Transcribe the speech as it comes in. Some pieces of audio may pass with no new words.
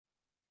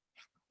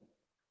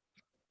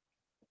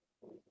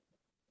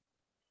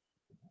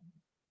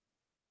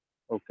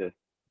ওকে,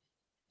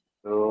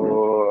 তো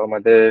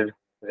আমাদের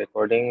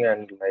recording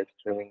and live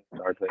streaming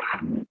start হয়ে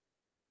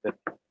গেছে।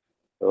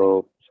 তো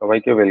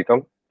সবাইকে ওয়েলকাম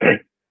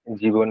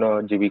জীবন ও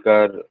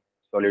জীবিকার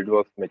সলিড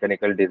ওয়ার্কস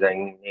মেকানিক্যাল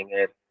ডিজাইনিং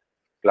এর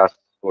ক্লাস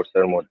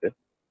কোর্সের মধ্যে।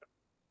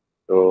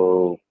 তো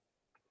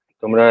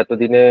তোমরা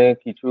এতদিনে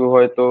কিছু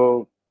হয়তো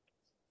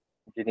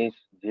জিনিস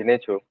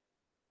জেনেছো।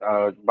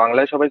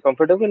 বাংলায় সবাই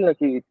কমফোর্টেবল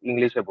নাকি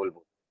ইংলিশে বলবো,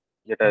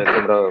 যেটা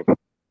তোমরা?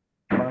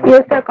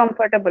 Yes, sir,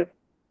 comfortable.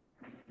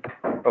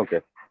 ওকে,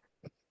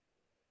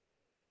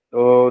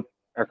 তো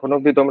এখন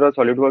অব্দি তোমরা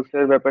সলিড ওয়ার্কস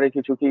এর ব্যাপারে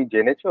কিছু কি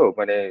জেনেছো,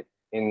 মানে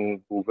ইন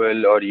গুগল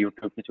অর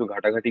ইউটিউব কিছু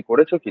ঘাটাঘাটি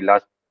করেছো কি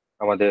লাস্ট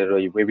আমাদের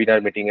ওই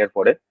ওয়েবিনার মিটিং এর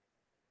পরে?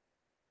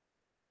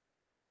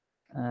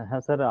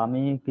 হ্যাঁ স্যার,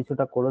 আমি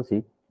কিছুটা করেছি।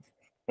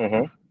 হুম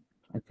হুম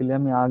অ্যাকচুয়ালি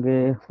আমি আগে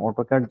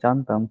অটোক্যাড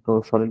জানতাম, তো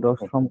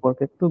সলিডওয়ার্কস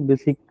সম্পর্কে একটু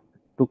বেসিক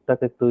টুকটাক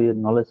একটু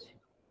নলেজ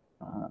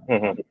হুম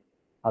হুম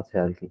আছে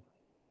আর কি।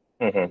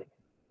 হুম হুম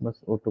বাস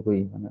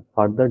ওটুকুই, মানে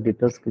ফার্দার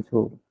ডিটেলস কিছু।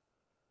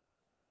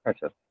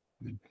 আচ্ছা,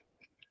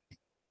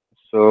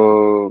 তো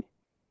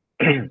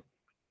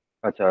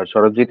আচ্ছা, আর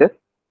সরবজিতে?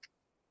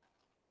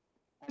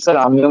 স্যার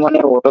আমিও মানে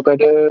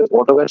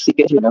অটোক্যাড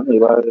শিখেছিলাম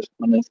এবার,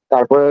 মানে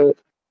তারপরে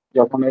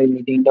যখন এই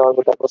মিটিংটা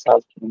হবে তারপর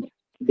সার্চ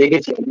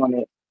দেখেছি, মানে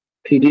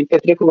থ্রিডির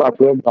ক্ষেত্রে খুব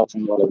আপগ্রেড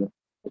ভার্সন বলা যায়।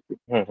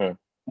 হুম হুম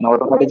মানে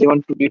অটোক্যাডে যেমন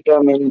টুডিটা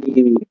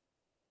মেইনলি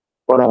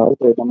করা হয়,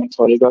 তো এখানে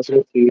সলিড আসলে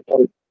থ্রিডিটা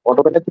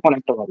অটোক্যাডের থেকে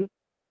অনেকটা ভালো,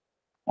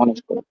 অনেক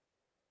করে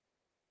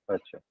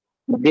আচ্ছা,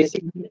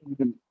 বেসিক।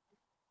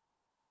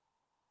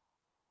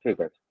 ঠিক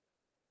আছে।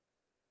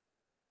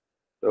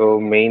 তো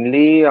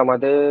মেইনলি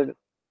আমাদের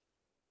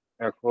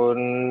এখন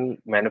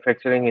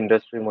ম্যানুফ্যাকচারিং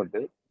ইন্ডাস্ট্রির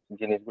মধ্যে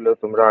জিনিসগুলো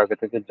তোমরা আগে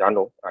থেকে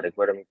জানো,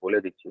 আরেকবার আমি বলে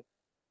দিচ্ছি।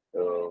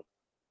 তো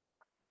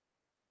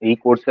এই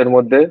কোর্সের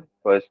মধ্যে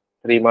ফার্স্ট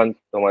 3 মান্থ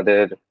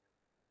তোমাদের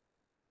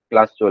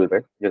ক্লাস চলবে,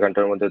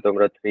 যেখানটার মধ্যে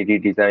তোমরা 3D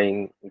ডিজাইন,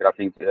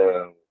 গ্রাফিক্স,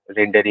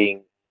 রেন্ডারিং,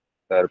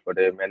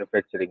 তারপরে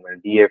ম্যানুফ্যাকচারিং মানে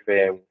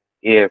ডিএফএম,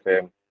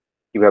 এএফএম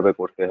কিভাবে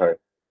করতে হয়,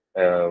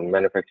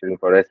 manufacturing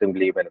for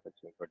assembly,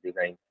 manufacturing for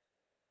design,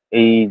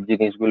 এই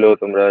জিনিসগুলো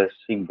তোমরা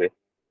শিখবে।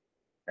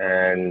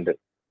 অ্যান্ড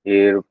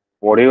এর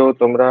পরেও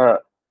তোমরা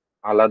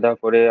আলাদা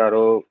করে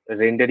আরো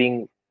রেন্ডারিং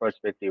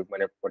পার্সপেক্টিভ,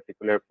 মানে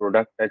পার্টিকুলার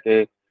প্রোডাক্টটাকে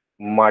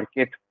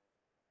মার্কেট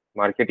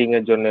মার্কেটিং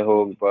এর জন্য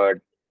হোক বা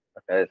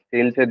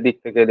সেলস এর দিক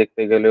থেকে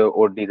দেখতে গেলে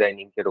ওর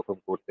ডিজাইনিং কিরকম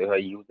করতে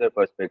হয়, ইউজার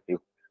পার্সপেক্টিভ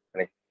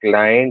মানে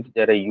ক্লায়েন্ট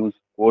যারা ইউজ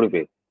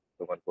করবে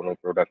তোমার কোনো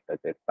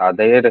প্রোডাক্টটাকে,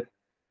 তাদের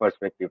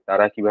পার্সপেক্টিভ,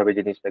 তারা কিভাবে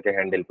জিনিসটাকে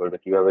হ্যান্ডেল করবে,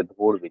 কিভাবে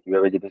ধরবে,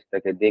 কিভাবে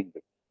জিনিসটাকে দেখবে,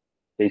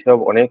 এইসব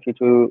অনেক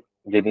কিছু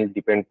জিনিস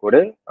ডিপেন্ড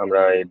করে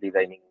আমরা এই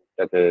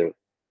ডিজাইনিংটাকে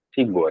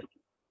শিখবো আর কি।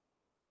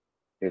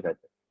 ঠিক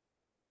আছে,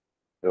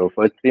 তো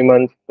ফার্স্ট 3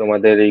 মান্থ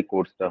তোমাদের এই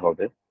কোর্সটা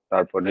হবে।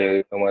 তারপরে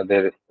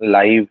তোমাদের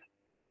লাইভ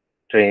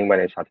ট্রেনিং,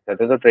 মানে সাথে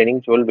সাথে তো ট্রেনিং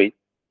চলবেই,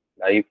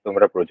 লাইভ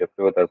তোমরা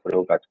প্রজেক্টেও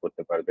তারপরেও কাজ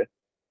করতে পারবে।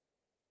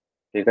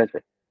 ঠিক আছে,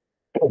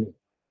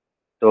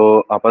 তো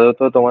আপাতত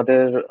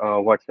তোমাদের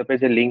হোয়াটসঅ্যাপে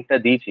যে লিঙ্কটা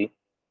দিয়েছি,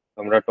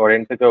 তোমরা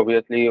টরেন্ট থেকে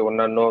অবভিয়াসলি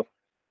অন্যান্য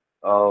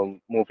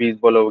মুভিজ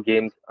বলো,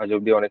 গেমস, আজ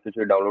অব্দি অনেক কিছু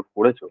ডাউনলোড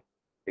করেছো।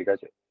 ঠিক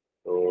আছে,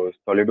 তো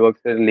সলিড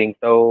ওয়ার্কস এর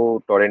লিঙ্কটাও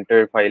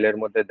টরেন্টের ফাইলের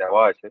মধ্যে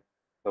দেওয়া আছে,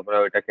 তোমরা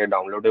ওটাকে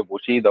ডাউনলোডে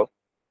বসিয়ে দাও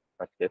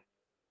আজকে।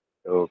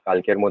 তো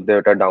কালকের মধ্যে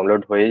ওটা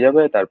ডাউনলোড হয়ে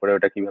যাবে, তারপরে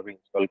ওটা কিভাবে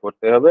ইনস্টল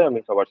করতে হবে আমি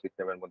সবার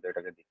সিস্টেমের মধ্যে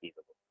ওটাকে দেখিয়ে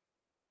দেবো।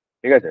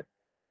 ঠিক আছে,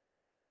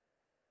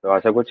 তো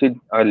আশা করছি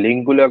লিঙ্ক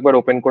গুলো একবার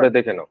ওপেন করে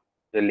দেখে নাও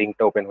যে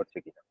লিঙ্কটা ওপেন হচ্ছে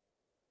কিনা।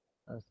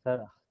 স্যার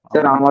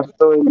স্যার আমার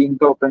তো ওই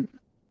লিঙ্কটা ওপেন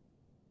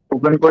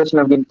ওপেন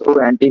করেছিলাম, কিন্তু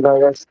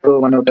অ্যান্টিভাইরাস তো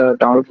মানে ওটা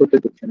ডাউনলোড করতে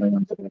দিচ্ছে না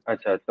এখান থেকে।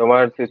 আচ্ছা,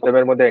 তোমার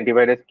সিস্টেমের মধ্যে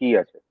অ্যান্টিভাইরাস কি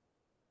আছে?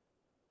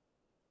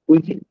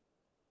 কুইকি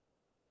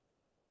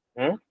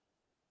হুম,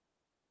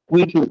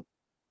 কুইকি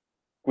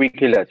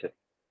কুইকহিল আছে।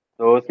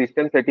 তো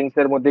সিস্টেম সেটিংস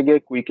এর মধ্যে গিয়ে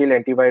কুইকহিল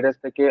অ্যান্টিভাইরাস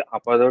থেকে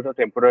আপাতত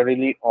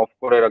টেম্পোরারিলি অফ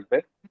করে রাখবে।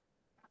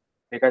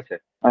 ঠিক আছে,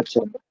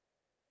 আচ্ছা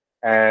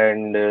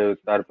অ্যান্ড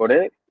তারপরে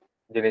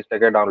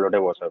জিনিসটাকে ডাউনলোডে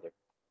বসাবে।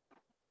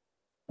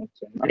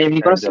 আচ্ছা, মানে এমনি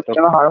And কোনো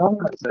সিস্টেমে হার্ম হবে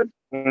না স্যার?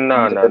 না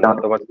আমি না যেটা না,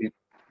 ডাউনলোড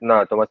না,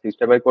 তোমার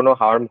সিস্টেমের কোনো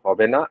হার্ম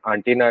হবে না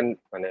আনটিল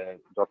মানে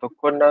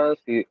যতক্ষণ না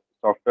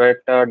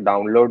সফটওয়্যারটা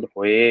ডাউনলোড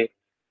হয়ে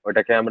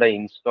ওটাকে আমরা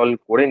ইনস্টল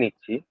করে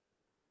নিচ্ছি।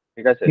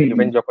 ঠিক আছে, হুম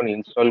ইভেন যখন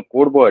ইনস্টল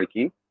করবো আর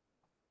কি,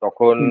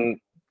 তখন হুম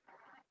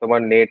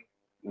তোমার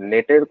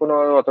নেটের কোনো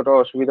অতটা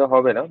অসুবিধা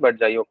হবে না, বাট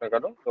যাই হোক না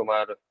কেন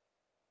তোমার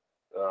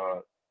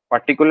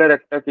পার্টিকুলার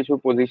একটা কিছু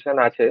পজিশন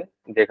আছে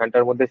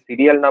যেখানটার মধ্যে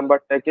সিরিয়াল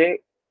নাম্বারটাকে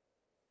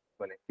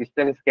মানে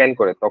সিস্টেম স্ক্যান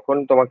করে, তখন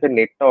তোমাকে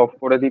নেটটা অফ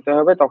করে দিতে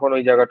হবে, তখন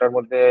ওই জায়গাটার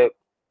মধ্যে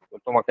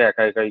তোমাকে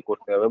একা একাই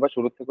করতে হবে, বা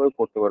শুরু থেকেও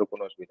করতে পারো,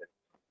 কোনো অসুবিধা নেই।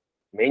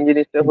 মেইন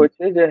জিনিসটা হুম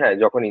হচ্ছে যে হ্যাঁ,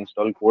 যখন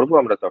ইনস্টল করবো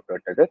আমরা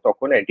সফটওয়্যারটাকে,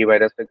 তখন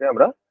অ্যান্টিভাইরাসটাকে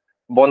আমরা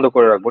বন্ধ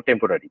করে রাখবো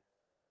টেম্পোরারি।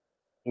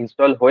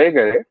 ইনস্টল হয়ে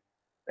গেলে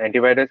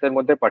অ্যান্টিভাইরাসের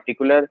মধ্যে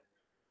পার্টিকুলার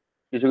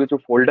কিছু কিছু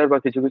ফোল্ডার বা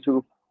কিছু কিছু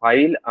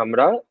ফাইল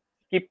আমরা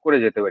স্কিপ করে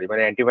যেতে পারি,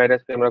 মানে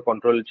অ্যান্টিভাইরাসকে আমরা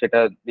কন্ট্রোল সেটা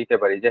দিতে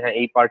পারি যে হ্যাঁ,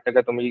 এই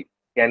পার্টটাকে তুমি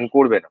স্ক্যান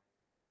করবে না।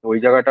 তো ওই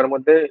জায়গাটার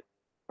মধ্যে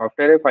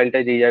সফটওয়্যারের ফাইলটা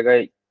যেই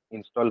জায়গায়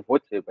ইনস্টল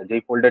হচ্ছে বা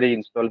যেই ফোল্ডারে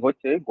ইনস্টল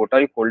হচ্ছে, গোটা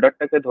ওই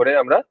ফোল্ডারটাকে ধরে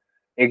আমরা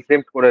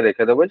এক্সেপ্ট করে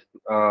রেখে দেবো।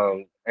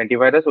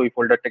 অ্যান্টিভাইরাস ওই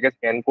ফোল্ডারটাকে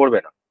স্ক্যান করবে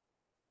না।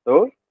 তো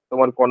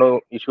তোমার কোনো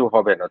ইস্যু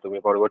হবে না। তুমি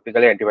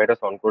পরবর্তীকালে অ্যান্টিভাইরাস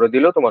অন করে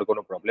দিলেও তোমার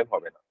কোনো প্রবলেম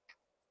হবে না।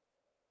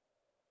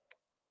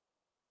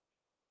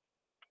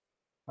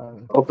 আর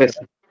ওকে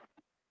স্যার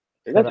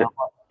ঠিক স্যার আছে?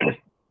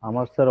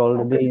 আমার sir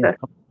already Okay, sir.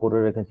 Install করে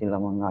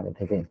রেখেছিলাম আমি আগে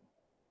থেকে।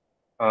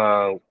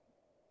 আহ,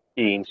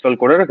 কি ইনস্টল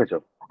করে রেখেছো?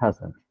 হ্যাঁ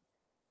স্যার।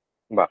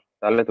 বাহ!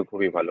 তাহলে তো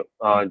খুবই ভালো।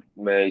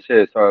 সে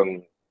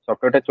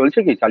সফটওয়্যারটা চলছে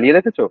কি? চালিয়ে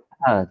রেখেছো?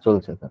 হ্যাঁ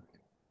চলছে স্যার।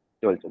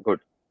 চলছে, গুড।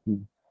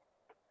 হুম।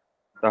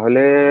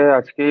 তাহলে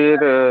আজকের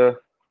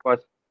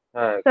ফার্স্ট,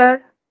 হ্যাঁ, স্যার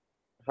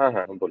হ্যাঁ,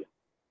 হ্যাঁ, বলো।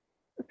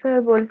 স্যার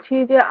বলছি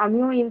যে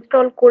আমিও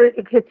ইনস্টল করে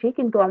রেখেছি,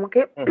 কিন্তু আমাকে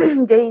হুম, হুম,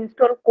 যে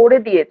ইনস্টল করে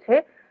দিয়েছে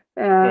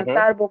হুম, হুম।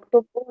 তার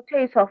বক্তব্য হচ্ছে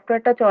এই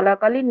সফটওয়্যারটা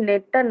চলাকালীন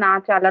নেটটা না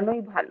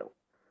চালানোই ভালো।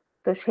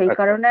 তো সেই আচ্ছা,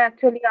 কারণে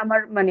অ্যাকচুয়ালি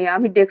আমার মানে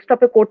আমি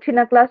ডেস্কটপে করছি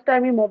না ক্লাসটা,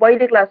 আমি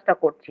মোবাইলে ক্লাসটা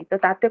করছি। তো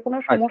তাতে কোনো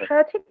আচ্ছা। সমস্যা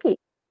আছে কি?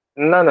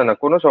 না, না, না,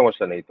 কোনো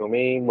সমস্যা নেই।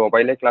 তুমি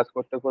মোবাইলে ক্লাস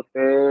করতে, করতে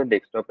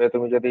ডেস্কটপে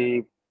তুমি যদি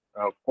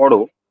করো,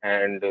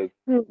 অ্যান্ড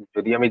হুম,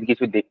 যদি আমি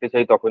কিছু দেখতে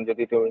চাই, তখন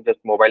যদি তুমি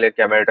জাস্ট মোবাইলের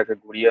ক্যামেরাটাকে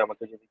ঘুরিয়ে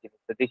আমাকে যদি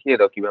জিনিসটা দেখিয়ে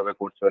দাও কিভাবে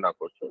করছো না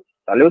করছো,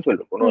 তাহলেও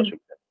চলবে, কোনো হুম,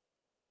 অসুবিধা নেই।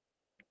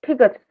 ঠিক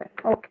আছে স্যার।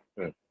 ওকে।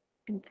 হুম,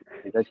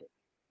 ঠিক আছে।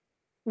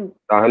 হুম।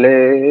 তাহলে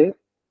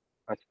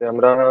আজকে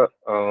আমরা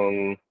আম,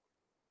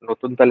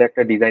 নতুন তাহলে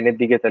একটা ডিজাইনের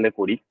দিকে তাহলে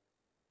করি।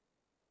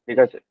 ঠিক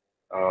আছে?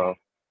 আহ,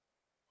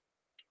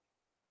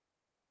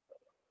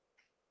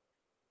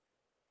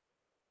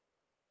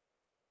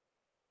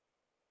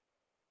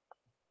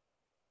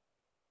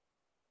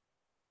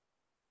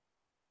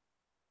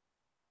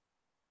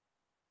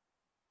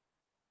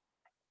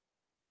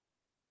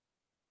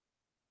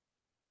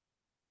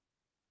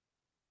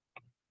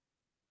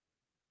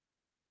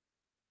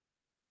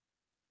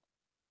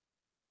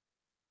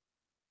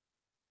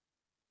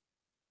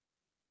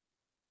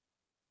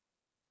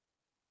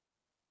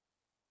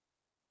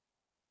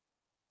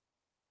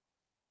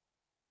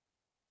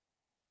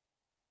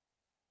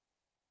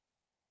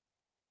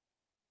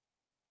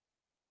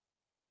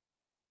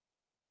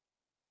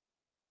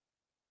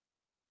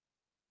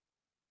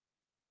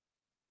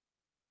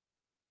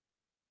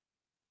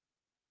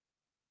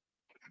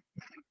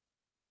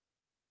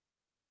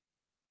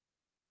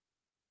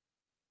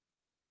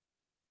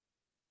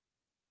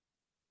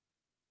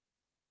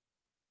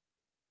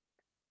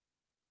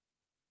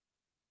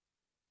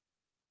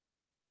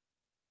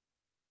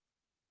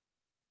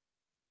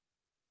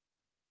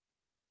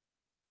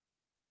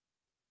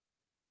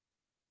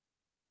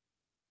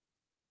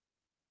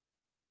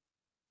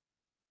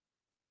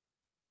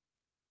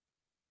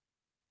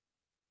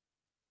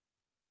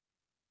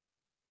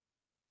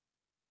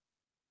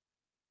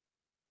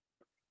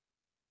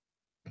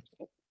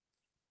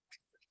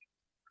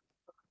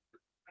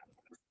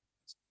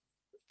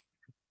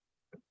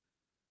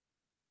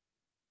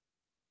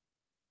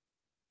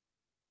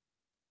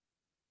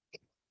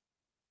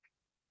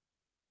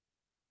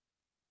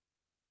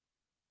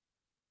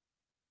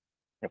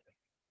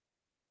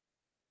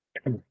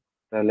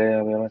 তাহলে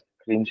আমি আমার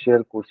স্ক্রিন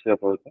শেয়ার করছি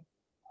আপাতত।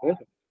 ঠিক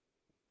আছে?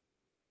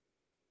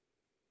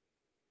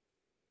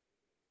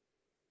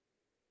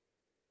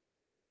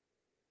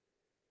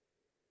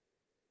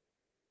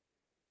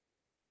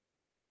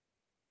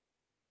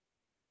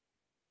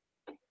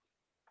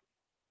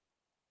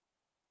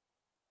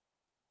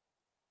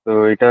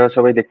 তো এটা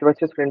সবাই দেখতে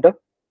পাচ্ছে স্ক্রিনটা?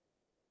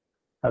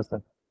 হ্যাঁ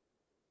স্যার।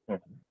 হুম,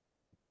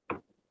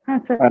 হ্যাঁ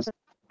স্যার। আচ্ছা।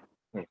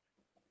 হুম।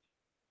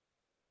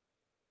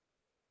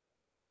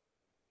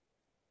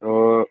 তো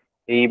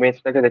এই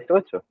ইমেজটাকে দেখতে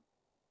পাচ্ছ?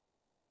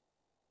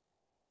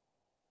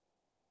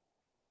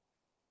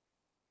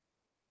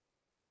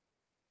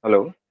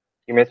 হ্যালো?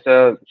 ইমেজটা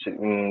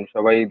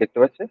সবাই দেখতে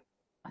পাচ্ছে?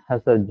 হ্যাঁ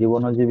স্যার,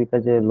 জীবন ও জীবিকা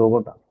যে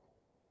লোগোটা। না,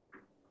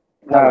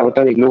 হ্যাঁ, না, না।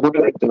 ওটা লোগোটা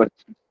দেখতে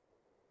পাচ্ছি।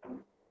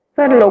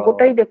 স্যার আহ,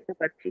 লোগোটাই দেখতে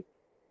পাচ্ছি।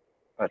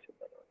 আচ্ছা,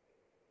 দাঁড়াও।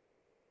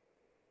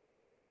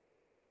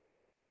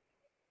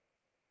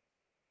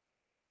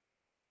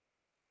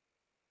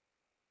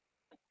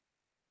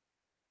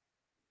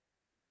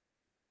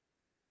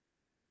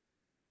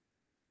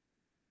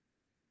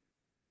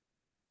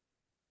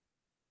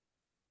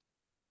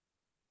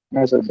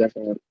 হ্যাঁ স্যার, দেখা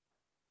যাবে।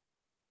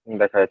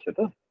 দেখা যাচ্ছে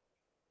তো?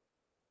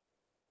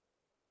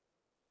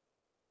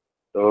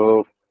 তো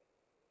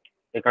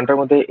এখানটার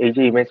মধ্যে এই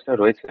যে ইমেজটা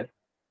রয়েছে,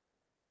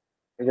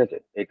 ঠিক আছে,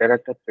 এটার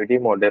একটা 3D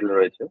মডেল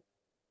রয়েছে,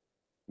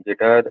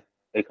 যেটার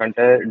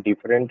এখানটায়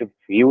ডিফারেন্ট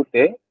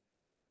ভিউতে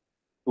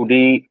 2D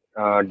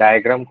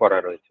ডায়াগ্রাম করা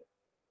রয়েছে।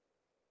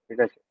 ঠিক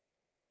আছে?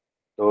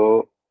 তো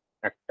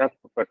একটা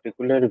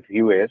পার্টিকুলার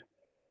ভিউ এর,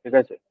 ঠিক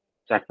আছে,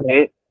 চারটে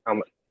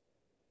আম-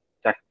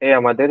 চারটে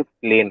আমাদের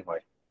প্লেন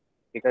হয়।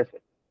 ঠিক আছে?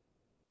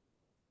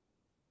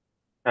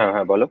 হ্যাঁ,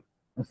 হ্যাঁ, বলো।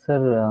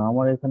 স্যার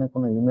আমার এখানে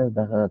কোনো ইমেজ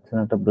দেখা যাচ্ছে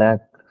না, একটা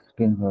ব্ল্যাক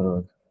স্ক্রিন হয়ে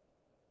রয়েছে।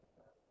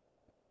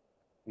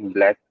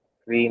 ব্ল্যাক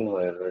স্ক্রিন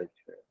হয়ে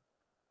রয়েছে।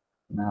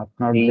 মানে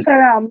আপনার এই যে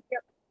স্যার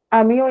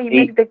আমিও এই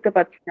ইমেজ দেখতে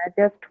পাচ্ছি না,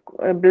 জাস্ট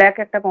ব্ল্যাক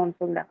একটা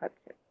কনসোল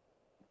দেখাচ্ছে।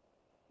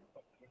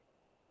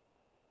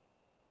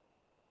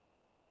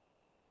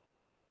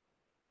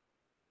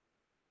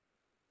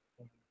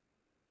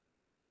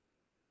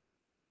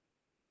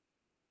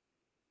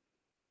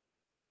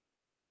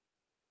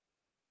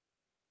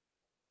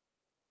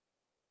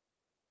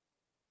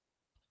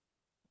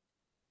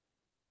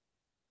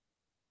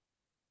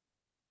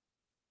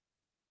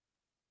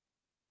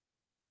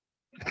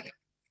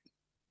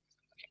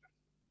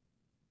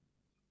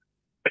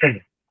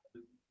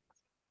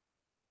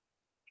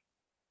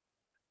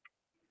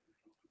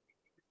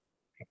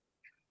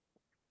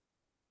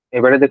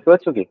 এবারে দেখতে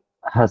পাচ্ছ কি?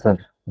 হ্যাঁ স্যার,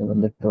 এবার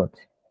দেখতে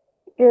পাচ্ছি।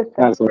 Yes, sir.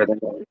 হ্যাঁ স্যার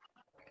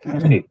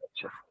ঠিক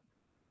আছে।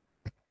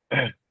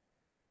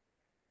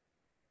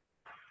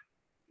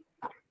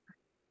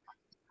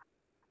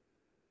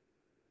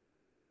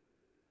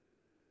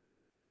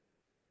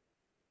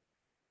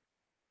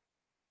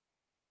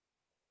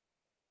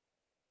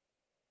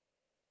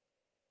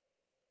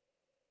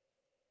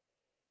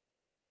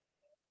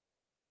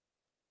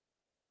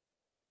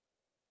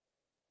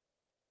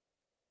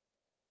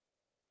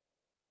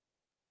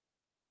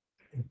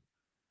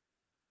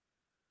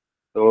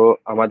 তো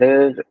আমাদের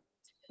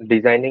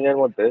ডিজাইনিং এর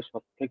মধ্যে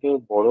সব থেকে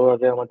বড়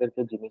আগে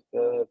আমাদেরকে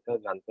জিনিসটা একটা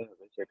জানতে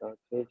হবে, সেটা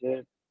হচ্ছে যে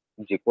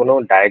যে কোনো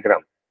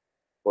ডায়াগ্রাম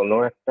কোনো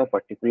একটা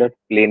পার্টিকুলার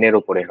প্লেনের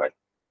ওপরে হয়,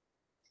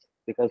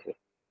 ঠিক আছে?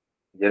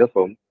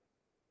 যেরকম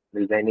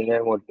ডিজাইনিং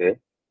এর মধ্যে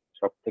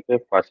সব থেকে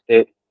ফার্স্টে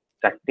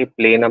 4টি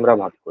প্লেন আমরা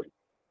ভাগ করি,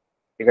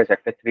 ঠিক আছে?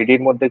 একটা 3D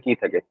র মধ্যে কি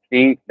থাকে,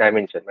 3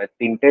 ডাইমেনশন, মানে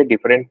 3টে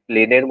ডিফারেন্ট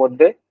প্লেনের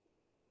মধ্যে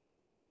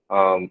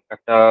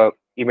একটা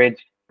ইমেজ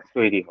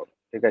তৈরি হবে,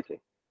 ঠিক আছে?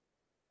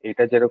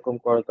 এটা যেরকম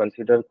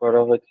কনসিডার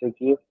করা হচ্ছে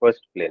কি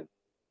ফার্স্ট প্লেন,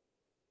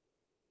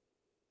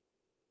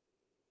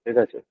 ঠিক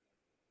আছে?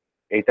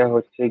 এটা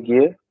হচ্ছে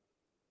গিয়ে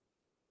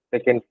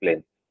সেকেন্ড প্লেন,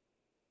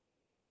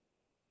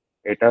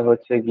 এটা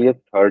হচ্ছে গিয়ে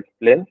থার্ড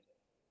প্লেন,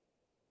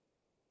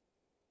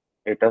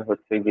 এটা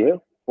হচ্ছে গিয়ে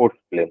ফোর্থ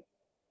প্লেন।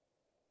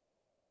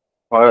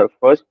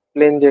 ফার্স্ট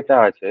প্লেন যেটা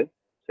আছে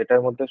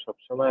সেটার মধ্যে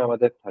সবসময়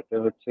আমাদের থাকে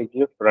হচ্ছে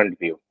গিয়ে ফ্রন্ট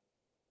ভিউ,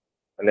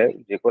 মানে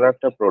যে কোনো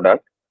একটা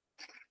প্রোডাক্ট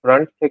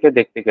ফ্রন্ট থেকে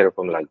দেখতে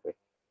কিরকম লাগবে,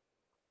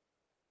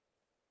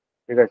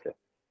 ঠিক আছে?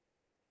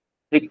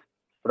 ঠিক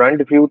ফ্রন্ট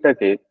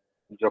ভিউটাকে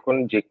যখন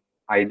যে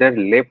either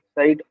left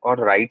side or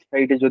right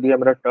সাইডে যদি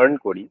আমরা টার্ন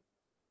করি,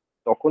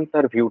 তখন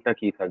তার ভিউটা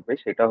কি থাকবে,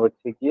 সেটা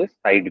হচ্ছে গিয়ে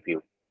সাইড ভিউ,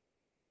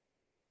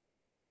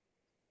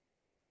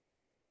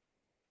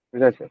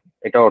 ঠিক আছে?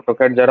 এটা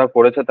অটোক্যাড যারা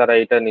করেছে তারা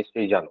এটা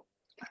নিশ্চয়ই জানো,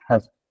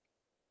 হ্যাঁ স্যার।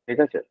 ঠিক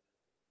আছে?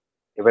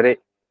 এবারে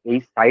এই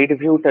সাইড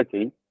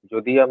ভিউটাকেই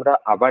যদি আমরা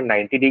আবার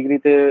 90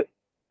 ডিগ্রিতে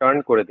টার্ন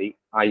করে দিই,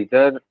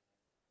 আইদার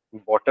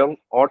বটম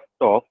অর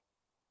টপ,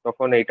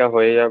 তখন এটা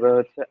হয়ে যাবে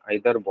হচ্ছে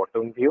either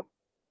bottom view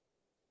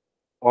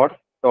or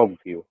top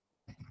view,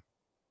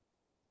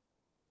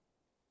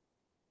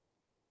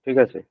 ঠিক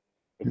আছে?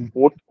 হুম।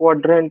 ফোর্থ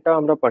কোয়াড্র্যান্টটা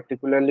আমরা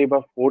পার্টিকুলারলি বা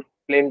ফোর্থ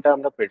প্লেনটা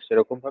আমরা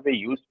সেরকম ভাবে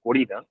ইউজ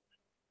করি না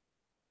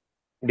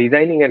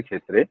ডিজাইনিং এর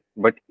ক্ষেত্রে,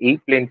 বাট এই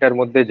প্লেনটার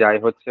মধ্যে যায়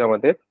হচ্ছে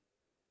আমাদের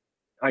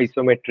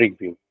আইসোমেট্রিক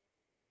ভিউ।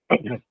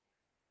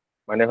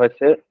 মানে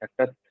হচ্ছে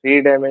একটা 3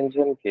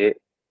 ডাইমেনশনকে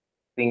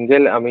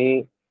সিঙ্গেল আমি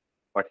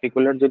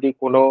পার্টিকুলার যদি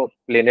কোনো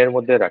প্লেনের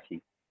মধ্যে রাখি,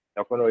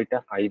 তখন ওইটা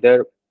either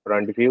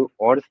front view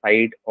or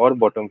side or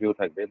bottom view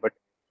থাকবে, বাট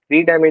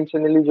 3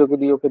 ডাইমেনশনালি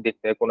যদি ওকে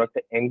দেখতে হয় কোনো একটা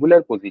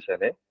অ্যাঙ্গুলার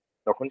পজিশনে,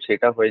 তখন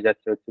সেটা হয়ে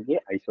যাচ্ছে হচ্ছে গিয়ে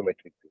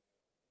আইসোমেট্রিক ভিউ,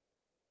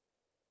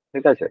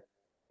 ঠিক আছে?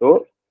 তো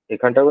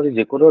এখানটার মধ্যে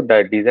যে কোনো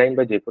ডিজাইন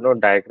বা যে কোনো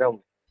ডায়াগ্রাম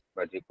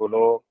বা যে কোনো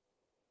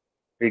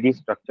 3D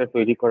স্ট্রাকচার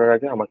তৈরি করার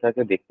আগে আমাকে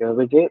আগে দেখতে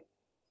হবে যে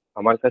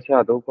আমার কাছে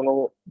আদৌ কোনো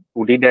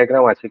 2D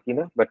ডায়াগ্রাম আছে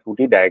কিনা, বা 2D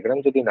ডায়াগ্রাম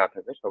যদি না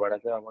থাকে সবার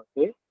আগে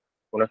আমাকে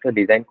কোনো একটা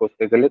ডিজাইন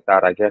করতে গেলে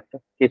তার আগে একটা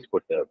স্কেচ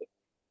করতে হবে।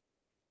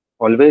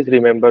 অলওয়েজ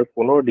রিমেম্বার,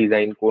 কোনো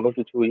ডিজাইন কোনো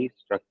কিছুই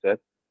স্ট্রাকচার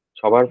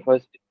সবার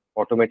ফার্স্ট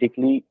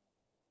অটোমেটিকলি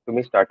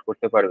তুমি স্টার্ট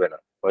করতে পারবে না।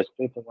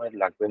 ফার্স্টে তোমার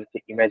লাগবে হচ্ছে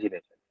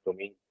ইমাজিনেশন,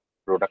 তুমি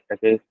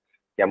প্রোডাক্টটাকে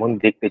কেমন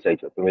দেখতে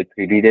চাইছো, তুমি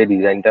 3D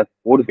ডিজাইনটা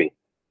করবে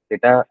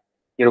সেটা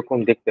কিরকম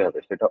দেখতে হবে,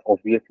 সেটা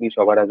অবভিয়াসলি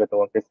সবার আগে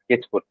তোমাকে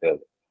স্কেচ করতে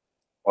হবে।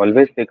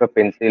 Always take a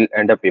pencil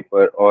and a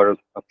paper or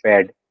a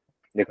pad,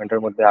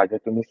 যেখানটার মধ্যে আগে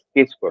তুমি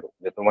স্কেচ করো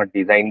যে তোমার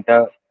ডিজাইনটা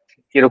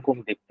কিরকম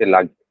দেখতে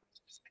লাগবে।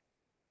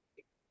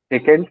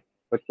 সেকেন্ড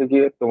হচ্ছে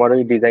গিয়ে তোমার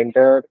ওই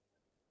ডিজাইনটার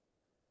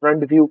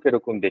ফ্রন্ট ভিউ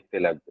কিরকম দেখতে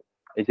লাগবে।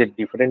 এই যে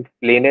ডিফারেন্ট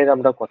প্লেনের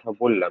আমরা কথা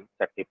বললাম,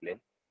 4টি প্লেন,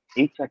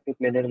 এই 4টি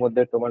প্লেনের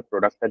মধ্যে তোমার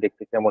প্রোডাক্টটা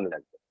দেখতে কেমন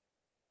লাগবে।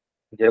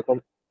 যেরকম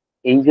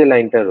এই যে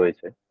লাইনটা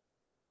রয়েছে,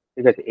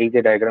 ঠিক আছে, এই যে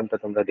ডায়াগ্রামটা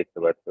তোমরা দেখতে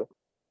পাচ্ছ,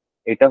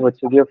 এটা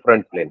হচ্ছে গিয়ে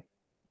ফ্রন্ট প্লেন,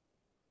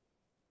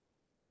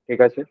 ঠিক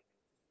আছে?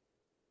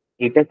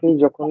 এটাকে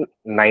যখন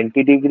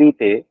 90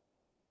 ডিগ্রিতে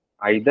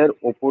আইদার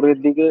ওপরের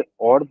দিকে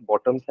অর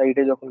বটম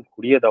সাইডে যখন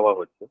ঘুরিয়ে দেওয়া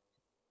হচ্ছে,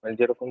 মানে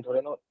যেরকম ধরে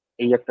নাও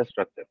এই একটা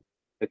স্ট্রাকচার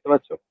দেখতে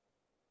পাচ্ছ,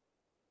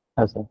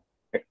 হ্যাঁ স্যার।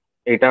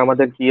 এটা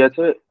আমাদের কি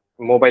আছে,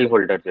 মোবাইল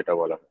হোল্ডার যেটা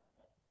বলা হয়,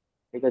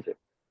 ঠিক আছে?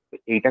 তো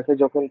এইটাকে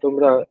যখন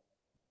তোমরা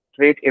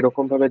স্ট্রেট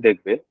এরকম ভাবে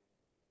দেখবে,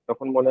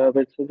 তখন মনে হবে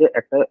হচ্ছে যে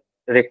একটা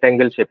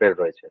রেক্ট্যাঙ্গেল শেপের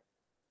রয়েছে,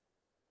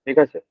 ঠিক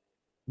আছে?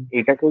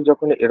 এটাকে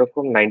যখন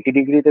এরকম 90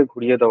 ডিগ্রিতে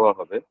ঘুরিয়ে দেওয়া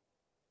হবে,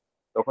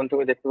 তখন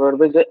তুমি দেখতে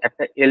পারবে যে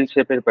একটা এল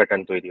শেপের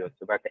প্যাটার্ন তৈরি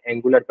হচ্ছে বা একটা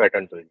অ্যাঙ্গুলার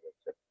প্যাটার্ন তৈরি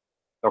হচ্ছে।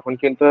 তখন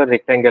কিন্তু আর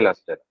রেক্ট্যাঙ্গেল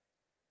আসছে না।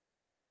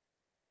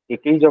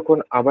 একেই যখন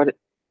আবার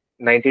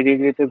 90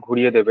 ডিগ্রিতে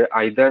ঘুরিয়ে দেবে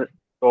আইদার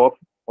টপ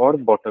অর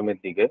বটমের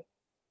দিকে,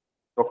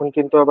 তখন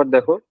কিন্তু আবার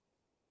দেখো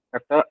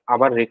একটা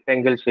আবার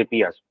রেক্ট্যাঙ্গেল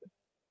শেপই আসবে,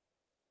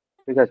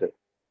 ঠিক আছে?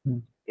 হুম।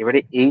 এবারে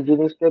এই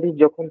জিনিসটারই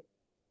যখন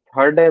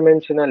থার্ড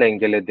ডাইমেনশনাল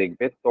অ্যাঙ্গেলে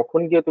দেখবে,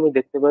 তখন গিয়ে তুমি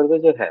দেখতে পারবে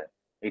যে হ্যাঁ,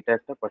 এটা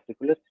একটা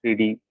পার্টিকুলার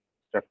 3D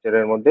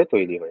স্ট্রাকচারের মধ্যে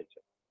তৈরি হয়েছে।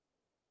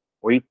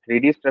 ওই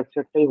 3D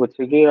স্ট্রাকচারটাই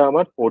হচ্ছে গিয়ে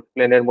আমার ফোর্থ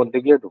প্লেনের মধ্যে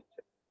গিয়ে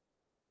ঢুকছে।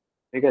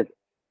 ঠিক আছে?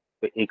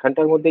 তো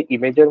এখানটার মধ্যে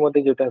ইমেজের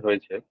মধ্যে যেটা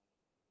রয়েছে,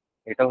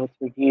 এটা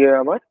হচ্ছে গিয়ে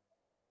আমার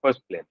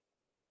ফার্স্ট প্লেন।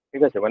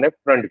 ঠিক আছে? মানে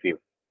ফ্রন্ট ভিউ।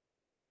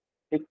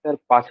 ঠিক তার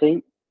পাশেই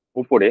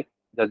উপরে,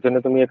 যার জন্য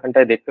তুমি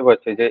এখানটায় দেখতে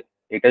পাচ্ছ যে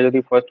এটা যদি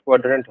ফার্স্ট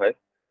কোয়াড্র্যান্ট হয়,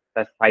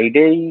 তার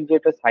সাইডেই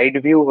যেটা সাইড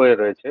ভিউ হয়ে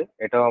রয়েছে,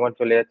 এটাও আমার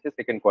চলে যাচ্ছে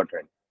সেকেন্ড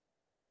কোয়াড্র্যান্ট।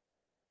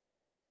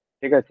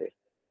 ঠিক আছে?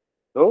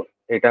 তো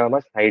এটা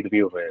আমার সাইড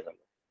ভিউ হয়ে গেল।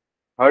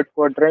 থার্ড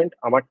কোয়াড্র্যান্ট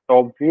আমার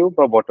টপ ভিউ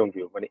বা বটম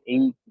ভিউ, মানে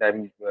এই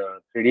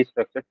 3D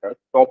স্ট্রাকচারটা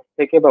টপ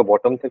থেকে বা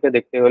বটম থেকে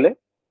দেখতে হলে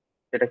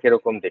সেটা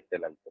কিরকম দেখতে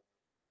লাগবে।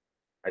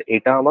 আর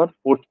এটা আমার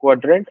fourth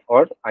quadrant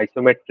or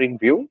isometric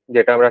view,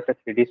 যেটা আমরা একটা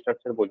 3D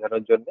স্ট্রাকচার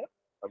বোঝানোর জন্য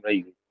আমরা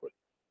ইউজ করি।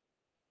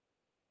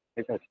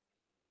 ঠিক আছে?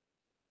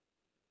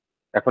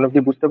 এখন অব্দি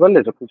বুঝতে পারলে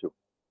সবকিছু?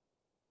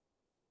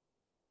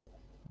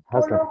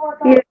 হ্যাঁ স্যার।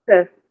 Yes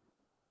sir.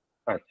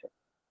 আচ্ছা,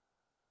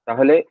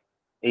 তাহলে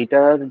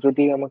এইটার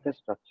যদি আমাকে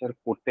স্ট্রাকচার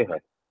করতে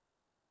হয়,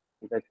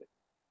 ঠিক আছে,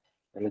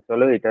 তাহলে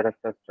চলো এটার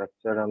একটা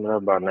স্ট্রাকচার আমরা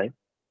বানাই।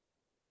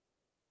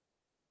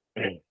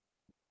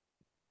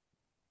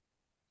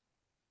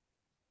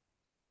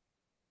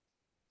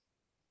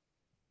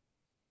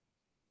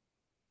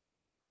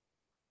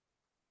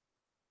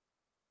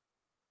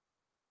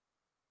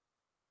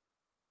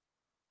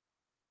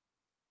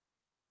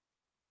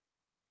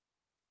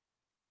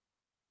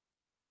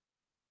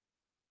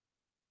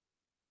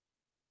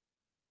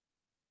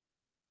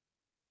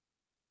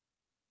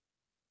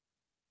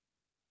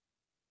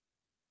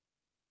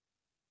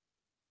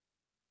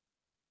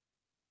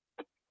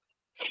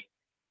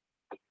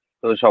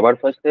 তো সবার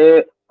ফার্স্টে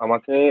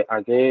আমাকে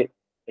আগে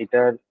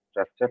এটার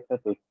স্ট্রাকচারটা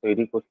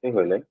তৈরি করতে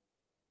হলে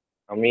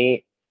আমি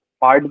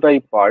part by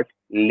part,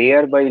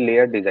 layer by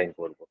layer design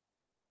করব।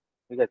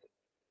 ঠিক আছে?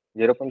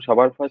 যেরকম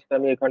সবার ফার্স্ট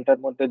আমি এখানটার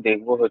মধ্যে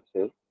দেখবো হচ্ছে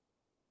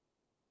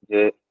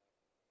যে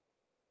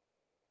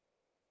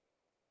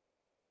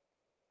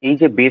এই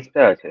যে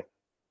বেসটা আছে,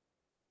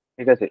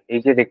 ঠিক আছে,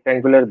 এই যে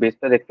রেক্ট্যাঙ্গুলার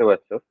বেসটা দেখতে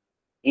পাচ্ছ,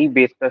 এই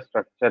বেসটা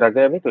স্ট্রাকচার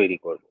আগে আমি তৈরি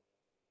করব।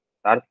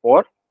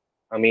 তারপর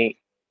আমি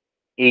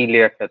এই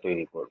লেয়ারটা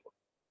তৈরি করব।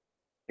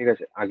 ঠিক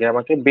আছে? আগে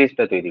আমাকে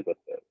বেসটা তৈরি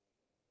করতে হবে।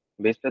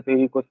 বেসটা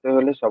তৈরি করতে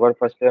হলে সবার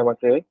ফার্স্টে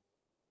আমাকে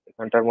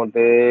এখানটার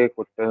মধ্যে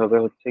করতে হবে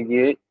হচ্ছে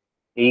গিয়ে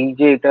এই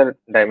যে এটার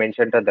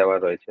ডাইমেনশনটা দেওয়া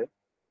রয়েছে,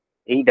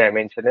 এই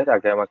ডাইমেনশনের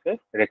আগে আমাকে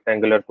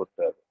রেক্ট্যাঙ্গুলার করতে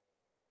হবে।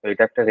 তো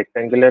এটা একটা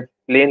রেক্ট্যাঙ্গুলার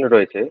প্লেন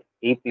রয়েছে।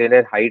 এই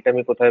প্লেনের হাইট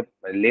আমি কোথায়,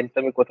 লেন্থ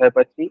আমি কোথায়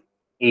পাচ্ছি?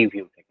 এই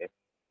ভিউ থেকে,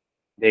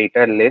 যে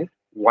এটার লেন্থ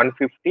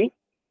 150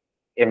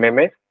 mm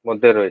এর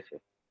মধ্যে রয়েছে।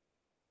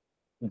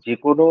 যে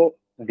কোনো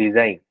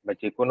ডিজাইন বা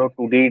যে কোনো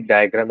 2D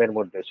ডায়াগ্রামের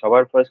মধ্যে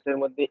সবার ফার্স্ট এর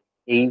মধ্যে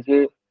এই যে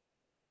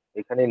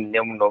এখানে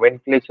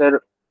নোমেনক্লেচার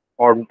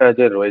ফর্মটা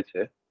যে রয়েছে,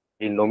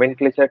 এই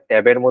নোমেনক্লেচার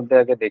ট্যাবের মধ্যে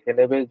আগে দেখে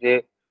নেবে যে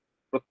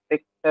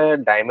প্রত্যেকটা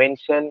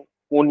ডাইমেনশন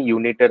কোন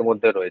ইউনিটের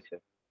মধ্যে রয়েছে।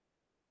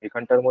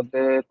 এখানটার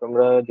মধ্যে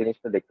তোমরা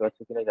জিনিসটা দেখতে পাচ্ছ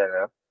কিনা জানি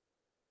না,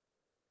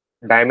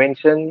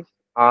 ডাইমেনশন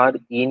আর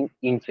ইন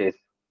ইঞ্চেস।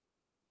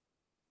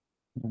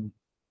 হুম,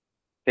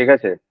 ঠিক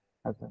আছে?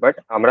 আচ্ছা। বাট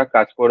আমরা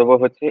কাজ করব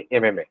হচ্ছে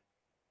এমএম এ।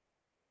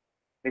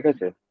 ঠিক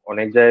আছে?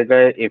 অনেক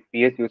জায়গায়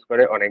এফপিএস ইউজ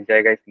করে, অনেক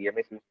জায়গায়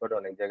সিএমএস ইউজ করে,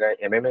 অনেক জায়গায়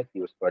এমএমএস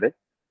ইউজ করে।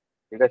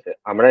 ঠিক আছে?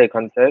 আমরা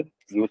এখানটায়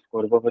ইউজ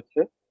করব হচ্ছে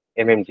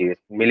এমএমজিএস,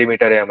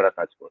 মিলিমিটারে আমরা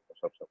কাজ করবো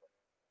সবসময়।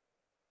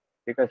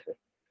 ঠিক আছে?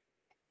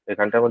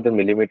 এখানটার মধ্যে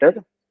মিলিমিটার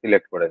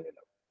সিলেক্ট করে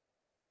নিলাম।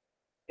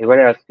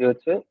 এবারে আসছি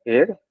হচ্ছে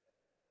এর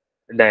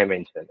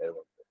ডাইমেনশনের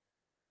মধ্যে,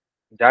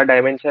 যা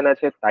ডাইমেনশন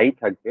আছে তাই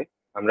থাকবে।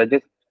 আমরা যে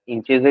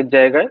ইঞ্চেস এর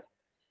জায়গায়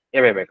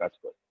এমএম এ কাজ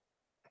করব।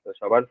 তো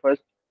সবার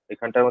ফার্স্ট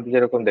এখানটার মধ্যে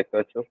যেরকম দেখতে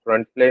পাচ্ছ,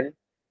 front plane,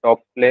 top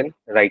plane,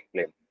 right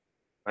plane,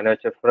 মানে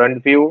হচ্ছে front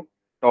view,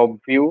 top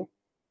view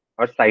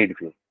R side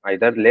view,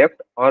 either left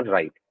or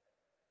right.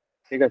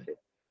 ঠিক আছে?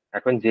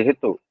 এখন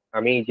যেহেতু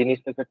আমি এই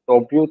জিনিসটাকে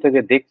টপ ভিউ থেকে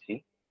দেখছি,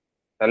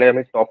 তাহলে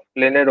আমি টপ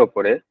প্লেনের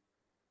ওপরে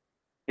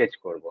স্কেচ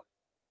করব।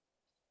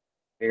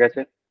 ঠিক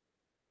আছে?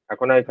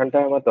 এখন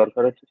এখানটায় আমার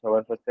দরকার হচ্ছে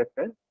সবার ফার্স্টে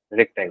একটা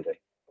রেক্ট্যাঙ্গেল,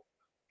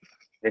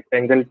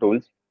 রেক্ট্যাঙ্গেল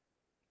টুলস।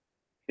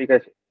 ঠিক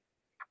আছে?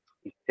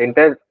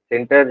 সেন্টার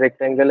সেন্টার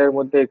রেক্ট্যাঙ্গেলের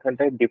মধ্যে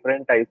এখানটায়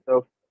ডিফারেন্ট টাইপস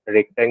অফ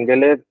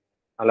রেক্ট্যাঙ্গেলের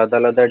আলাদা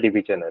আলাদা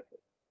ডিভিশন আছে।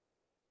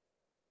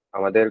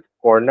 আমাদের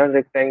কর্নার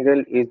রেক্ট্যাঙ্গেল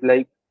ইজ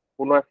লাইক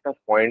কোনো একটা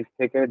পয়েন্ট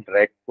থেকে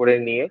ড্র্যাগ করে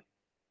নিয়ে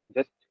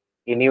just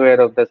anywhere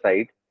of the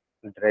side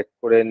drag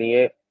করে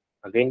নিয়ে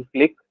আগেইন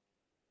ক্লিক,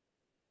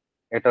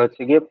 এটা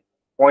হচ্ছে গিয়ে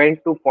পয়েন্ট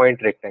টু পয়েন্ট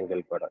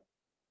রেক্ট্যাঙ্গেল করা।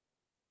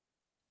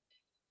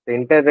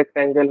 সেন্টার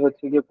রেক্ট্যাঙ্গেল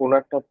হচ্ছে গিয়ে কোনো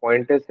একটা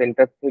পয়েন্টের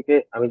সেন্টার থেকে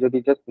আমি যদি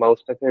জাস্ট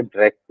মাউসটাকে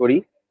ড্র্যাগ করি,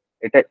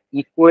 এটা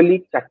ইকুয়ালি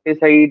চারটে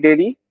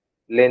সাইডেরই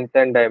লেন্থ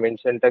অ্যান্ড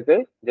ডাইমেনশনটাকে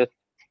জাস্ট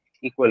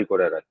ইকুয়াল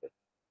করে রাখে।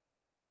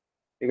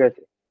 ঠিক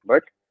আছে?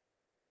 বাট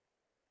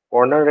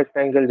কর্নার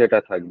রেক্ট্যাঙ্গেল যেটা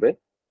থাকবে,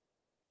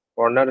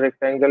 কর্নার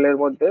রেক্ট্যাঙ্গেলের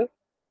মধ্যে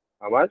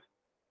আমার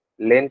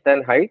লেন্থ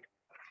অ্যান্ড হাইট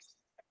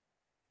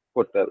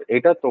করতে হবে।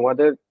 এটা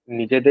তোমাদের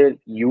নিজেদের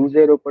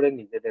ইউজের ওপরে,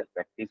 নিজেদের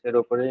প্র্যাকটিসের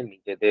ওপরে,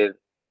 নিজেদের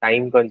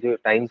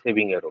টাইম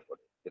সেভিং এর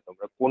ওপরে, যে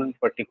তোমরা কোন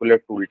পার্টিকুলার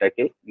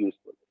টুলটাকে ইউজ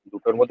করবে।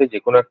 দুটোর মধ্যে যে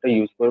কোনো একটা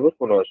ইউজ করবে,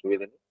 কোনো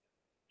অসুবিধা নেই,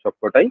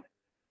 সবকটাই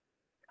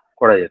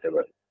করা যেতে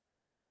পারে।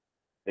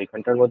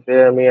 এইখানটার মধ্যে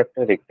আমি একটা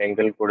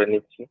রেক্ট্যাঙ্গেল করে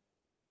নিচ্ছি।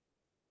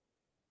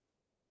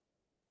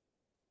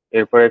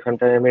 এরপর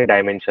এখানটায় আমি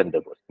ডাইমেনশন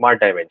দেবো, স্মার্ট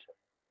ডাইমেনশন।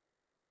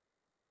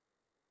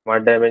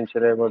 স্মার্ট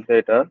ডাইমেনশনের মধ্যে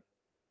এটা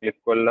ক্লিক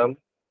করলাম,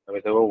 আমি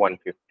দেবো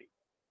 150।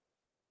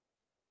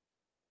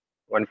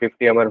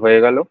 150 আমার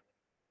হয়ে গেল।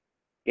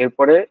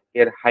 এরপরে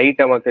এর হাইট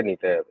আমাকে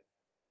নিতে হবে,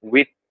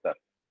 উইথটা।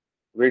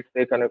 উইথ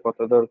এখানে কত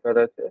দরকার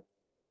আছে?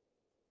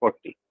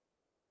 40।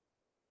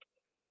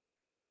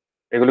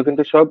 এগুলো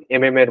কিন্তু সব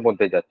এর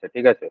মধ্যে যাচ্ছে,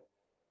 ঠিক আছে?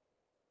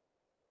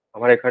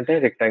 আমার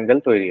এখানটায় রেক্ট্যাঙ্গেল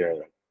তৈরি হয়ে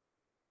গেল।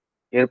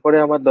 এরপরে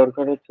আমার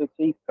দরকার হচ্ছে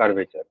এই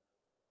কার্ভেচার।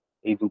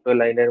 এই দুটো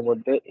লাইনের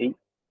মধ্যে এই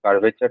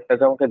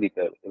কার্ভেচারটাকে আমাকে দিতে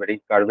হবে। এবার এই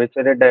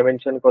কার্ভেচারের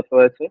ডাইমেনশন কত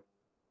আছে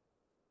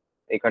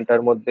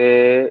এখানটার মধ্যে?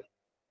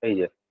 এই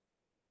যে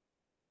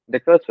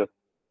দেখতে পাচ্ছ,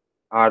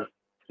 আর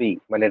 3,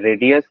 মানে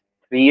রেডিয়াস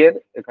 3 এর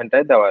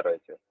এখানটায় দেওয়া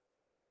রয়েছে।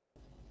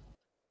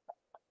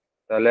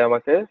 তাহলে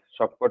আমাকে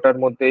সবকটার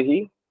মধ্যেই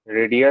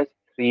রেডিয়াস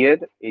 3 এর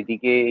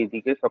এদিকে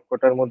এইদিকে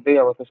সবকটার মধ্যেই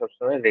আমাকে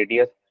সবসময়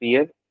রেডিয়াস 3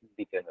 এর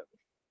দিতে হবে।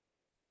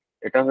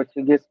 এটা হচ্ছে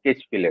গিয়ে স্কেচ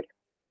ফিলেট।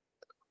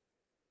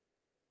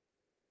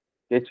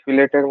 স্কেচ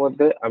ফিলেটের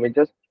মধ্যে আমি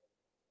জাস্ট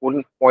কোন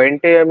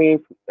পয়েন্টে আমি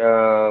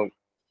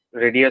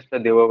রেডিয়াসটা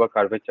দেবো বা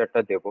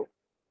কার্ভেচারটা দেবো,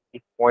 এই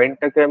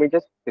পয়েন্টটাকে আমি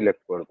জাস্ট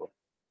সিলেক্ট করব।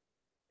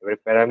 এবার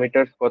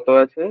প্যারামিটার্স কত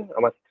আছে?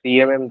 আমার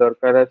 3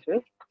 দরকার আছে,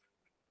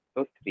 তো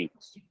 3।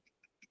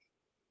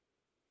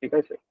 ঠিক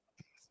আছে,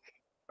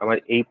 আমার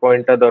এই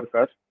পয়েন্টটা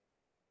দরকার,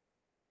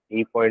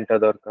 এই পয়েন্টটা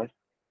দরকার,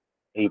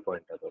 এই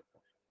পয়েন্টটা দরকার।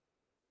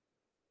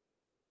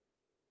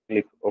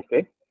 ক্লিক ওকে।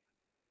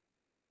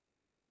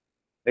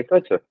 দেখতে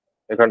পাচ্ছ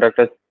এখানটা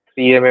একটা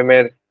 3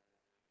 এর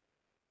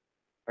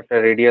একটা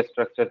রেডিয়াস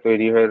স্ট্রাকচার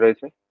তৈরি হয়ে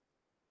রয়েছে।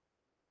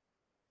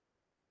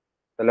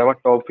 তাহলে আমার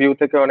টপ ভিউ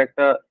থেকে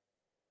অনেকটা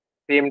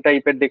সেম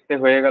টাইপের দেখতে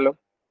হয়ে গেল।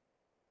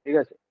 ঠিক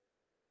আছে,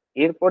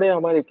 এরপরে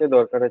আমার এতে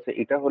দরকার আছে,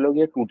 এটা হলো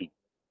গিয়ে 2D।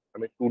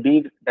 আমি 2D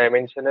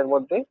ডাইমেনশনের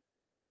মধ্যে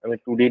আমি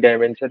 2D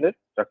ডাইমেনশনের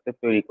স্ট্রাকচার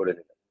তৈরি করে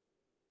দিলাম।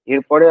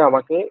 এরপরে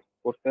আমাকে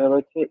করতে হবে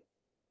হচ্ছে,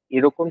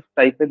 এরকম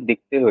টাইপের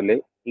দেখতে হলে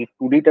এই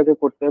 2D টাকে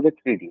করতে হবে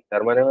 3D।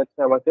 তার মানে হচ্ছে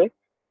আমাকে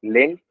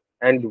লেন্থ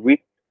অ্যান্ড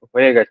উইডথ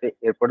হয়ে গেছে,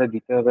 এরপরে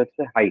দিতে হবে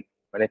হচ্ছে হাইট,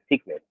 মানে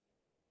থিকনেস।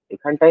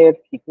 এখানটায় এর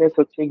থিকনেস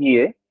হচ্ছে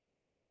গিয়ে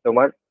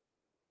তোমার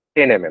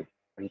 10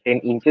 মানে 10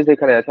 ইঞ্চেস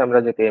এখানে আছে, আমরা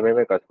যেহেতু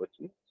এ কাজ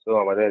করছি, তো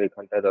আমাদের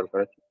এখানটায় দরকার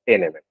আছে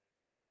 10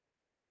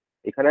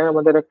 এখানে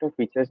আমাদের একটা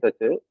ফিচার্স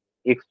আছে,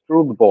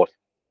 এক্সট্রুড বস।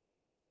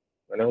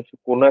 মানে হচ্ছে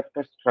কোনো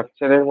একটা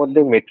স্ট্রাকচারের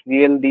মধ্যে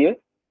মেটেরিয়াল দিয়ে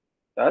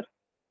তার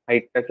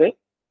হাইটটাকে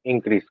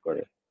ইনক্রিজ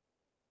করে।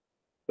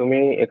 তুমি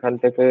এখান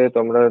থেকে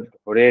তোমরা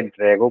ধরে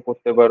ড্র্যাগও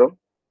করতে পারো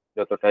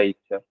যতটা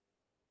ইচ্ছা,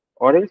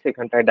 অরেঞ্জ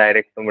এখানটায়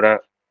ডাইরেক্ট তোমরা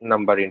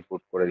নাম্বার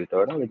ইনপুট করে দিতে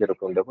পারো। আমি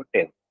যেরকম দেবো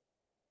 10।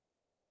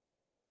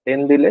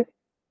 10 দিলে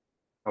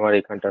আমার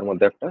এখানটার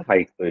মধ্যে একটা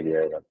হাইট তৈরি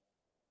হয়ে গেল।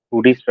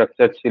 2D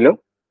স্ট্রাকচার ছিল।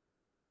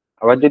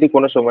 আবার যদি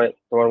কোনো সময়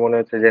তোমার মনে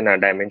হচ্ছে যে না,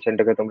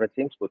 ডাইমেনশনটাকে তোমরা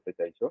চেঞ্জ করতে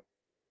চাইছো,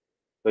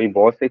 তো এই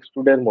বস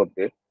এক্সট্রুডের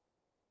মধ্যে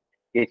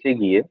স্কেচে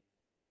গিয়ে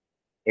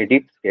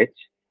এডিট স্কেচ,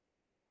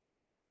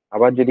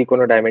 আবার যদি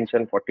কোনো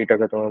ডাইমেনশন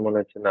 40টাকে তোমার মনে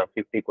হচ্ছে না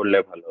 50 করলে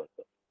ভালো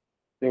হতো,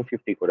 তুমি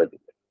 50 করে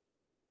দিলে।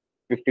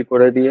 50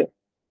 করে দিয়ে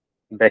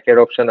ব্যাকের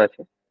অপশন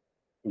আছে,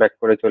 ব্যাক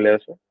করে চলে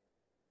আসো,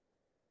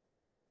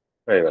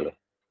 হয়ে গেল।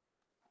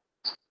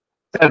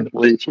 স্যার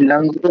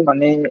বলছিলাম যে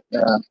মানে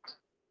আহ,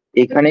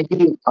 এখানে কি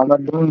আমার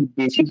ধরুন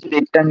বেসিক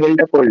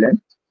রেক্টাঙ্গেলটা করলেন,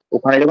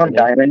 ওখানে যখন হুম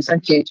ডাইমেনশন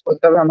চেঞ্জ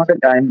করতে হবে আমাকে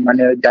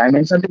মানে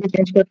ডাইমেনশন থেকে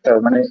চেঞ্জ করতে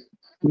হবে, মানে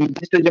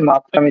নির্দিষ্ট যে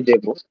মাপটা আমি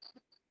দেবো।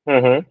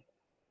 হুম হুম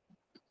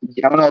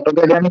যেমন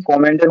অটোক্যাডে আমি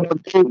কমান্ডের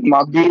মধ্যে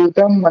মাপ দিয়ে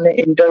দিতাম, মানে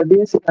এন্টার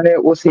দিয়ে সেখানে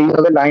ও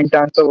সেইভাবে লাইন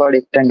টানতো বা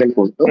রেক্টাঙ্গেল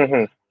করতো। হুম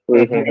হুম তো হুম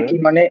হুম এখানে হুম কি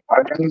মানে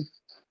আগে আমি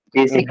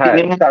বেসিক হ্যাঁ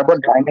দিলে নিয়ে তারপর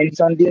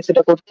ডাইমেনশন দিয়ে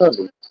সেটা করতে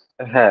হবে?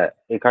 হ্যাঁ,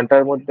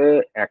 এখানটার মধ্যে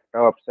একটা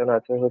অপশন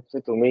আছে হচ্ছে,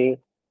 তুমি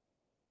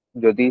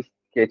যদি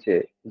স্কেচে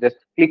জাস্ট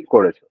ক্লিক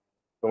করেছো,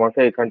 তোমাকে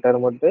এখানটার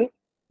মধ্যে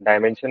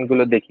ডাইমেনশন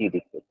গুলো দেখিয়ে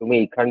দিচ্ছে। তুমি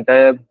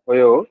এখানটায়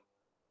হয়েও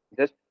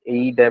জাস্ট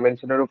এই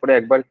ডাইমেনশনের উপরে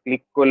একবার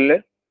ক্লিক করলে,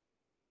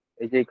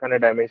 এই যে এখানে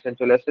ডাইমেনশন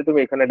চলে আসছে, তুমি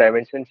এখানে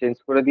ডাইমেনশন চেঞ্জ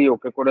করে দিয়ে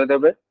ওকে করে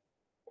দেবে,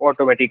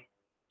 অটোমেটিক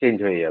চেঞ্জ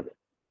হয়ে যাবে।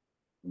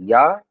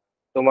 ইয়া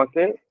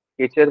তোমাকে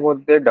স্কেচের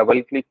মধ্যে ডাবল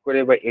ক্লিক করে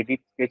বা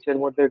এডিট স্কেচের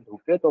মধ্যে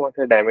ঢুকে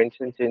তোমাকে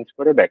ডাইমেনশন চেঞ্জ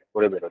করে ব্যাক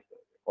করে বেরোতে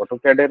হবে।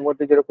 অটোক্যাড এর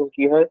মধ্যে যেরকম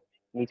কি হয়,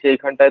 নিচে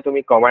এখানটায় তুমি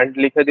কমান্ড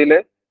লিখে দিলে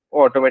ও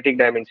অটোমেটিক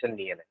ডাইমেনশন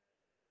নিয়ে নেয়।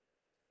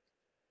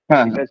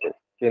 হ্যাঁ, ঠিক হ্যাঁ। আছে,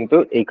 কিন্তু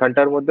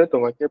এইখানটার মধ্যে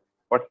তোমাকে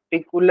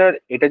পার্টিকুলার,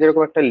 এটা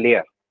যেরকম একটা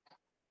লেয়ার,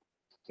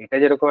 এটা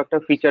যেরকম একটা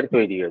ফিচার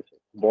তৈরি হয়েছে,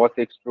 বস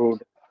এক্সট্রুড,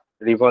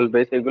 রিভলভ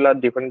বেস, এগুলো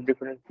ডিফারেন্ট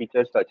ডিফারেন্ট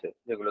ফিচার্স আছে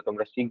যেগুলো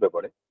তোমরা শিখবে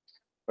পরে।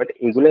 বাট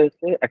এগুলো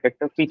হচ্ছে এক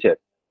একটা ফিচার,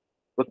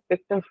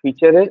 প্রত্যেকটা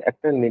ফিচারের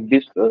একটা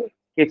নির্দিষ্ট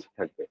স্কেচ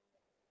থাকবে।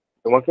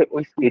 তোমাকে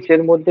ওই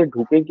স্কেচের মধ্যে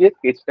ঢুকে গিয়ে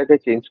স্কেচটাকে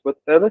চেঞ্জ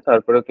করতে হবে,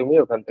 তারপরে তুমি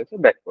ওখান থেকে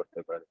ব্যাক করতে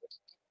পারবে।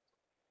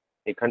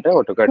 এখানটায়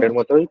অটোক্যাডের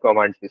মতো ওই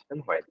কমান্ড সিস্টেম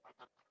হয় না।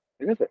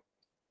 ঠিক আছে?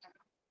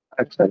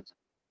 আচ্ছা আচ্ছা।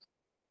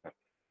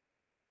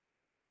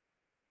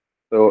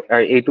 তো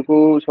এইটুকু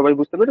সবাই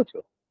বুঝতে পেরেছো?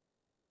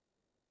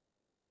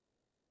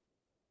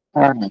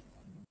 হ্যাঁ হ্যাঁ।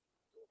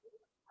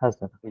 হ্যাঁ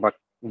স্যার।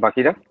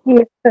 বাকিরা?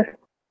 Yes sir.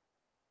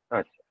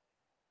 আচ্ছা,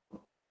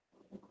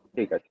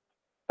 ঠিক আছে।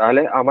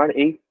 তাহলে আমার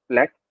এই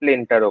ফ্ল্যাট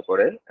প্লেনটার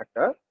ওপরে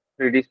একটা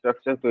 3D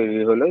স্ট্রাকচার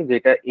তৈরি হলো,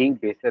 যেটা এই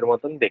বেসের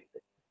মতন দেখতে।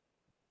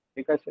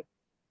 ঠিক আছে?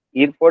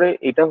 এরপরে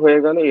এটা হয়ে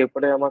গেল,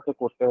 এরপরে আমাকে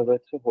করতে হবে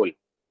হচ্ছে হোল।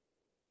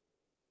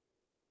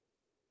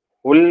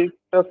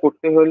 হোলটা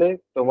করতে হলে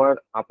তোমার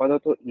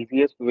আপাতত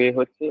ইজিয়েস্ট ওয়ে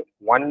হচ্ছে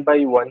 1 বাই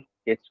 1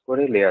 স্কেচ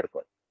করে লেয়ার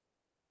করা।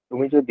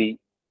 তুমি যদি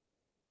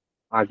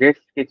আগের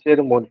স্কেচের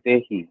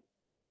মধ্যেই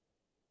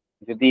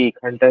যদি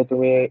এখানটায়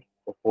তুমি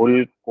হোল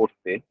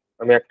করতে,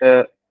 আমি একটা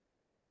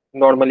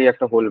নর্মালি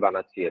একটা হোল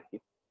বানাচ্ছি আর কি,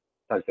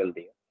 সার্কেল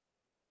দিয়ে।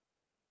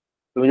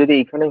 তুমি যদি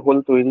এখানে হোল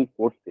তৈরি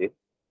করতে,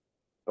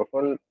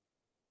 তখন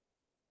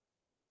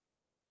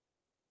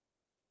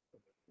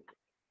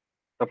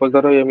সাপোজ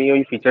ধরো আমি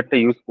ওই ফিচারটা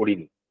ইউজ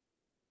করিনি,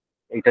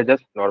 এটা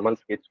জাস্ট নর্মাল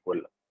স্কেচ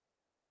করলাম।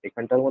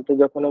 এখানটার মধ্যে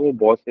যখন আমি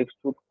বস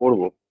এক্সট্রুড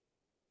করব,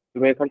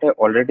 তুমি এখানটায়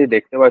অলরেডি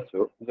দেখতে পাচ্ছ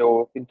যে ও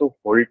কিন্তু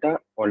হোলটা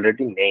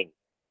অলরেডি নেই,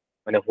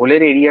 মানে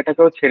হোলের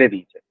এরিয়াটাকেও ছেড়ে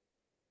দিয়েছে।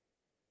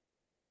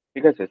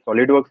 ঠিক আছে?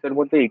 সলিড ওয়ার্কস এর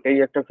মধ্যে এটাই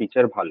একটা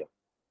ফিচার ভালো।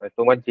 মানে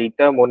তোমার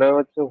যেইটা মনে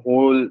হচ্ছে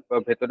হোল বা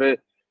ভেতরে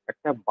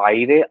একটা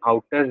বাইরে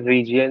outer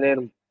রিজিয়নের,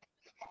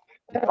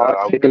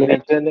 outer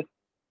রিজিয়নে।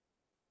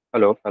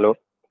 Hello hello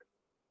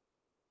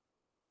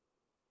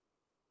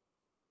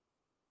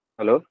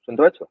hello,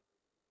 শুনতে পাচ্ছ?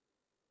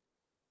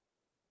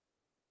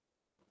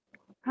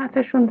 হ্যাঁ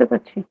স্যার, শুনতে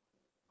পাচ্ছি।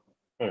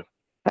 হুম।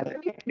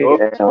 তো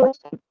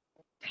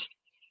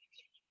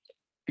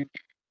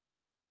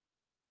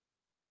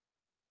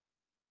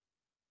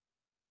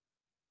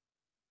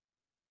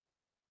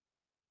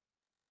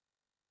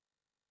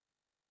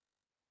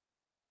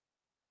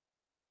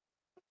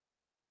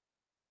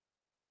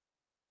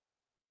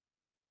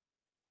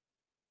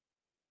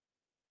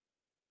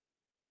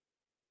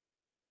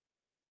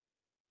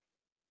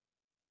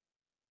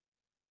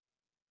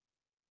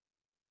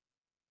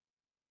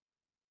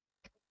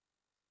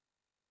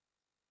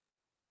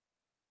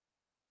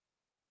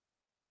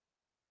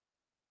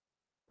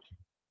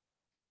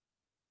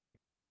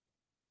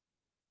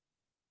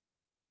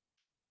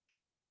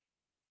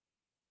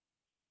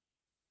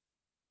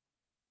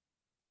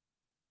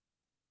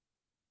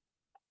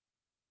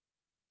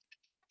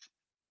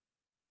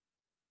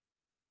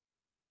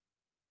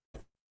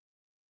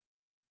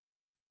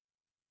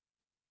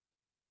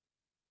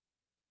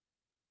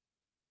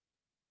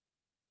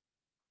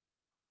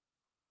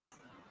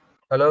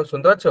হ্যালো,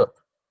 শুনতে পাচ্ছ?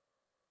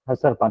 হ্যাঁ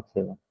স্যার, পাচ্ছি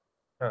এবার।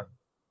 হ্যাঁ,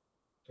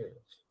 ঠিক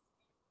আছে।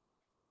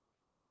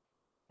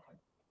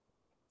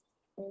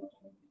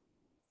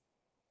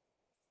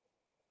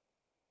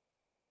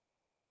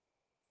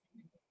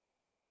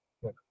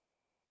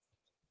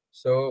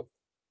 সো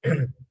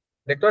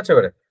দেখতে পাচ্ছ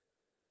এবারে?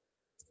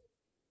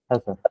 হ্যাঁ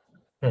স্যার।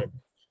 হুম।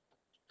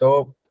 তো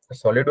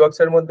সলিড ওয়ার্কস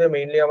এর মধ্যে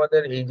মেইনলি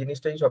আমাদের এই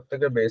জিনিসটাই সব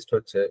থেকে বেস্ট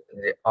হচ্ছে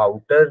যে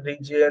আউটার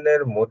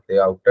রিজিয়নের মধ্যে,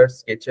 আউটার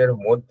স্কেচের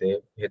মধ্যে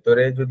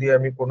ভেতরে যদি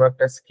আমি কোনো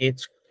একটা স্কেচ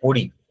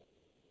করি,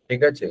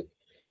 ঠিক আছে,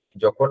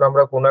 যখন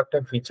আমরা কোনো একটা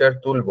ফিচার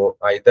তুলবো,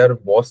 আইদার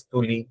বস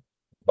তুলি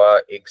বা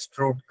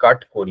এক্সট্রুড কাট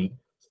করি,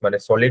 মানে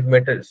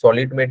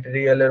সলিড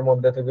মেটেরিয়ালের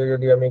মধ্যে থেকে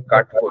যদি আমি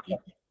কাট করি,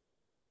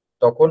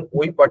 তখন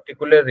ওই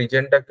পার্টিকুলার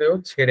রিজনটাকেও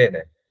ছেড়ে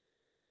নেয়।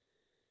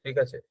 ঠিক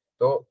আছে?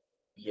 তো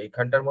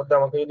এইখানটার মধ্যে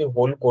আমাকে যদি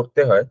হোল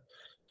করতে হয়,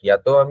 ইয়া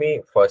তো আমি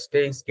ফার্স্টে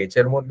এই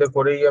স্কেচের মধ্যে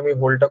করেই আমি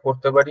হোলটা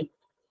করতে পারি,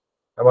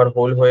 আমার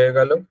হোল হয়ে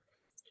গেল।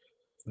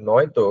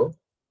 নয়তো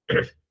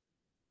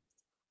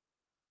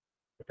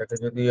এটাকে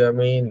যদি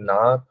আমি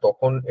না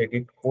তখন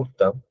এডিট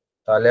করতাম,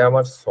 তাহলে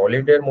আমার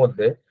সলিডের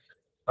মধ্যে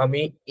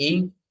আমি এই,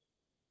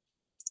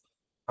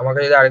 আমাকে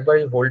যদি আরেকবার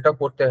এই হোলটা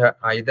করতে হয়,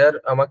 আইদার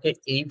আমাকে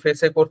এই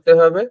ফেসে করতে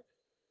হবে,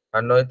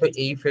 আর নয়তো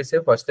এই ফেসে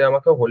ফার্স্টে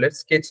আমাকে হোলের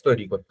স্কেচ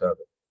তৈরি করতে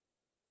হবে।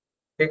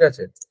 ঠিক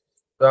আছে?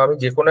 তো আমি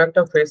যে কোনো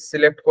একটা ফেস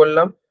সিলেক্ট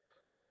করলাম,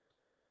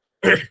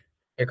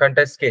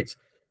 এখানটায় স্কেচ,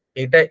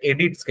 এটা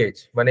এডিট স্কেচ,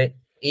 মানে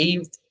এই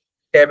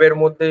ট্যাবের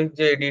মধ্যে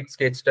যে এডিট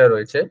স্কেচটা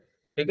রয়েছে,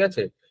 ঠিক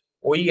আছে,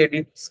 ওই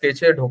এডিট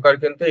স্কেচে ঢোকার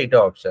কিন্তু এইটা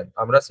অপশন।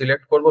 আমরা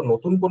সিলেক্ট করব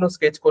নতুন কোনো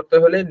স্কেচ করতে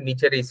হলে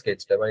নিচের এই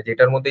স্কেচটা, মানে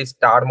যেটার মধ্যে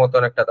স্টার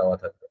মতন একটা দেওয়া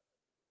থাকবে।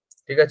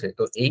 ঠিক আছে?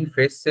 তো এই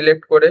ফেস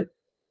সিলেক্ট করে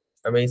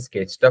আমি এই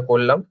স্কেচটা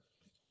করলাম।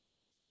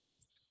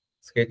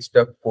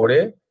 স্কেচটা করে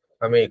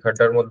আমি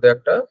এখানটার মধ্যে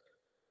একটা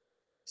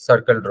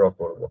সার্কেল ড্র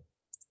করব।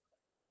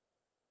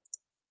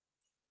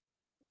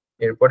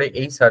 এরপরে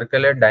এই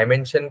সার্কেলের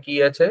ডাইমেনশন কি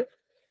আছে,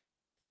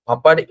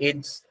 আপার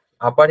এজ,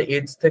 আপার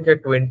এজ থেকে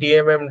 20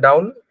 mm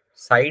ডাউন,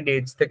 সাইড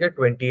এজ থেকে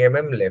 20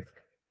 mm left,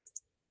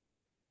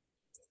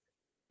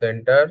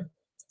 centre,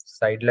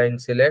 side line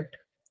select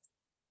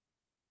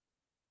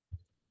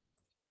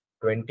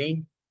 20,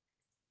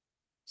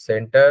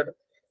 centre,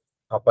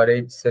 upper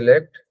age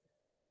select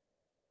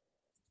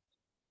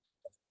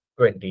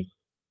 20।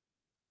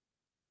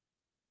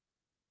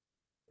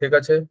 ঠিক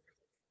আছে,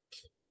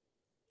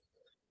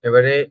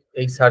 এবারে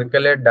এই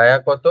সার্কেলের ডায়া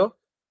কত?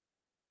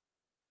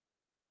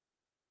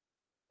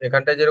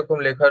 এখানটা যেরকম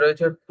লেখা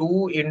রয়েছে 2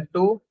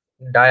 ইন্টু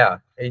ডায়া,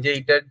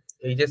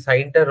 এই যে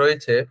সাইনটা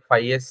রয়েছে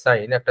ফাই এর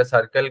সাইন, একটা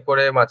সার্কেল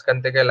করে মাঝখান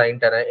থেকে লাইন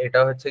টানা, এটা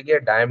হচ্ছে গিয়ে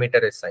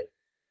ডায়ামিটারের সাইন।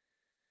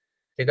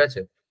 ঠিক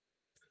আছে,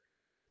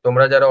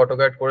 তোমরা যারা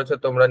অটোক্যাড করেছো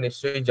তোমরা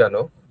নিশ্চয়ই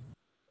জানো।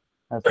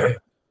 আচ্ছা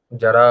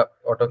যারা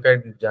অটোক্যাড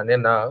জানে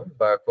না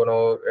বা কোনো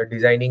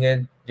ডিজাইনিং এর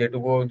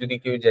যেটুকু যদি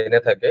কেউ জেনে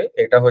থাকে,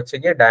 এটা হচ্ছে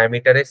গিয়ে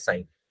ডায়ামিটারের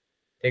সাইন।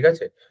 ঠিক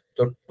আছে,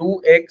 তো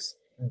 2x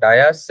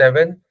ডায়া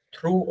 7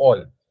 থ্রু অল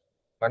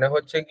মানে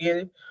হচ্ছে গিয়ে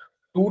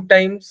 2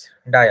 টাইমস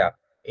ডায়া,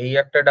 এই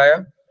একটা dia,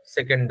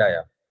 second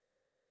dia,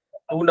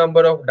 2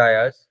 number of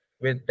Dias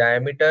with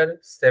diameter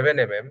 7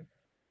 mm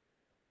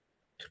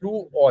through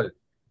all,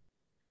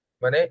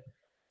 মানে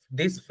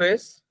this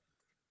face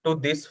to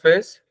this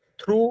face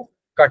through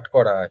কাট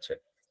করা আছে।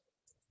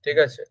 ঠিক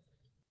আছে,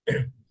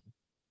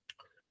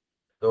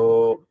 তো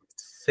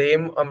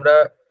সেম আমরা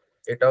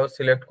এটাও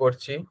সিলেক্ট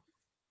করছি,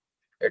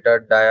 এটার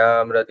ডায়া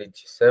আমরা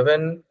দিচ্ছি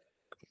 7,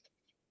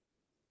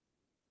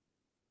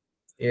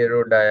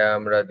 এরও ডায়া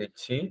আমরা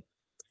দিচ্ছি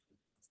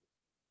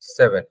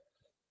 7।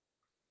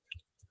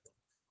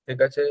 ঠিক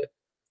আছে,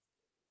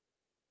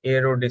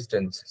 এরও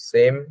distance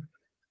same,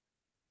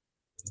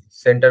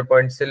 centre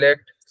point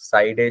select,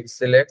 side age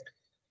select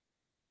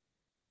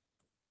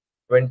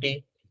 20,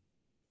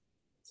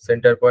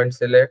 centre point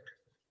select,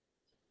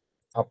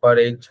 upper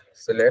age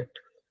select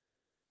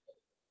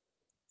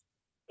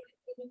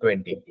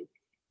 20।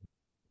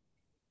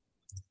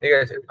 ঠিক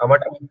আছে,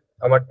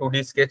 আমার 2D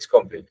স্কেচ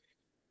কমপ্লিট।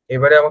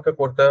 এবারে আমাকে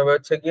করতে হবে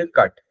হচ্ছে গিয়ে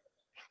কাট।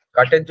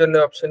 কাটের জন্য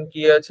অপশন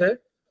কি আছে?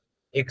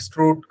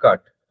 এক্সট্রুড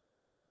কাট,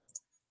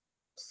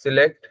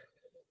 সিলেক্ট,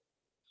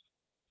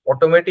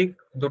 অটোমেটিক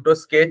দুটো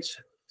স্কেচ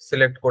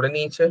সিলেক্ট করে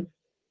নিয়েছে।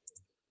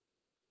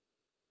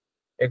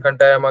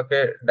 এখানটায় আমাকে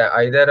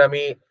আইদার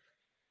আমি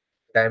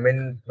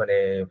মানে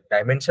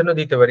ডাইমেনশনও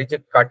দিতে পারি যে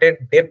কাটের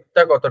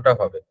ডেপথটা কতটা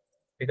হবে।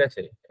 ঠিক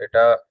আছে,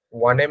 এটা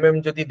 1 mm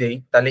যদি দেই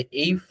তাহলে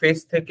এই ফেস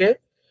থেকে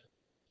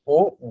ও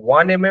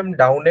 1 mm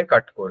ডাউনে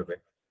কাট করবে।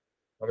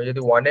 আমি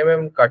যদি 1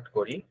 mm কাট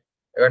করি,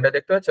 এখানটা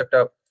দেখতে পাচ্ছ একটা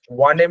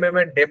 1 mm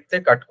এর ডেপথে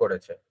কাট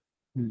করেছে।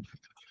 হুম।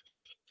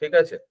 ঠিক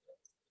আছে,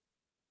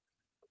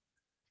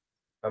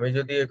 আমি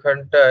যদি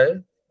এখানটায়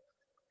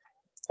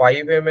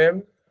 5 mm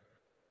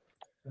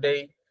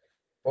দেই,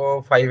 ও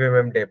 5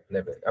 mm ডেপথ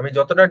নেবে, আমি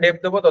যতটা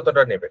ডেপথ দেবো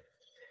ততটা নেবে।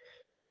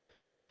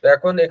 তো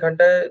এখন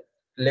এখানটায়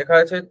লেখা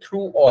আছে থ্রু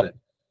অল,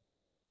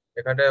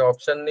 এখানটায়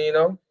অপশন নিয়ে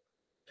নাও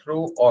থ্রু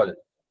অল।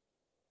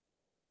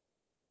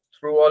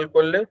 থ্রু অল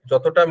করলে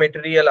যতটা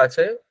মেটেরিয়াল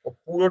আছে ও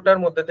পুরোটার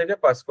মধ্যে থেকে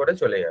পাস করে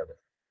চলে যাবে।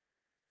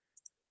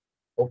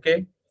 ওকে,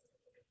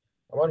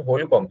 আমার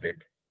হোল কমপ্লিট।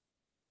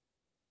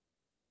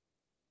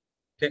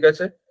 ঠিক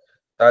আছে,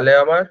 তাহলে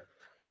আমার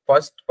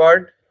ফার্স্ট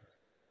পার্ট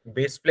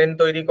বেস প্লেন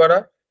তৈরি করা,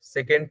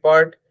 সেকেন্ড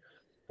পার্ট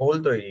হোল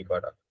তৈরি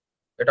করা,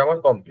 এটা আমার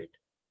কমপ্লিট।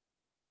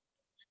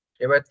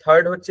 এবার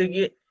থার্ড হচ্ছে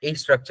গিয়ে এই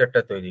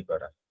স্ট্রাকচারটা তৈরি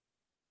করা।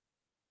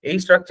 এই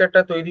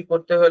স্ট্রাকচারটা তৈরি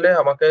করতে হলে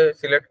আমাকে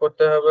সিলেক্ট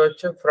করতে হবে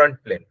হচ্ছে ফ্রন্ট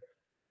প্লেন।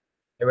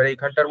 এবার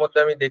এইখানটার মধ্যে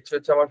আমি দেখছি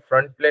হচ্ছে আমার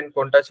ফ্রন্ট প্লেন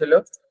কোনটা ছিল,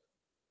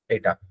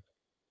 এটা।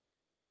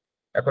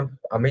 এখন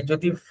আমি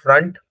যদি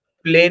ফ্রন্ট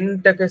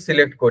প্লেনটাকে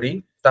সিলেক্ট করি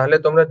তাহলে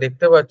তোমরা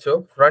দেখতে পাচ্ছ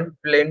ফ্রন্ট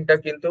প্লেনটা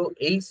কিন্তু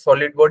এই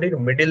সলিড বডির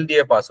মিডল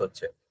দিয়ে পাস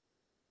হচ্ছে।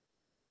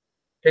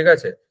 ঠিক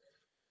আছে,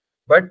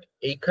 বাট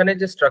এইখানে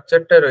যে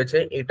স্ট্রাকচারটা রয়েছে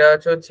এটা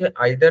আছে হচ্ছে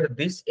আইদার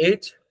দিস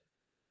এজ,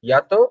 ইয়া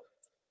তো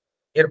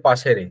এর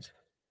পাশের এজ,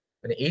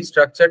 মানে এই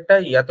স্ট্রাকচারটা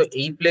ইয়া তো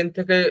এই প্লেন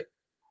থেকে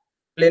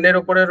প্লেনের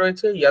ওপরে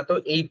রয়েছে, ইয়া তো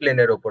এই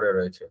প্লেনের ওপরে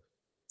রয়েছে।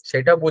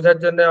 সেটা বোঝার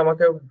জন্য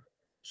আমাকে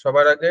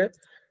সবার আগে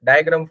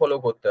ডায়াগ্রাম ফলো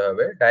করতে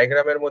হবে।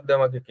 ডায়াগ্রামের মধ্যে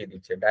আমাকে কি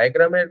দিচ্ছে,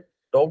 ডায়াগ্রামের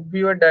টপ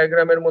ভিউ এর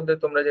ডায়াগ্রামের মধ্যে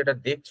তোমরা যেটা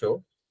দেখছো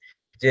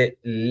যে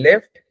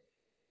লেফট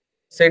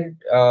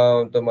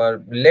তোমার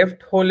লেফট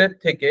হোলের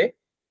থেকে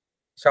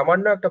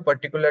সামান্য একটা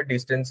পার্টিকুলার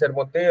ডিস্টেন্সের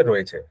মধ্যে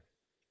রয়েছে।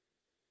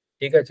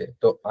 ঠিক আছে,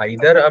 তো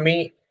আইদার আমি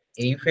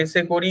এই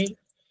ফেসে করি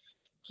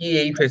কি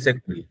এই ফেসে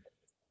করি,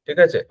 ঠিক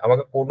আছে,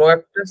 আমাকে কোনো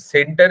একটা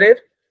সেন্টারের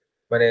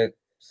মানে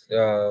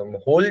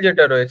হোল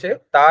যেটা রয়েছে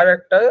তার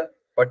একটা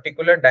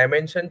পার্টিকুলার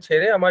ডাইমেনশন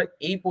ছেড়ে আমার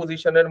এই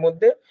পজিশনের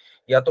মধ্যে,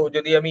 ইয়া তো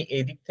যদি আমি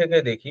এই দিক থেকে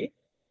দেখি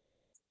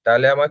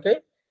তাহলে আমাকে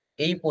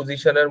এই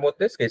পজিশনের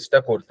মধ্যে স্কেচটা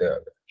করতে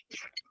হবে।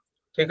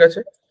 ঠিক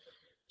আছে,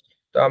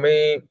 তো আমি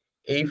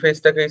এই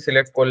ফেসটাকেই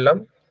সিলেক্ট করলাম,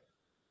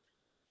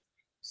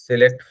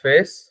 সিলেক্ট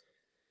ফেস,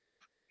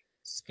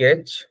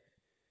 স্কেচ।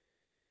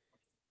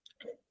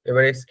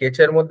 এবার এই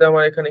স্কেচের মধ্যে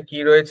আমার এখানে কি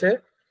রয়েছে,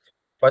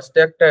 ফার্স্টে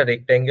একটা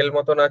রেক্ট্যাঙ্গেল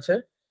মতন আছে,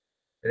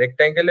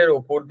 রেক্ট্যাঙ্গেলের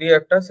ওপর দিয়ে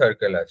একটা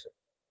সার্কেল আছে।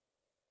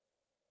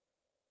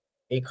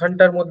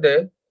 এইখানটার মধ্যে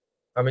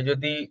আমি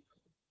যদি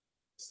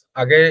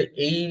আগে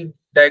এই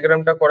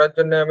ডায়াগ্রামটা করার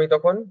জন্য আমি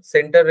তখন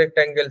সেন্টার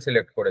রেক্ট্যাঙ্গেল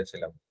সিলেক্ট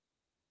করেছিলাম,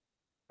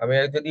 আমি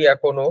যদি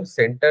এখনো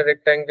সেন্টার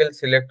রেক্ট্যাঙ্গেল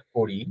সিলেক্ট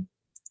করি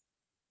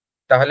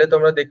তাহলে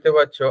তোমরা দেখতে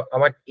পাচ্ছ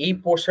আমার এই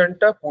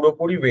পোর্শনটা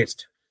পুরোপুরি ওয়েস্ট।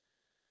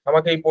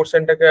 আমাকে এই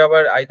পোর্শনটাকে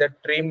আবার আইদার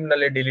ট্রিম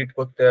নালে ডিলিট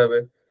করতে হবে,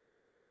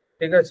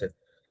 ঠিক আছে?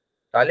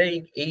 তাহলে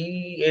এই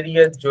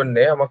এরিয়ার জন্য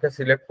আমাকে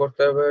সিলেক্ট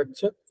করতে হবে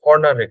হচ্ছে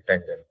কর্নার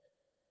রেক্ট্যাঙ্গেল।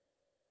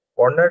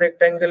 কর্নার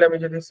রেক্ট্যাঙ্গেল আমি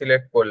যদি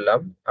সিলেক্ট করলাম,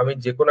 আমি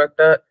যে কোনো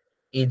একটা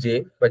এজে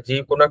বা যে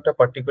কোনো একটা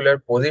পার্টিকুলার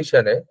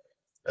পজিশনে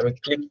আমি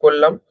ক্লিক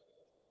করলাম,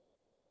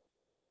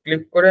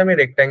 ক্লিক করে আমি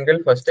রেক্ট্যাঙ্গেল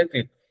ফার্স্টে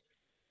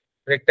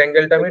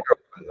রেক্ট্যাঙ্গেলটা আমি ড্র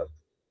করলাম,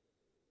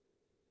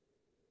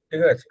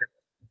 ঠিক আছে?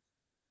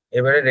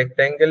 এবারে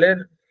রেক্ট্যাঙ্গেলের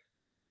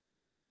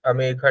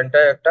আমি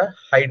এখানটায় একটা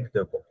হাইট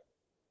দেবো।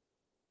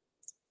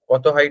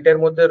 কত হাইটের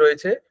মধ্যে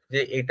রয়েছে,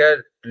 যে এটার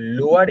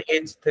লোয়ার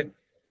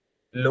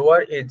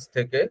এজ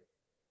থেকে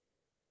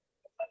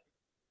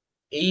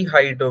এই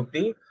হাইট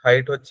অব্দি,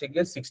 হাইট হচ্ছে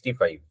গিয়ে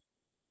 65।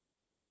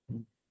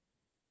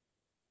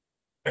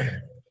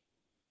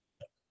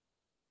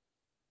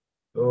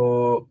 তো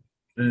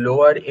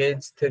লোয়ার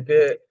এজ থেকে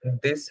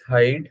দিস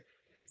হাইট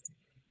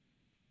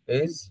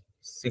ইজ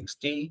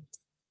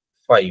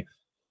 65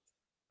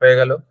 হয়ে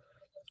গেল।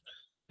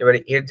 এবারে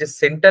এর যে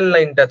সেন্টার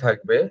লাইনটা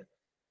থাকবে,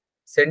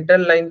 সেন্টার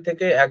লাইন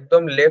থেকে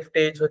একদম লেফট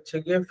এজ হচ্ছে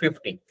গিয়ে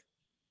 50,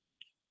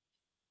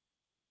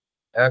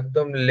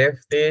 একদম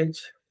লেফট এজ,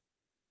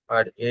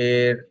 আর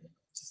এর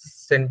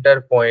সেন্টার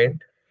পয়েন্ট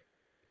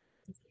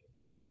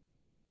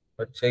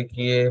হচ্ছে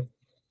গিয়ে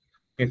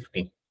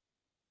 50।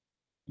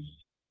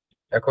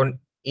 এখন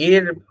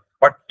এর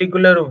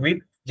পার্টিকুলার উইথ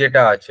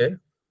যেটা আছে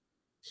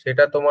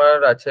সেটা তোমার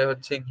আছে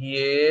হচ্ছে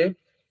গিয়ে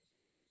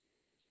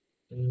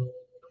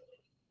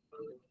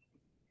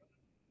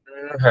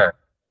হ্যাঁ,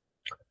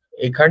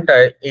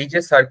 এইখানটায় এই যে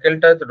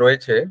সার্কেলটা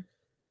রয়েছে,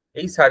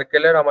 এই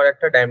সার্কেলের আমার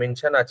একটা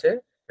ডাইমেনশন আছে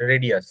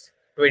রেডিয়াস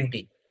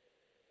 20।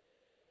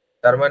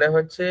 তার মানে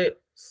হচ্ছে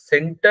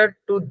centre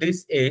to this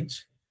age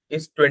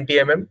is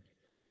 20 mm।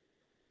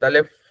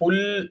 তাহলে ফুল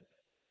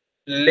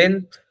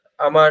লেন্থ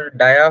আমার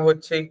ডায়া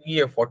হচ্ছে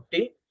গিয়ে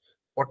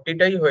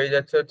 40টাই হয়ে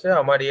যাচ্ছে হচ্ছে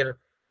আমার এর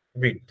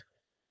উইডথ,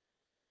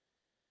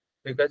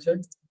 ঠিক আছে?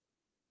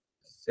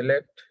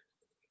 সিলেক্ট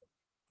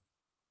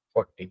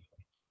 40।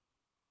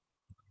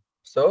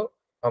 সো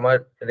আমার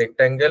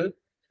রেক্ট্যাঙ্গেল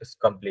ইজ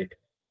কমপ্লিট।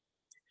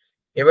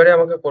 এবারে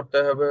আমাকে করতে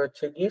হবে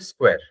হচ্ছে গিয়ে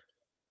স্কোয়ার,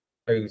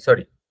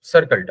 সরি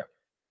সার্কেলটা।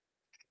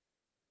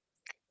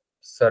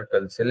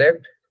 Circle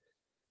select,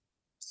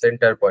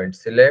 centre point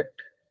select,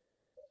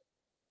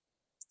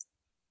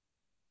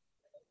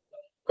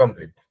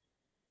 complete.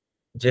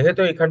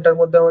 যেহেতু এখানটার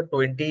মধ্যে আমার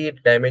 20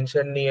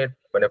 ডাইমেনশন নিয়ে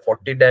মানে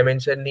 40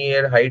 ডাইমেনশন নিয়ে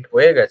এর হাইট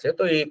হয়ে গেছে,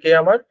 তো একে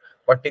আমার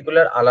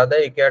পার্টিকুলার আলাদা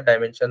একে আর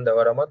ডাইমেনশন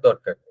দেওয়ার আমার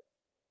দরকার নেই।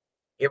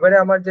 এবারে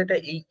আমার যেটা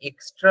এই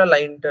এক্সট্রা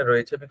লাইনটা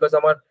রয়েছে, বিকজ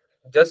আমার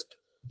জাস্ট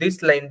দিস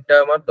লাইনটা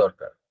আমার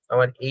দরকার,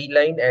 আমার এই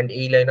লাইন এন্ড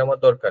এই লাইন আমার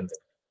দরকার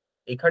নেই।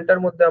 এখানটার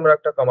মধ্যে আমরা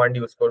একটা কমান্ড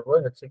ইউজ করব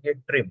হচ্ছে কি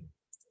ট্রিম।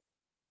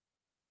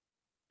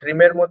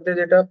 ট্রিমের মধ্যে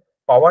যেটা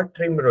পাওয়ার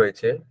ট্রিম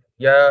রয়েছে,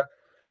 ইয়া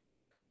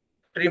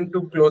ট্রিম টু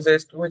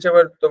ক্লোজেস্ট,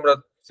 হুইচেভার তোমরা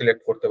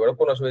সিলেক্ট করতে পারো,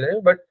 কোনো অসুবিধা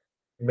নেই। বাট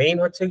মেইন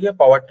হচ্ছে গিয়ে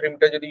পাওয়ার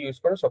ট্রিমটা যদি ইউজ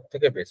করো সব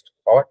থেকে বেস্ট।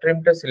 পাওয়ার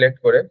ট্রিমটা সিলেক্ট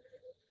করে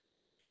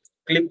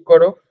ক্লিক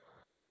করো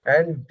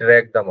অ্যান্ড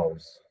ড্র্যাগ দ্য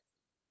মাউস,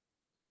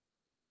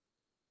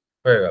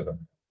 হয়ে গেল,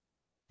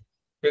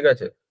 ঠিক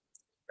আছে?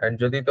 অ্যান্ড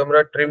যদি তোমরা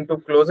ট্রিম টু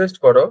ক্লোজেস্ট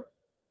করো,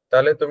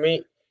 তাহলে তুমি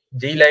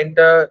যেই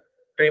লাইনটা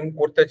ট্রিম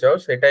করতে চাও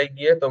সেটাই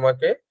গিয়ে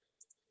তোমাকে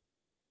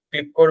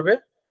ক্লিক করবে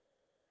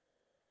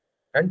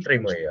অ্যান্ড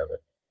ট্রিম হয়ে যাবে।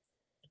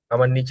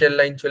 আমার নিচের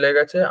লাইন চলে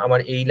গেছে, আমার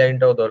এই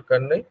লাইনটাও দরকার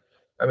নেই,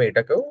 আমি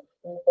এটাকেও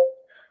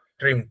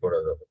ট্রিম করে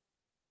দেবো।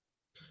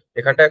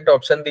 এখানটা একটা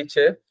অপশন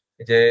দিচ্ছে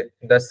যে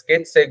the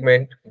sketch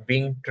segment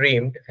being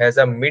trimmed has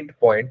a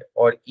midpoint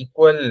or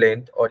equal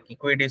length or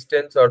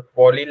equidistance or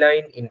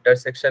polyline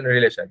intersection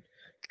relation.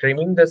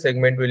 Trimming the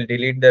segment will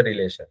delete the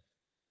relation.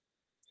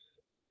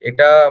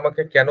 এটা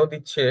আমাকে কেন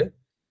দিচ্ছে,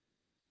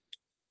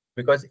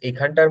 বিকজ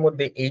এখানটার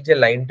মধ্যে এই যে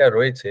লাইনটা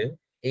রয়েছে,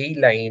 এই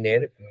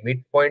লাইনের মিড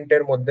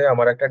পয়েন্টের মধ্যে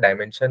আমার একটা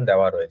ডাইমেনশন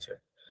দেওয়া রয়েছে।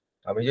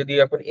 আমি যদি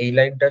এখন এই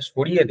লাইনটা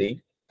সরিয়ে দিই,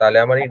 তাহলে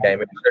আমার এই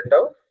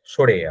ডাইমেনশনটাও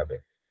সরে যাবে,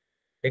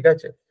 ঠিক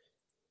আছে?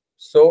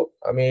 সো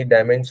আমি এই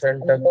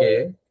ডাইমেনশনটাকে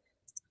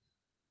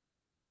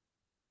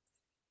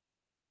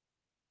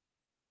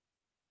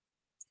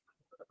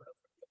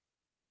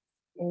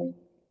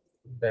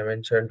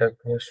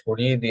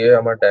সরিয়ে দিয়ে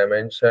আমার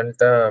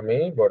ডাইমেনশনটা আমি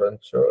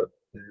বরঞ্চ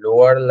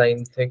লোয়ার লাইন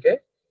থেকে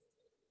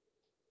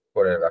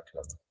করে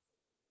রাখলাম,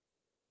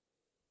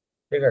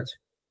 ঠিক আছে?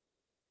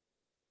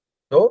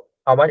 তো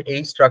আমার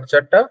এই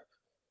স্ট্রাকচারটা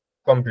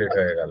কমপ্লিট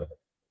হয়ে গেল।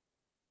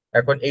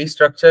 এখন এই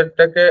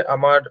স্ট্রাকচারটাকে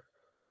আমার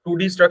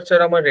 2D স্ট্রাকচার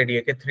আমার রেডি,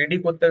 একে 3D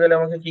করতে গেলে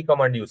আমাকে কি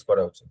কমান্ড ইউজ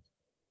করা উচিত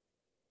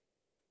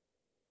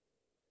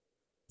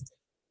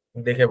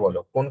দেখে বলো,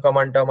 কোন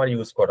কমান্ডটা আমার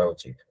ইউজ করা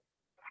উচিত?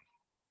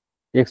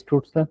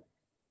 Extrude sir.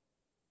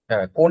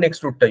 হ্যাঁ, কোন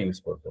এক্সট্রুডটা ইউজ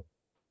করবো?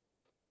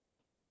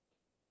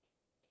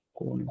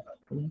 কোন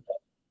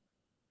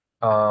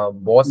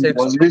বস বস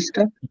এক্সট্রুড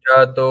বেসটা या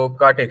तो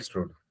কাট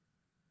এক্সট্রুড?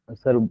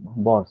 স্যার?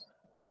 বস।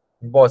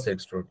 বস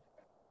এক্সট্রুড।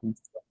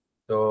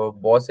 তো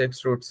বস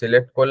এক্সট্রুড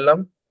সিলেক্ট করলাম।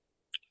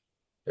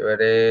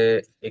 এবারে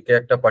একে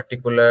একটা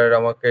পার্টিকুলার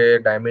আমাকে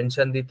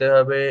ডাইমেনশন দিতে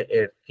হবে,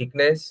 এর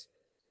থিকনেস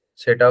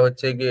সেটা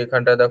হচ্ছে গিয়ে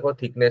এখানটা দেখো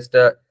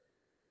থিকনেসটা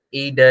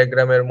এই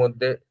ডায়াগ্রামের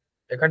মধ্যে,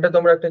 এখানটা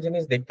তোমরা একটা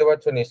জিনিস দেখতে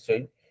পাচ্ছ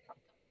নিশ্চয়ই,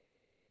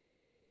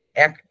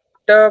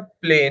 একটা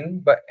প্লেন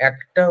বা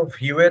একটা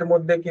ভিউ এর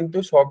মধ্যে কিন্তু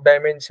সব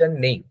ডাইমেনশন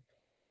নেই,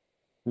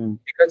 হুম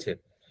ঠিক আছে?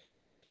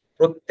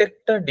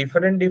 প্রত্যেকটা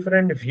ডিফারেন্ট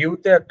ডিফারেন্ট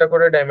ভিউতে একটা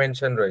করে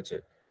ডাইমেনশন রয়েছে।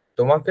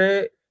 তোমাকে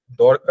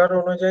দরকার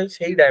অনুযায়ী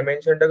সেই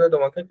ডাইমেনশনটাকে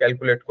তোমাকে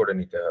ক্যালকুলেট করে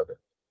নিতে হবে,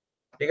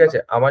 ঠিক আছে?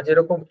 আমার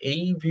যেরকম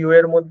এই ভিউ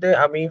এর মধ্যে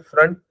আমি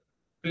ফ্রন্ট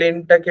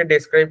প্লেনটাকে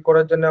ডেসক্রাইব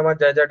করার জন্য আমার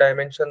যা যা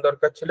ডাইমেনশন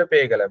দরকার ছিল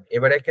পেয়ে গেলাম।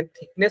 এবার একে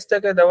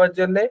থিকনেসটাকে দেওয়ার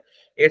জন্য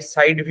এর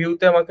সাইড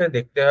ভিউতে আমাকে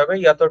দেখতে হবে,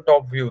 ইয়া তো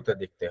টপ ভিউতে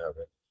দেখতে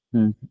হবে।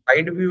 হুম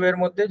সাইড ভিউ এর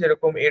মধ্যে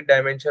যেরকম এর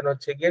ডাইমেনশন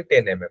হচ্ছে গিয়ে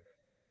 10 mm,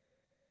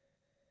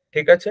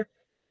 ঠিক আছে?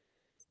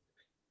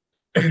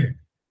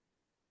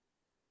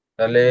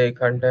 তাহলে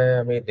এখানটায়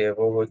আমি দেব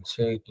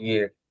হচ্ছে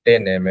গিয়ে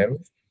 10 mm।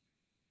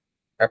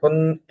 এখন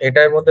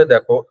এটার মধ্যে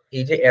দেখো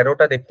এই যে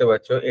অ্যারোটা দেখতে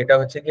পাচ্ছ, এটা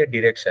হচ্ছে গিয়ে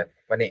ডিরেকশন,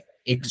 মানে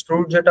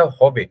এক্সট্রুড যেটা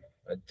হবে,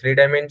 3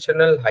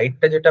 ডাইমেনশনাল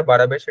হাইটটা যেটা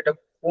বাড়াবে সেটা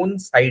কোন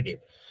সাইডে,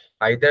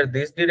 either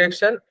this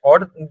direction or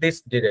this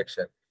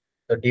direction.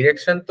 তো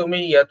ডিরেকশন তুমি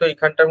ইয়া তো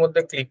এখানটার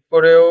মধ্যে ক্লিক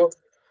করেও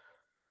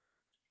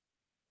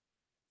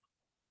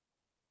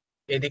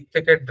এদিক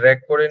থেকে ড্র্যাগ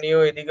করে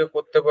নিয়েও এদিকে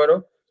করতে পারো,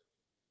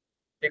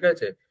 ঠিক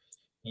আছে?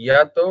 ইয়া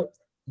তো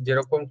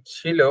যেরকম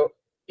ছিল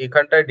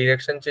এখানটায়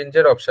ডিরেকশন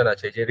চেঞ্জের অপশন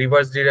আছে, যে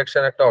রিভার্স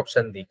ডিরেকশন একটা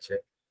অপশন দিচ্ছে,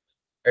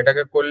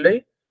 এটাকে করলেই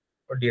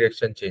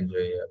ডিরেকশন চেঞ্জ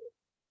হয়ে যাবে।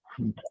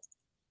 হুম।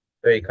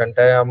 তো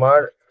এইখানটায়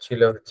আমার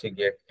ছিল হচ্ছে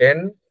গিয়ে 10,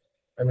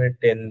 আমি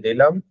 10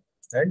 দিলাম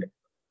এন্ড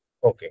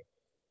ওকে,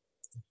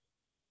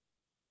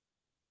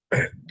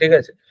 ঠিক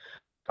আছে?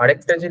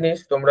 আরেকটা জিনিস,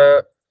 তোমরা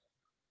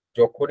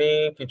যখনই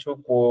কিছু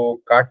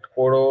কাট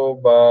করো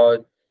বা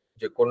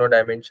যে কোনো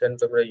ডাইমেনশন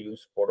তোমরা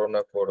ইউজ করো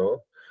না করো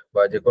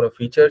বা যে কোনো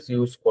ফিচার্স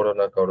ইউজ করো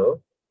না করো,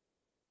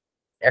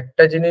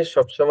 একটা জিনিস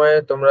সবসময়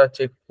তোমরা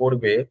চেক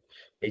করবে,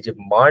 এই যে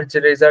মার্জ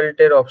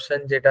রেজাল্টের অপশন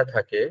যেটা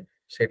থাকে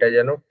সেটা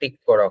যেন টিক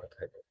করা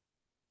থাকে।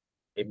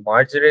 এই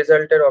মার্জ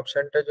রেজাল্টের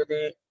অপশনটা যদি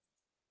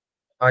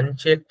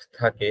আনচেকড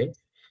থাকে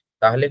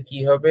তাহলে কি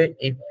হবে,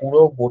 এই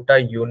পুরো গোটা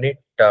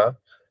ইউনিটটা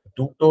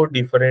দুটো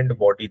ডিফারেন্ট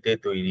বডিতে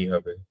তৈরি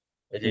হবে।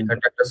 এই যে হুম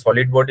এখানটা একটা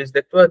সলিড বডিজ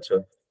দেখতে পাচ্ছ,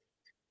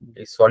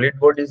 এই সলিড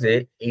বডিজে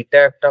এইটা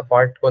একটা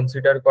পার্ট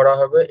কনসিডার করা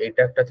হবে,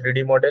 এইটা একটা 3D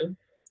মডেল,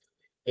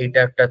 এইটা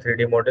একটা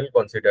 3D মডেল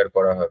কনসিডার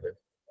করা হবে,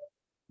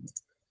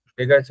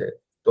 ঠিক আছে?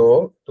 তো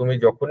তুমি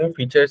যখনই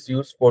ফিচার্স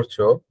ইউজ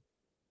করছো,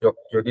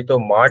 যদি তো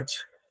মার্জ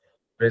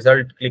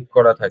রেজাল্ট ক্লিক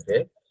করা থাকে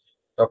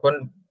তখন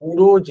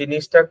পুরো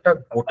জিনিসটা একটা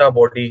গোটা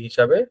বডি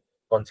হিসাবে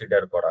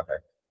কনসিডার করা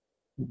হয়।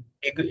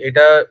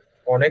 এটা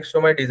অনেক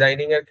সময়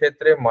ডিজাইনিং এর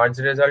ক্ষেত্রে মার্জ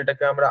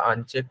রেজাল্টটাকে আমরা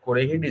আনচেক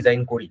করেই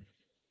ডিজাইন করি,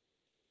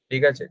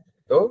 ঠিক আছে?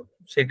 তো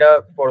সেটা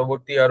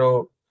পরবর্তী আরো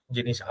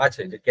জিনিস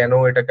আছে যে কেন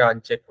এটাকে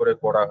আনচেক করে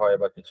করা হয়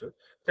বা কিছু,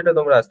 সেটা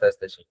তোমরা আস্তে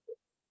আস্তে শিখবে।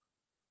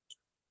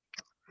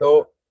 তো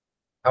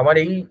আমার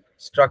এই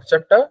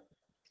স্ট্রাকচারটা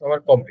আমার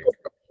কমপ্লিট,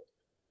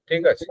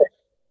 ঠিক আছে?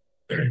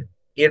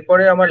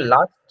 এরপরে আমার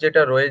লাস্ট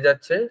যেটা রয়ে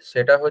যাচ্ছে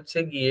সেটা হচ্ছে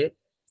গিয়ে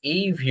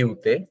এই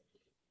ভিউতে,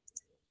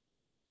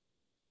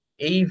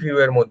 এই ভিউ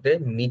এর মধ্যে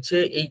নিচে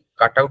এই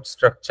কাট আউট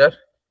স্ট্রাকচার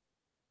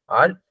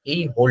আর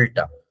এই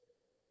হোলটা,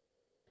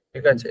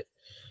 ঠিক আছে?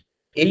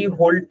 এই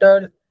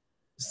হোলটার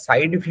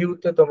সাইড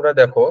ভিউতে তোমরা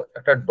দেখো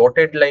একটা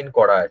ডটেড লাইন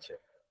করা আছে।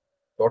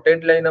 ডটেড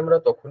লাইন আমরা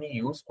তখনই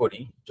ইউজ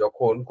করি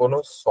যখন কোনো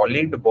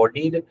সলিড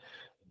বডির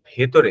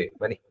ভেতরে,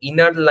 মানে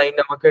ইনার লাইন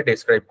আমাকে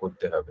ডেসক্রাইব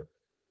করতে হবে,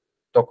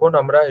 তখন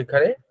আমরা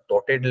এখানে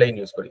ডটেড লাইন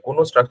ইউজ করি।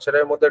 কোনো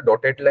স্ট্রাকচারের মধ্যে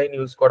ডটেড লাইন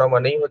ইউজ করা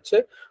মানেই হচ্ছে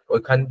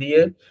ওইখান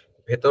দিয়ে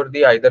ভেতর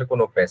দিয়ে আইদার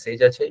কোনো প্যাসেজ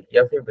আছে,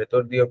 ইয়া ফির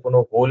ভেতর দিয়ে কোনো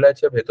হোল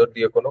আছে, ভেতর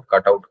দিয়ে কোনো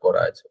কাট আউট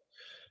করা আছে।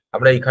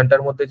 আমরা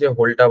এইখানটার মধ্যে যে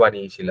হোলটা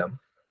বানিয়েছিলাম,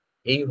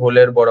 এই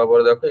হোলের বরাবর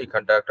দেখো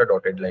এখানটা একটা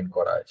ডটেড লাইন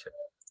করা আছে,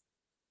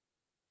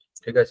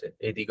 ঠিক আছে?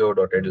 এইদিকেও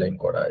ডটেড লাইন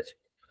করা আছে,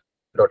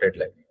 ডটেড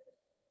লাইন।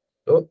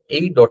 তো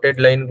এই ডটেড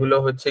লাইন গুলো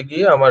হচ্ছে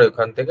গিয়ে আমার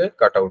ওখান থেকে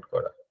কাট আউট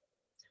করা।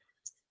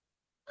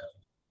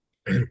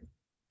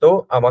 তো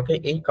আমাকে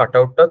এই কাট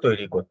আউটটা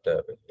তৈরি করতে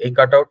হবে। এই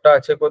কাট আউটটা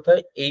আছে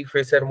কোথায়? এই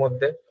ফেসের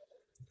মধ্যে।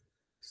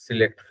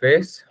 সিলেক্ট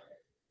ফেস,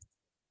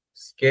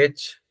 স্কেচ,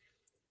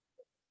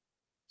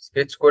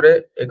 স্কেচ করে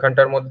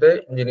এখানটার মধ্যে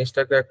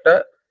জিনিসটাকে একটা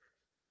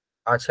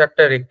আছে,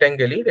 একটা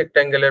রেক্ট্যাঙ্গেলই,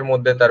 রেক্ট্যাঙ্গেলের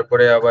মধ্যে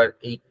তারপরে আবার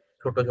এই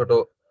ছোট ছোট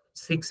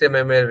 6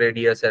 mm এর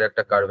রেডিয়াসের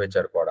একটা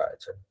কার্ভেচার করা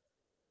আছে।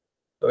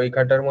 তো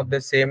এইখানটার মধ্যে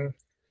সেম,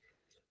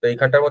 তো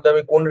এইখানটার মধ্যে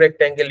আমি কোন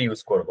রেক্ট্যাঙ্গেল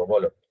ইউজ করব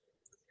বলো?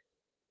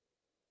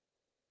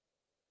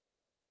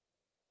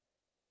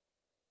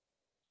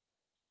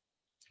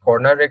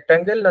 কর্নার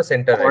রেক্ট্যাঙ্গেল না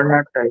centre rectangle?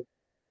 কর্নারটাই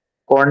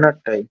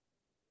কর্নারটাই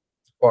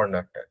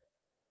কর্নারটা।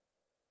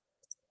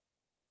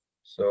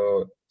 So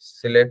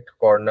select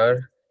corner,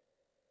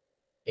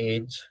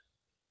 age,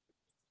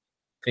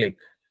 click,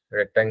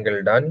 rectangle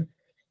ডান।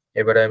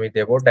 এবারে আমি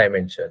দেব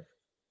ডাইমেনশন।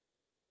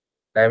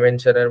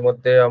 ডাইমেনশনের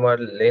মধ্যে আমার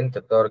লেন্থ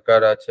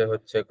দরকার আছে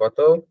হচ্ছে কত,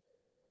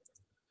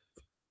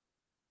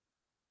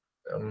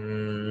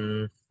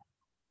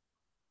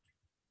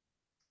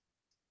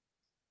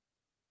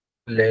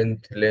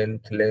 লেন্থ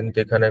লেন্থ লেন্থ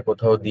এখানে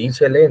কোথাও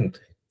দিয়েছে লেন্থ?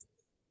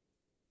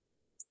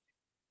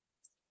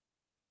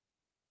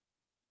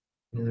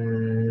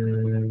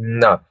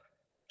 না,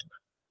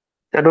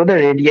 তাহলে ওদের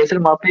রেডিয়াসের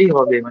মাপেই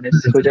হবে, মানে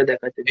সোজা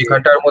দেখাচ্ছে যে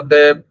এখানটার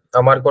মধ্যে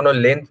আমার কোনো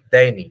লেন্থ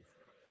দেয়নি,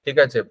 ঠিক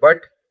আছে। বাট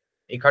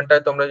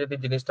এখানটায় তোমরা যদি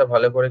জিনিসটা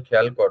ভালো করে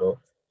খেয়াল করো,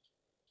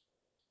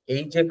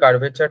 এই যে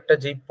কার্ভেচারটা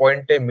যেই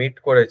পয়েন্টে মিট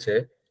করেছে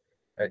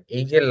আর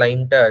এই যে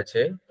লাইনটা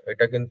আছে,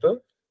 এটা কিন্তু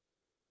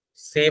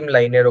সেম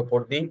লাইনের ওপর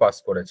দিয়েই পাস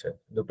করেছে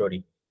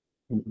দুটোরই,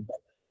 হুম,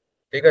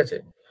 ঠিক আছে।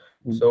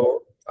 হুম। সো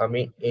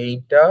আমি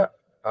এইটা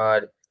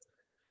আর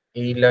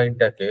এই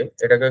লাইনটাকে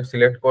এটাকে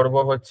সিলেক্ট করব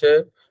হচ্ছে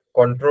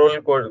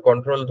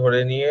কন্ট্রোল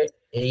ধরে নিয়ে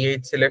এই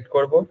এইচ সিলেক্ট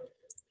করব,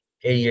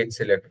 এই এইচ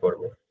সিলেক্ট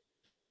করব।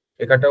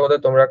 এখানটার মধ্যে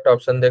তোমরা একটা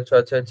অপশন দেখছো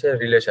আছে হচ্ছে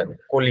রিলেশন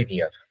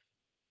কোলিনিয়ার।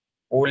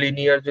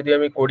 কোলিনিয়ার যদি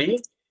আমি করি,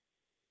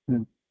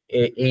 হুম।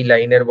 এই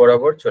লাইনের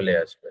বরাবর চলে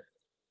আসবে,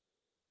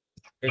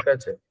 ঠিক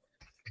আছে।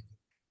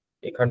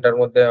 এখানটার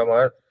মধ্যে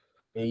আমার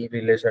এই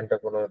রিলেশনটা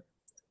কোনো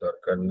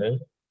দরকার নেই।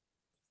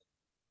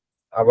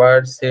 আবার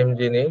সেম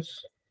জিনিস,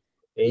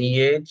 এই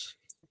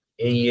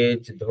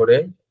এজ ধরে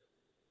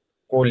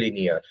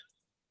কোলিনিয়ার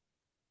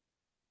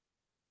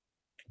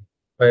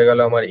হয়ে গেল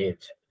আমার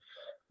এজ।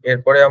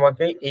 এরপরে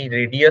আমাকে এই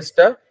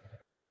রেডিয়াসটা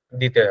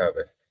দিতে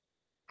হবে,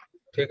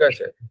 ঠিক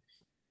আছে।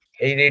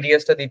 এই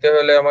রেডিয়াসটা দিতে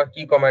হলে আমার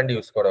কি কমান্ড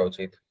ইউজ করা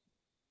উচিত?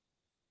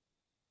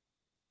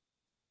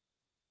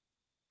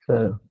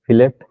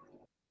 ফিলেট।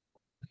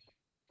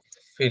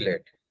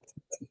 ফিলেট।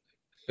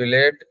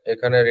 ফিলেট,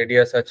 এখানে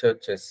রেডিয়াস আছে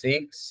হচ্ছে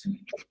 6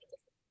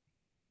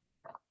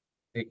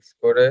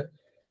 করে,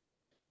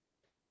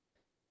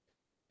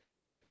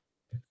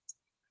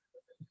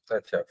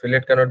 আচ্ছা।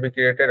 ফিলেট ক্যানট বি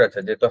ক্রিয়েটেড,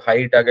 আচ্ছা, যেহেতু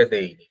হাইট আগে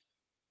দেইনি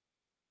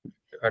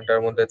এখানটার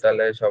মধ্যে,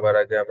 তাহলে সবার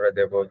আগে আমরা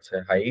দেব হচ্ছে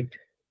হাইট।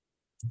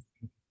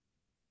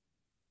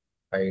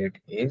 Height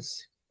is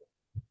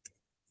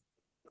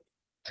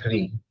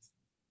 3।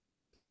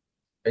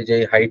 এই যে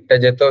হাইটটা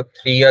যেহেতু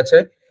 3 আছে,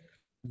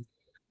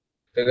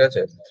 ঠিক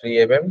আছে, 3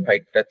 mm,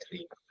 হাইটটা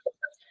 3।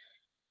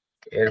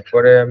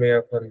 এরপরে আমি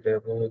এখন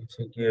দেব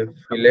হচ্ছে কি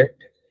fillet.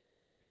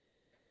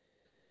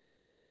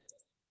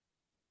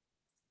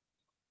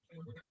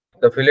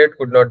 The fillet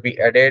could not be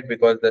added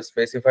because the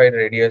specified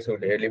radius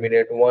would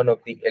eliminate one of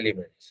the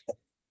elements.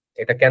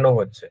 এটা কেন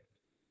হচ্ছে?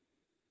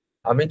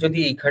 আমি যদি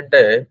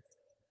এইখানটায়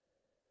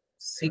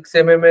 6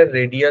 mm এর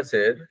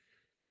রেডিয়াসের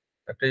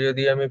একটা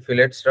যদি আমি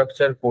ফিলেট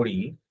স্ট্রাকচার করি,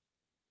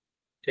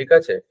 ঠিক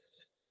আছে,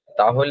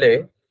 তাহলে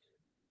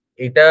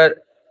এটার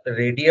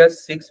রেডিয়াস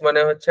 6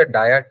 মানে হচ্ছে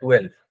ডায়া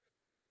 12,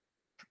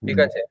 ঠিক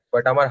আছে।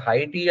 বাট আমার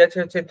হাইটই আছে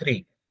হচ্ছে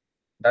 3,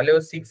 তাহলে ও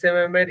 6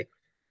 mm এর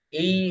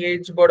এই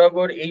এজ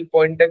বরাবর এই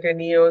পয়েন্টটাকে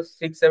নিয়ে ও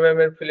 6 mm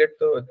এর ফিলেট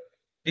তো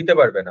দিতে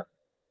পারবে না,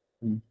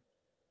 হুম।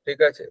 ঠিক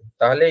আছে।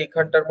 তাহলে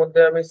এইখানটার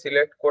মধ্যে আমি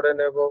সিলেক্ট করে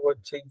নেব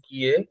হচ্ছে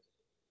গিয়ে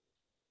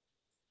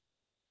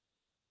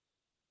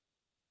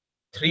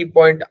 3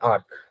 পয়েন্ট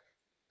আর্ক,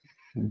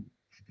 হুম।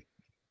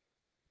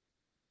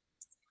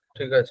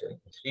 ঠিক আছে।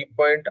 3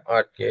 পয়েন্ট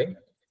আর্কে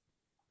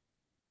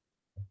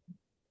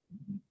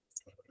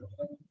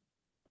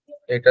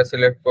এটা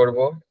সিলেক্ট করব,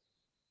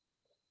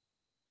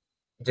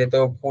 যেহেতু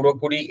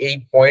পুরোপুরি এই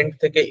পয়েন্ট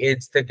থেকে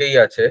এজ থেকেই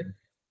আছে,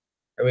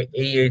 আমি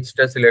এই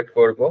এজটা সিলেক্ট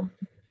করব।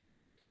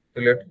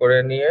 সিলেক্ট করে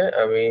নিয়ে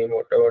আমি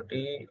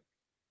মোটামুটি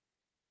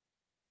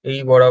এই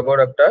বরাবর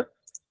একটা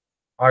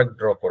আর্ক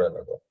ড্র করে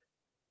নেব।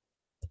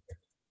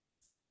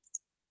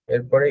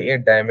 এরপরে এর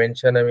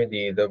ডাইমেনশন আমি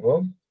দিয়ে দেব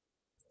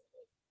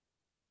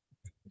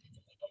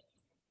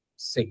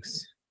 6,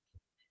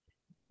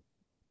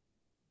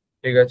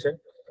 ঠিক আছে।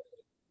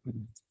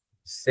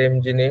 সেম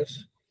জিনিস,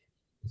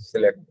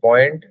 সিলেক্ট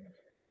পয়েন্ট,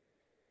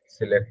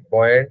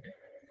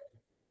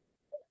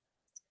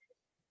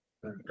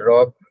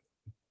 ড্রপ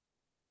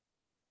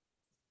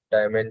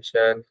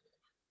ডাইমেনশন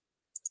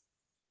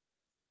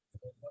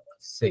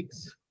 6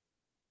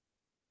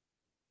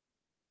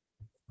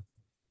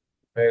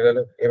 হয়ে গেল।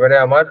 এবারে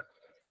আমার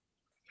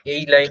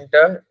এই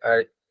লাইনটা আর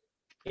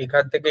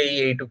এখান থেকে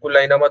এইটুকু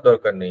লাইন আমার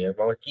দরকার নেই,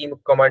 আমার কি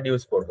কমান্ড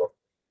ইউজ করব?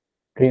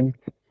 ট্রিম।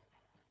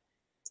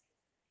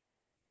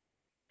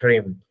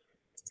 ট্রিম।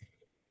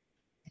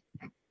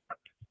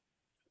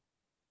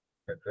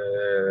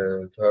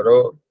 ধরো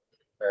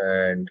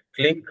এন্ড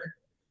ক্লিক,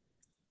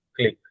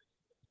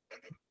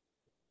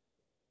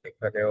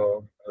 এখানেও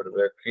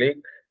ধরবে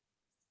ক্লিক,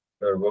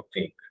 ধরবো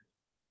ক্লিক,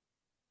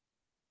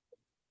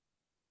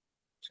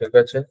 ঠিক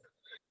আছে।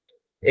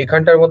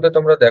 এখানটার মধ্যে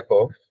তোমরা দেখো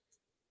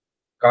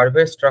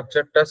কার্ভের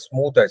স্ট্রাকচারটা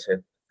স্মুথ আছে,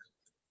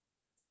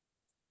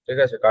 ঠিক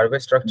আছে,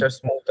 কার্ভের স্ট্রাকচার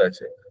স্মুথ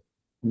আছে।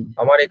 হুম।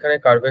 আমার এখানে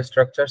কার্ভের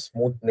স্ট্রাকচার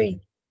স্মুথ নেই,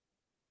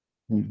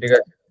 হুম। ঠিক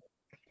আছে।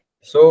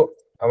 সো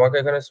আমাকে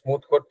এখানে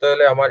স্মুথ করতে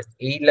হলে আমার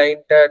এই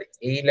লাইনটার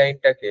এই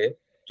লাইনটাকে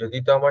যদি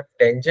তো আমার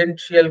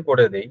ট্যানজেনশিয়াল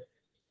করে দেই,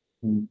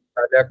 হুম।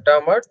 তাহলে একটা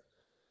আমার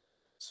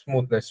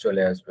স্মুথনেস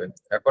চলে আসবে।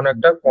 এখন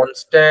একটা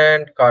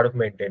কনস্ট্যান্ট কার্ভ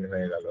মেনটেন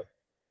হয়ে গেল,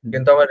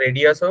 কিন্তু আমার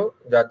রেডিয়াসও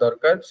যা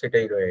দরকার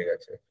সেটাই রয়ে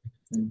গেছে।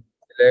 হুম।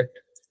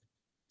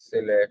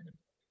 সিলেক্ট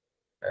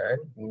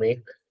এন্ড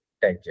মেক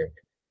ট্যানজেন্ট,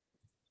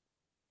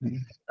 হুম।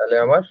 তাহলে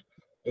আমার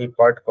এই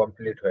পার্ট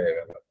কমপ্লিট হয়ে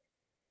গেল।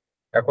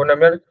 এখন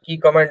আমার কি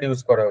কমান্ড ইউজ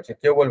করা উচিত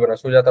কেউ বলবে না,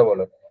 সুজাতা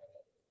বলো।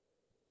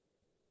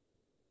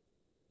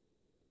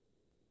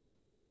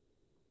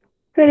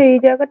 স্যার এই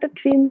জায়গাটা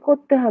ট্রিম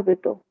করতে হবে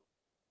তো,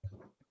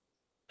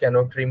 কেন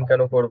ট্রিম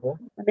কেন করব?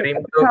 মানে ট্রিম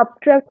তো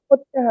সাবট্রাক্ট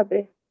করতে হবে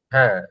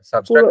হ্যাঁ পুরো।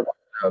 সাবস্ট্রাক্ট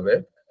করতে হবে।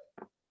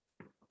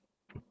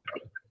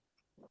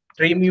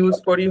 ট্রিম ইউজ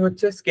করি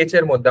হচ্ছে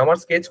স্কেচের মধ্যে, আমার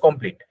স্কেচ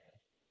কমপ্লিট।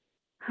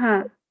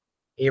 হ্যাঁ,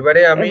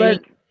 এবারে আমি এবার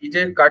এই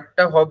যে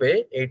কাটটা হবে,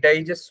 এটাই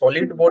যে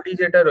সলিড বডি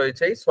যেটা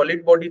রয়েছে, এই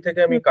সলিড বডি থেকে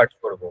আমি কাট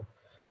করব।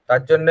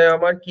 তার জন্য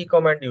আমার কি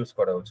কমান্ড ইউজ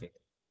করা উচিত?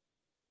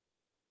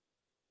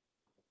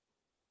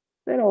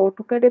 স্যার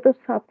অটোক্যাডে তো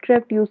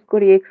সাবট্রাক্ট ইউজ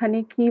করি, এখানে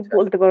কি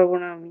বলতে পারবো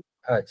না আমি।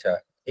 আচ্ছা,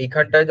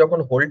 এইখানটায় যখন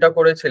হোলটা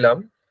করেছিলাম,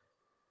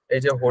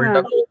 এই যে হোলটা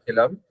হ্যাঁ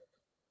করেছিলাম,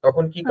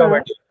 তখন কি হ্যাঁ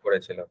কমান্ড ইউজ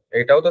করেছিলাম?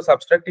 এটাও তো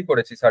সাবস্ট্রাক্টই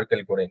করেছি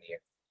সার্কেল করে নিয়ে,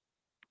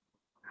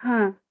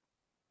 হ্যাঁ।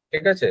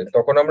 ঠিক আছে?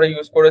 তখন আমরা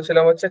ইউজ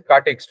করেছিলাম হচ্ছে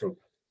কাট এক্সট্রুড।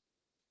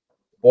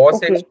 বস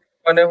ওকে। এক্সট্রুড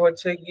মানে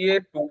হচ্ছে গিয়ে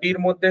 2D র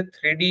মধ্যে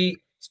 3D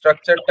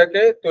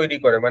স্ট্রাকচারটাকে তৈরি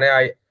করে, মানে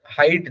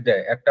হাইট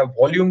দেয়, একটা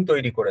ভলিউম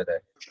তৈরি করে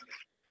দেয়।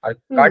 আর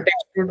কাট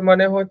এক্সট্রুড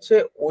মানে হচ্ছে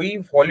ওই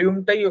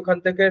ভলিউমটাই ওখান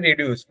থেকে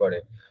রিডিউস করে।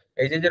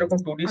 এই যে যেরকম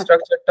 2D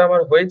স্ট্রাকচারটা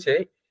আমার হয়েছে,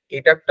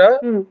 এটা একটা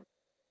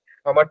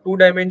আমার 2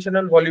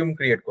 ডাইমেনশনাল ভলিউম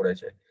ক্রিয়েট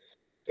করেছে।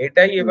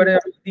 এটাই এবারে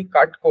আমি যদি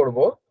কাট করব,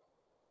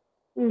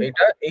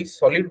 এটা এই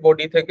সলিড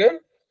বডি থেকে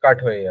কাট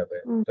হয়ে যাবে।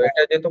 তো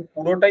এটা যেহেতু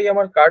পুরোটাই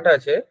আমার কাট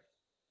আছে,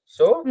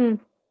 সো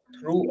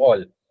থ্রু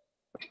অল,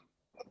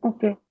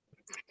 ওকে।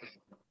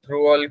 থ্রু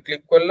অল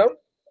ক্লিক করলাম,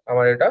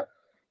 আমার এটা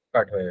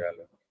কাট হয়ে গেল।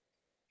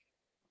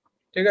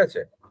 ঠিক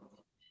আছে,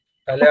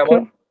 তাহলে আমার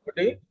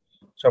মোটামুটি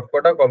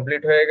সবকটা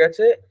কমপ্লিট হয়ে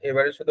গেছে।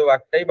 এবারে শুধু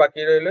একটাই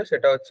বাকি রইলো,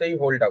 সেটা হচ্ছে এই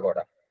হোলটা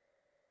করা।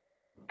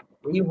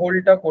 এই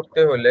হোলটা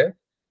করতে হলে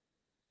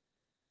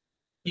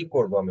কি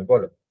করব আমি,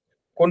 বলো?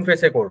 কোন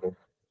ফেসে করব?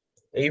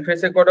 এই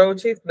ফেসে করা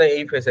উচিত না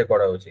এই ফেসে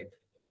করা উচিত?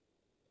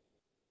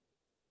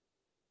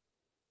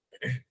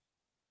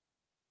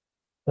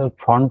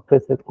 ফ্রন্ট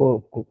ফেসে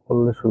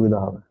করলে সুবিধা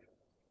হবে,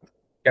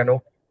 কেন?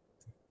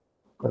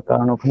 তার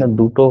কারণ ওখানে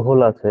দুটো হোল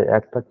আছে,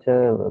 একটা হচ্ছে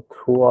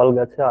থ্রু অল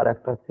গেছে আর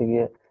একটা হচ্ছে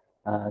গিয়ে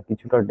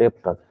কিছুটা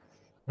ডেপথ আছে।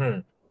 হুম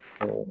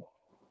তো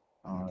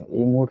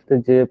এই মুহূর্তে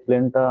যে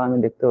প্লেনটা আমি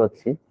দেখতে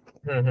পাচ্ছি,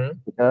 হুম হুম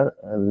এটার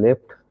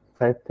লেফট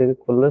সাইড থেকে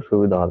করলে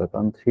সুবিধা হবে,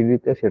 কারণ 3D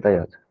তে সেটাই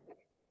আছে।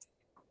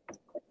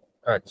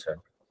 আচ্ছা,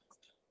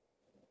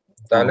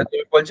 তাহলে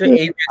তুমি বলছো হুম।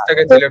 এই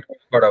ফেসটাকে সিলেক্ট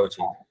করা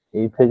উচিত।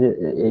 এই ফেজে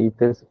এই এই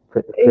ফেজে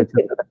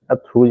একটা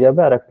থ্রু যাবে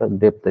আর একটা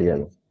ডেপথে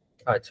যাবে।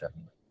 আচ্ছা,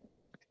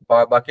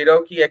 বাকিরাও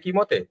কি একই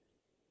মতে?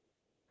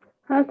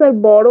 হ্যাঁ স্যার,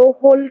 বড়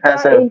হোলটা হ্যাঁ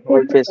স্যার, এই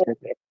হোল ফেসে ফেস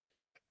আসবে।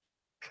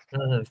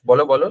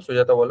 বলো বলো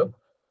সুজাতা, বলো।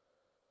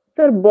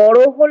 স্যার বড়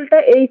হোলটা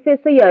এই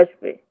ফেসেই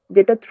আসবে,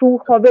 যেটা থ্রু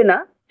হবে না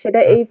সেটা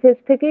হুম, এই ফেস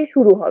থেকেই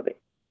শুরু হবে।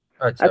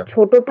 আচ্ছা আর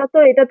ছোটটা তো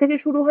এটা থেকে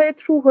শুরু হয়ে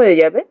থ্রু হয়ে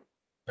যাবে।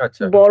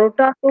 আচ্ছা,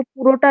 বড়টা তো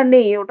পুরোটা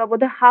নেই, ওটা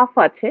বোধহয় হাফ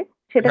আছে,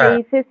 সেটা হ্যাঁ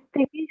এই ফেস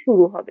থেকেই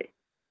শুরু হবে।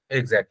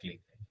 এক্স্যাক্টলি।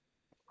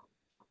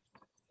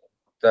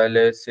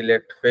 তাহলে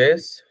সিলেক্ট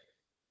ফেস,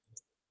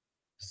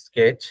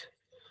 স্কেচ।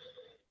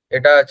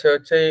 এটা আছে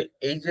হচ্ছে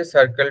এই যে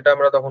সার্কেলটা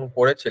আমরা তখন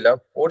করেছিলাম,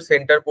 ওর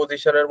সেন্টার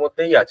পজিশনের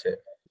মধ্যেই আছে।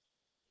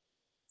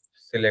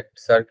 সিলেক্ট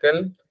সার্কেল,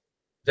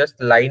 জাস্ট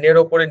লাইনের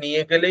ওপরে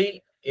নিয়ে গেলেই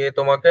এ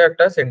তোমাকে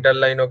একটা সেন্টার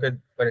লাইন ওকে,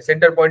 মানে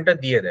সেন্টার পয়েন্টটা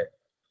দিয়ে দেয়।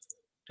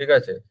 ঠিক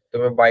আছে,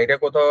 তুমি বাইরে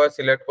কোথাও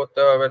সিলেক্ট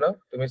করতে হবে না,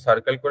 তুমি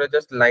সার্কেল করে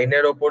জাস্ট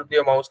লাইনের ওপর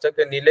দিয়ে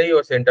মাউসটাকে নিলেই ও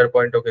সেন্টার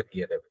পয়েন্ট ওকে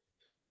দিয়ে দেবে।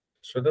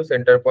 শুধু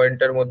সেন্টার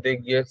পয়েন্টের মধ্যে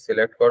গিয়ে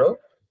সিলেক্ট করো,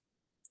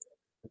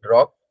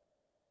 ড্রপ,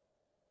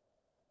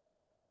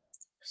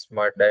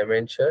 স্মার্ট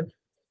ডাইমেনশন,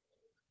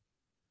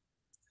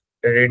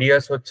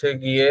 রেডিয়াস হচ্ছে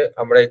গিয়ে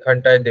আমরা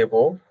এখানটায় দেব,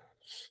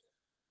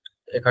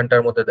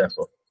 এখানটার মধ্যে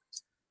দেখো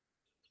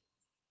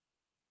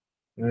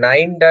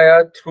 9 ডায়া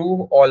থ্রু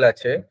অল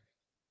আছে,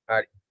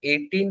 আর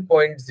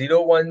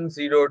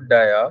 18.010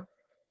 ডায়া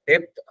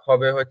ডেপথ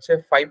হবে হচ্ছে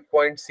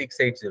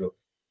 5.680।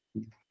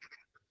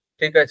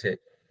 ঠিক আছে,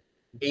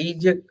 এই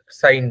যে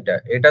সাইনটা,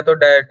 এটা তো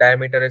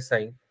ডায়ামিটারের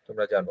সাইন,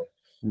 তোমরা জানো।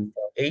 হুম।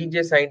 এই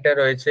যে সাইনটা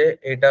রয়েছে,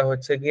 এটা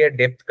হচ্ছে গিয়ে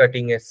ডেপথ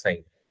কাটিং এর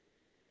সাইন।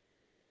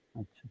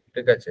 আচ্ছা।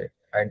 ঠিক আছে,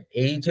 এন্ড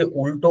এই যে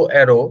উল্টো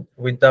অ্যারো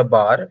উইথ দা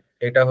বার,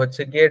 এটা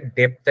হচ্ছে গিয়ে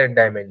ডেপথ এর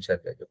ডাইমেনশন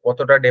থেকে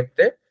কতটা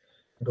ডেপথে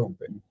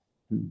ঢুকবে।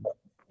 হুম।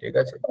 ঠিক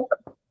আছে,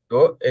 তো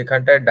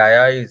এখানটায়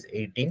dia is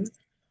 18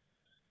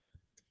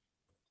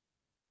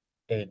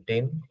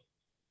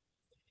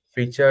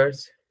 features,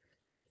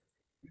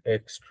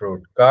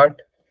 extrude cut,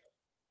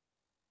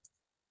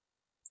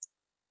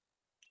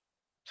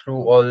 through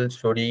all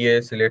সরিয়ে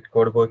সিলেক্ট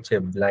করব হচ্ছে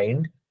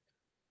blind,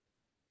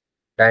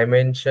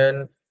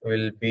 dimension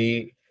will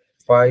be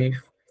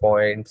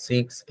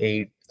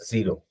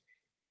 5.680.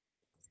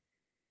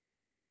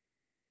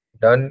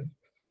 Done.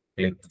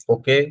 Click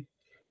OK.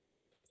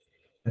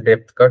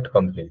 Depth cut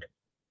complete.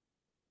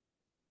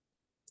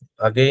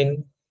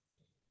 Again,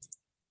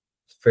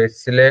 face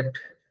select,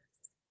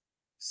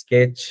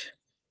 sketch,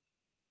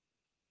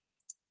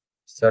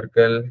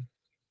 circle,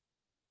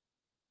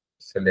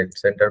 select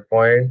center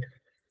point,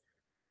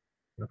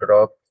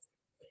 drop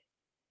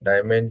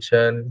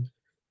dimension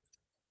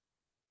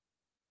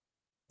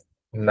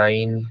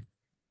 9,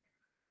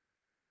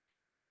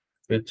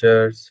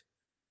 features,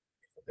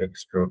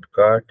 extrude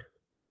cut,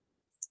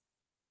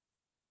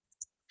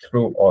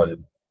 through all.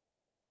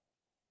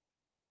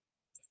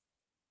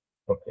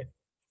 Okay,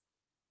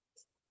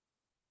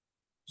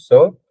 so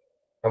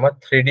আমার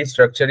 3D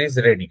structure is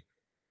ready.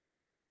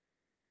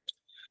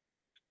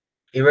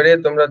 এবারে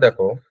তোমরা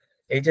দেখো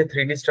এই যে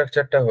 3D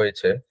স্ট্রাকচারটা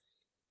হয়েছে,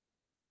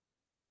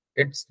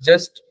 it's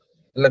just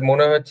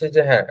মনে হচ্ছে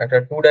যে হ্যাঁ একটা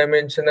 2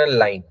 ডাইমেনশনাল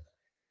লাইন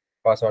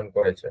পাস অন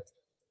করেছে,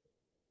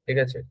 ঠিক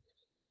আছে।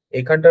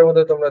 এইখানটার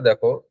মধ্যে তোমরা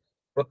দেখো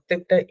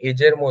প্রত্যেকটা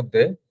এজের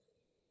মধ্যে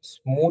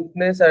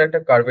স্মুথনেস আর একটা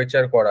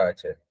কার্ভেচার করা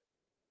আছে।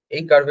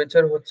 এই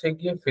কার্ভেচার হচ্ছে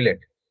গিয়ে ফিলেট,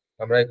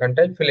 আমরা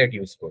এখানটায় ফিলেট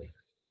ইউজ করি,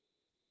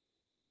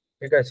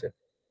 ঠিক আছে।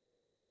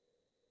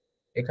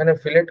 এখানে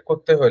ফিলেট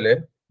করতে হলে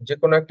যে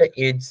কোনো একটা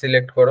এজ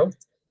সিলেক্ট করো,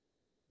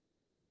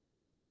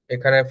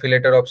 এখানে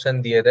ফিলেটের অপশন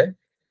দিয়ে দেয়,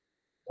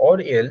 অর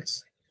এলস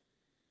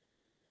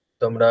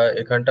তোমরা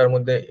এখানটার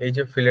মধ্যে এই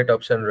যে ফিলেট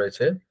অপশন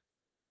রয়েছে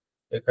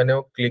এখানেও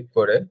ক্লিক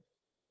করে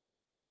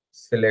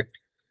সিলেক্ট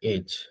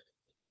এজ।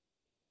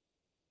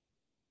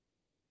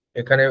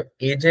 এখানে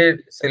এজের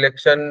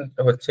সিলেকশন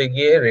হচ্ছে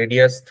গিয়ে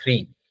রেডিয়াস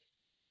 3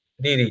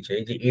 দিয়ে দিয়েছে।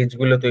 এই যে এজ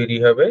গুলো তৈরি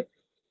হবে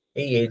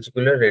এই এজ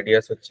গুলোর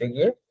রেডিয়াস হচ্ছে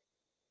গিয়ে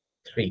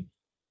 3।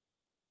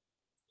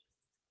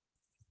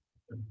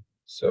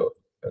 সো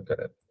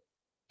এখানে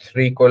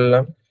 3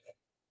 করলাম।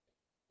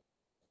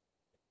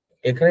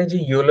 এখানে যে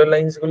ইয়েলো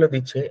লাইন্স গুলো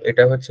দিচ্ছে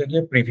এটা হচ্ছে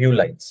গিয়ে প্রিভিউ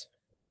লাইন্স,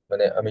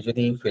 মানে আমি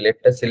যদি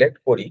ফিলেটটা সিলেক্ট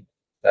করি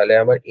তাহলে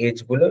আমার এজ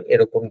গুলো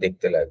এরকম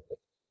দেখতে লাগবে,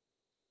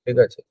 ঠিক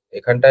আছে।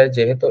 এখানটায়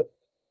যেহেতু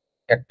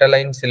একটা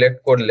লাইন সিলেক্ট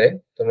করলে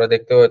তোমরা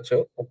দেখতে পাচ্ছ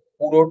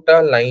পুরোটা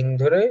লাইন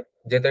ধরে,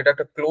 যেহেতু এটা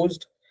একটা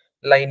ক্লোজড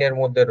লাইনের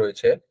মধ্যে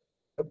রয়েছে,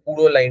 তো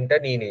পুরো লাইনটা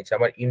নিয়ে নিয়েছে,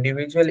 আমার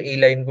ইন্ডিভিজুয়াল এই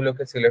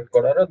লাইনগুলোকে সিলেক্ট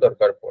করারও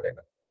দরকার পড়ে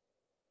না।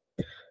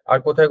 আর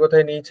কোথায়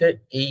কোথায় নিয়েছে,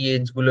 এই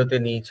এজ গুলোতে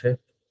নিয়েছে,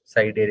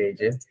 সাইডের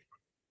এজে,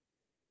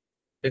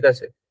 ঠিক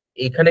আছে।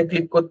 এইখানে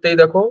ক্লিক করতেই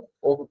দেখো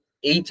ও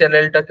এই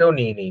চ্যানেলটাকেও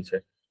নিয়ে নিয়েছে,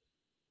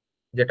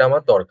 যেটা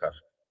আমার দরকার।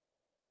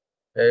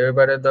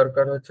 এবারে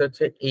দরকার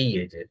হচ্ছে এই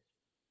এজে,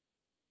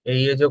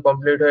 এই এজও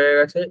কমপ্লিট হয়ে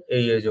গেছে,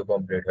 এই এজও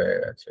কমপ্লিট হয়ে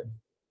গেছে।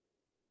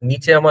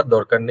 নিচে আমার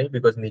দরকার নেই,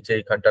 বিকজ নিচে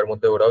এইখানটার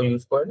মধ্যে ওরাও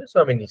ইউজ করে না, সো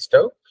আমি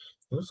নিচটাও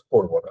ইউজ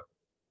করবো না।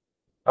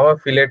 আমার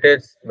ফিলেটের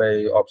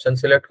অপশন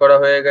সিলেক্ট করা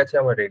হয়ে গেছে,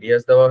 আমার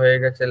রেডিয়াস দেওয়া হয়ে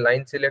গেছে,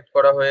 লাইন সিলেক্ট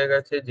করা হয়ে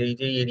গেছে, যেই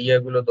যেই এরিয়া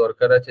গুলো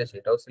দরকার আছে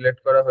সেটাও সিলেক্ট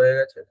করা হয়ে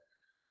গেছে।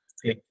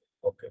 ক্লিক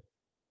ওকে।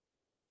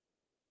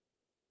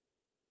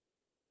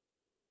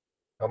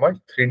 আমার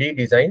 3D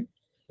design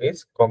is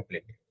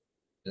complete.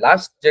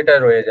 Last যেটা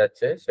রয়ে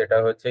যাচ্ছে সেটা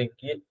হচ্ছে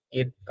কি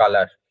এর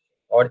colour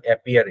or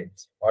appearance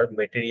or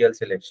material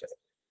selection.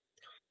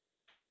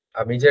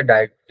 আমি যে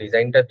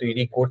ডিজাইনটা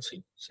তৈরি করছি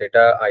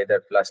সেটা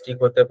আইদার প্লাস্টিক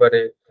হতে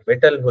পারে,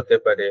 মেটাল হতে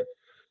পারে,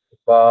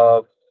 বা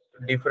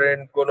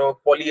ডিফারেন্ট কোনো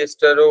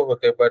পলিয়েস্টারও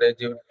হতে পারে,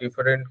 যে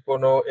ডিফারেন্ট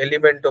কোনো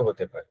এলিমেন্টও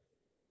হতে পারে।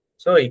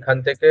 সো এখান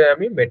থেকে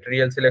আমি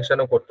মেটেরিয়াল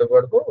সিলেকশনও করতে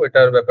পারবো,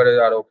 ওইটার ব্যাপারে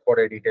আরো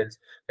পরে ডিটেলস।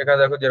 এখানে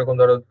দেখো যেরকম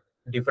ধরো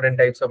ডিফারেন্ট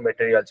টাইপস অফ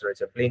মেটেরিয়ালস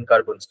রয়েছে, প্লেন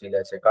কার্বন স্টিল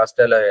আছে, কাস্ট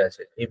অ্যালয়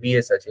আছে,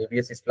 এবিএস আছে,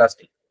 এবিএস ইজ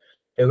প্লাস্টিক।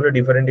 এগুলো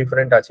ডিফারেন্ট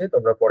ডিফারেন্ট আছে,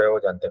 তোমরা পরেও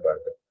জানতে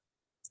পারবে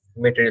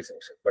মেটেরিয়াল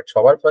সিলেকশন। বাট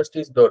সবার ফার্স্ট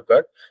ইজ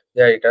দরকার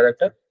যে এটার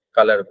একটা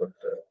কালার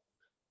করতে হবে।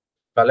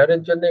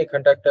 কালারের জন্য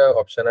এখানটা একটা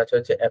অপশন আছে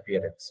হচ্ছে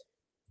appearance.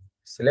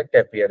 Select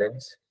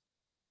appearance,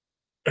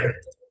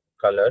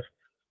 colour,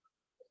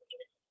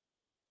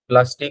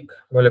 plastic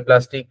হলে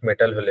প্লাস্টিক,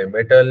 মেটাল হলে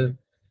মেটাল,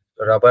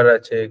 রাবার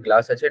আছে,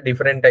 গ্লাস আছে,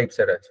 ডিফারেন্ট টাইপস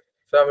এর আছে।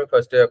 তো আমি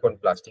ফার্স্টে এখন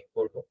প্লাস্টিক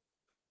করব।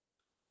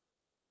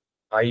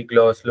 হাই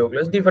গ্লস, লো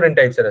গ্লস, ডিফারেন্ট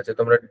টাইপস এর আছে,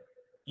 তোমরা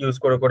ইউজ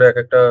করে করে এক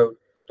একটা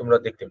তোমরা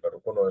দেখতে পারো,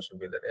 কোনো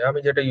অসুবিধা নেই। আমি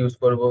যেটা ইউজ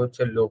করব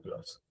হচ্ছে লো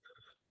গ্লস।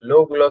 লো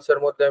গ্লসের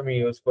মধ্যে আমি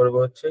ইউজ করব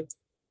হচ্ছে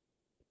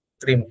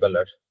ক্রিম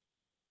কালার।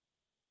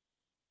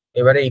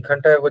 এবারে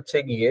এইখানটায় হচ্ছে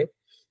গিয়ে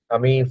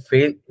আমি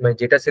ফেস মানে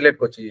যেটা সিলেক্ট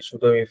করছি,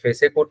 শুধু আমি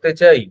ফেসে করতে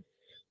চাই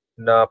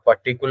না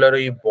পার্টিকুলার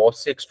ওই বস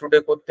এক্সট্রুডে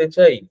করতে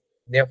চাই,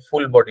 না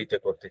ফুল বডিতে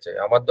করতে চাই।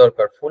 আমার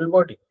দরকার full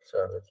body,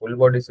 full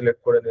body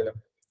select করে নিলাম।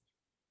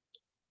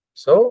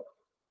 সো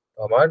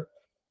আমার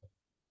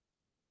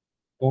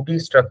 2D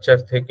স্ট্রাকচার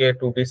থেকে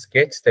 2D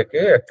স্কেচ থেকে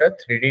একটা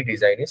 3D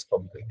ডিজাইন ইজ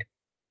কমপ্লিট।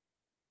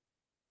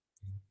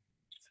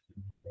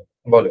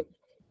 বলো,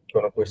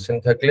 কোনো কোয়েশ্চেন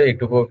থাকলে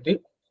এইটুকু অব্দি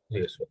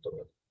জিজ্ঞেস করতে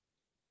পারো।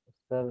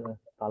 স্যার,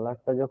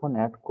 কালারটা যখন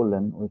অ্যাড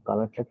করলেন ওই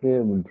কালারটাকে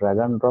ড্র্যাগ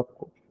অ্যান্ড ড্রপ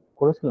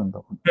করেছিলেন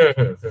তখন?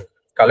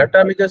 কালারটা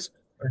আমি জাস্ট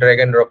ড্র্যাগ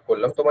এন্ড ড্রপ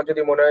করলাম। তোমার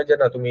যদি মনে হয় যে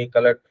না তুমি এই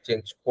কালার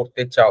চেঞ্জ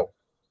করতে চাও,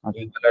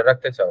 এই কালার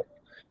রাখতে চাও,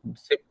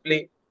 সিম্পলি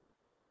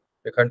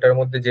এখানটার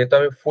মধ্যে যেহেতু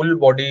আমি ফুল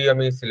বডি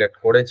আমি সিলেক্ট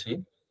করেছি,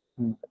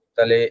 হুম।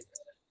 তাহলে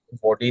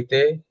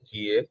বডিতে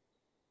গিয়ে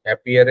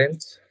অ্যাপিয়ারেন্স,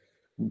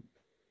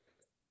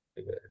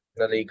 ঠিক আছে,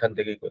 তাহলে এইখান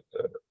থেকেই করতে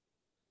হবে।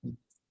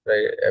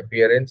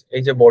 অ্যাপিয়ারেন্স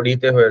এই যে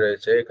বডিতে হয়ে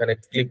রয়েছে এখানে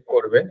ক্লিক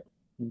করবে,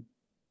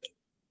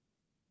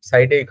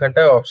 সাইডে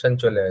এখানটা অপশন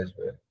চলে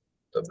আসবে,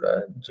 তোমরা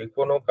যে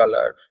কোনো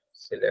কালার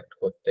সিলেক্ট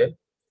করতে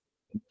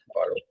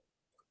পারো,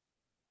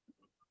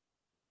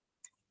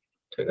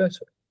 ঠিক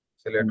আছে।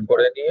 সিলেক্ট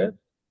করে নিয়ে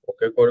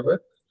ওকে করবে,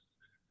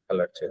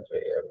 কালার চেঞ্জ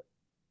হয়ে যাবে।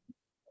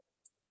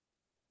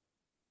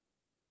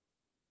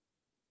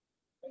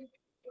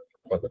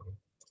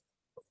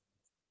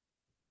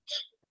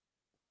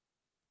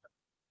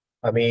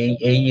 আমি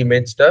এই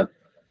ইমেজটা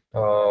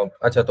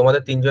আচ্ছা,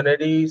 তোমাদের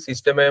তিনজনেরই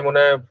সিস্টেমে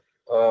মনে হয়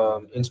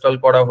ইনস্টল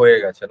করা হয়ে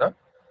গেছে না?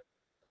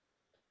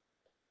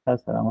 হ্যাঁ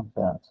স্যার, আমার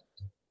স্যার আছে।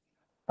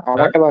 হ্যাঁ,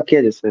 আমারটা বাকি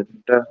আছে স্যার,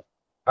 এটা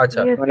আচ্ছা,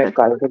 Yes, মানে sir.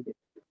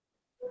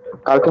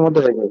 কালকের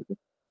মধ্যে হয়ে যাবে।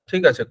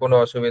 ঠিক আছে, কোনো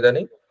অসুবিধা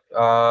নেই।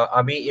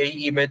 আমি এই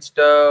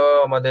ইমেজটা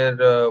আমাদের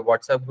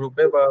হোয়াটসঅ্যাপ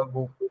গ্রুপে বা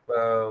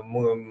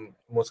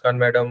মুস্কান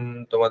ম্যাডাম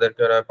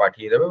তোমাদেরকে ওরা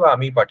পাঠিয়ে দেবে বা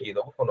আমি পাঠিয়ে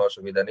দেবো, কোনো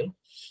অসুবিধা নেই।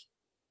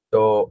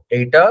 তো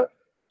এইটা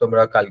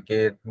তোমরা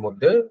কালকের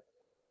মধ্যে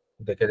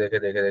দেখে দেখে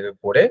দেখে দেখে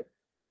করে,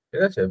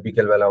 ঠিক আছে,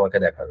 বিকেলবেলা আমাকে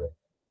দেখাবে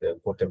যে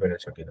করতে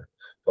পেরেছো কিনা।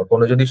 বা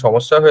কোনো যদি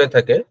সমস্যা হয়ে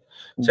থাকে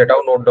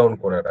সেটাও নোট ডাউন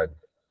করে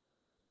রাখবে,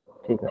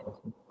 ঠিক আছে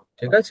স্যার।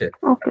 ঠিক আছে?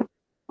 Okay.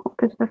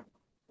 Okay, sir.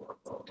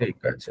 ঠিক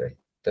আছে,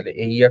 তাহলে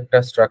এই একটা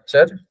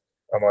স্ট্রাকচার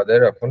আমাদের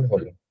এখন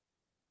হলো।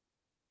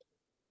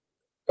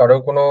 কারো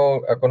কোনো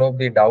এখনো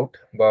অব্দি ডাউট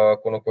বা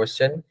কোনো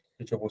কোয়েশ্চেন,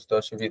 কিছু বুঝতে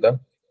অসুবিধা?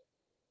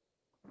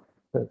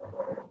 স্যার,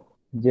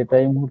 যেটা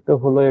এই মুহূর্তে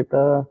হলো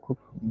এটা খুব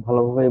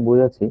ভালোভাবে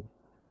বুঝেছি।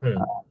 হুম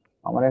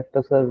আমার একটা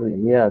স্যার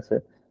ইয়ে আছে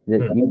যে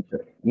হুম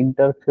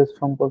ইন্টারফেস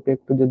সম্পর্কে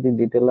একটু যদি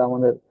ডিটেলে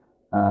আমাদের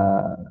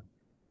আহ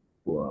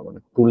মানে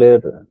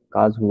টুলের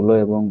কাজগুলো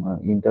এবং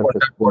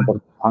ইন্টারফেস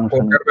ফাংশন,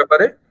 কোনটার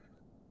ব্যাপারে?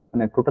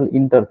 মানে টোটাল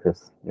ইন্টারফেস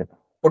যেটা,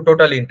 ও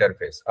টোটাল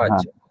ইন্টারফেস, হ্যাঁ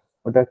আচ্ছা,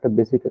 ওটা একটা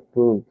বেসিক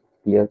একটু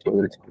ক্লিয়ার ঠিক করে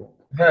আছে। দিচ্ছি।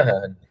 হ্যাঁ হ্যাঁ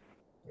হ্যাঁ,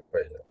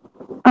 হয়ে যাবে।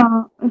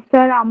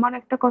 স্যার আমার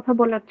একটা কথা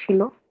বলার ছিল।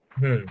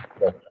 হুম,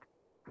 বলো।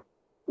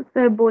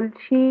 স্যার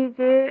বলছি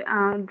যে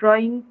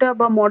ড্রয়িংটা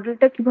বা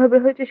মডেলটা কিভাবে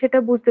হয়েছে সেটা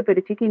বুঝতে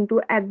পেরেছি, কিন্তু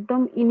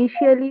একদম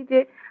ইনিশিয়ালি যে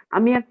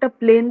আমি একটা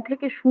প্লেন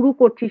থেকে শুরু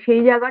করছি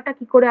সেই জায়গাটা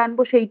কি করে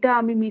আনবো সেইটা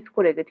আমি মিস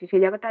করে গেছি।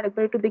 সেই জায়গাটা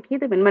আরেকবার একটু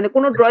দেখিয়ে দেবেন, মানে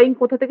কোনো ড্রয়িং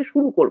কোথা থেকে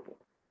শুরু করব।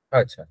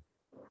 আচ্ছা,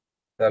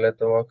 তাহলে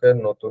তোমাকে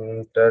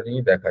নতুনটারই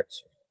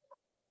দেখাচ্ছি।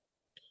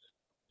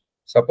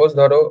 সাপোজ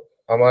ধরো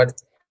আমার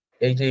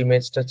এই যে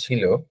ইমেজটা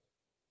ছিল,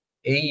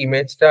 এই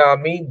ইমেজটা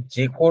আমি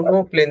যে কোনো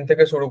প্লেন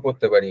থেকে শুরু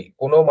করতে পারি,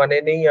 কোনো মানে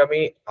নেই।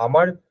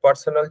 আমার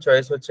পার্সোনাল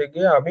চয়েস হচ্ছে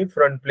গিয়ে আমি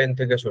ফ্রন্ট প্লেন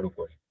থেকে শুরু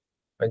করি।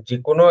 মানে যে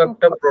কোনো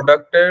একটা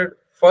প্রোডাক্টের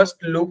ফার্স্ট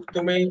লুক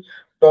তুমি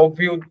টপ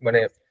ভিউ,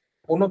 মানে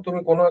তুমি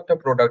কোনো একটা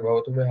প্রোডাক্ট ভাবো,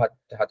 তুমি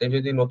হাতে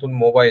যদি নতুন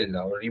মোবাইল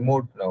নাও,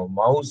 রিমোট নাও,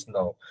 মাউস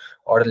নাও,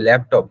 আর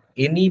ল্যাপটপ,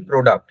 এনি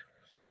প্রোডাক্ট,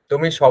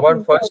 তুমি সবার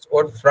ফার্স্ট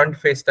ওর ফ্রন্ট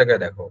ফেসটাকে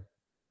দেখো,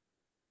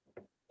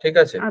 ঠিক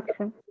আছে?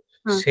 আচ্ছা।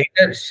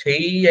 হ্যাঁ।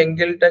 সেই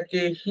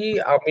অ্যাঙ্গেলটাকেই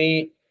আমি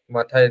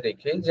মাথায়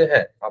রেখে যে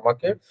হ্যাঁ,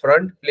 আমাকে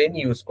ফ্রন্ট প্লেন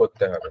ইউজ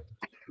করতে হবে,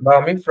 বা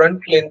আমি ফ্রন্ট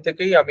প্লেন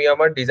থেকেই আমি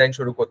আমার ডিজাইন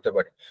শুরু করতে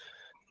পারি।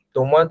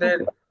 তোমাদের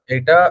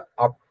এটা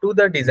আপ টু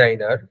দ্য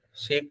ডিজাইনার,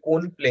 সে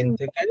কোন প্লেন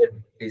থেকে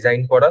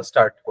ডিজাইন করা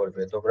স্টার্ট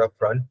করবে। তোমরা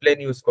ফ্রন্ট প্লেন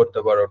ইউজ করতে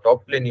পারো, টপ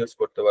প্লেন ইউজ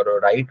করতে পারো,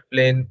 রাইট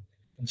প্লেন,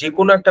 যে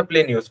কোনো একটা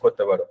প্লেন ইউজ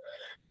করতে পারো।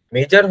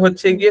 মেজার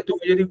হচ্ছে গিয়ে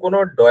তুমি যদি কোনো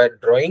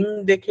ড্রয়িং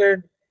দেখে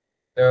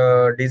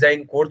ডিজাইন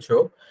করছো,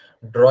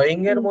 ড্রয়িং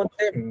এর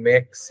মধ্যে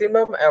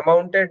ম্যাক্সিমাম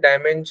অ্যামাউন্টের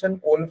ডাইমেনশন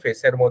কোন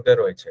ফেসের মধ্যে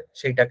রয়েছে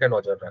সেইটাকে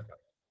নজর রাখা।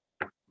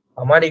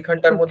 আমার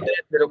এখানটার মধ্যে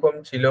যেরকম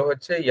ছিল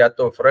হচ্ছে ইয়া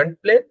তো ফ্রন্ট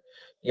প্লেন,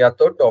 ইয়া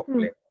তো টপ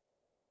প্লেন।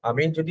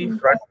 আমি যদি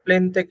ফ্রন্ট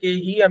প্লেন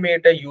থেকেই আমি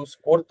এটা ইউজ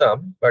করতাম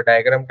বা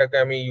ডায়াগ্রামটাকে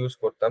আমি ইউজ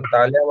করতাম,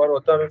 তাহলে আমার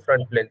হতো আমি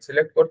ফ্রন্ট প্লেন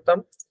সিলেক্ট করতাম,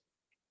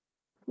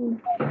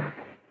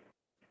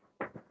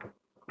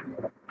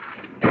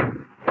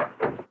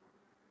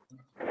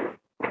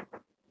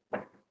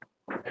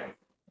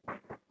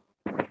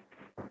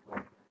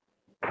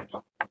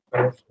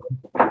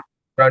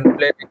 ফ্রন্ট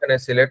প্লেন এখানে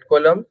সিলেক্ট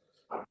করলাম।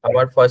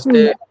 আমার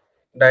ফার্স্টে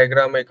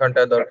ডায়াগ্রাম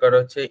এখানটা দরকার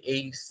হচ্ছে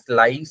এই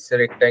স্লাইস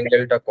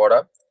রেক্ট্যাঙ্গেলটা করা।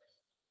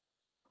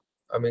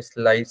 আমি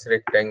স্লাইস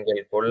রেক্ট্যাঙ্গেল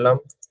করলাম।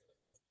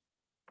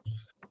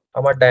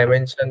 আমার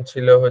ডাইমেনশন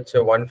ছিল হচ্ছে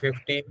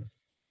 150,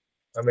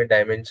 আমি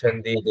ডাইমেনশন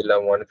দিয়ে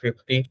দিলাম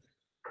 150।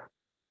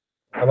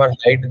 আমার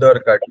হাইট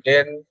দরকার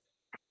 10,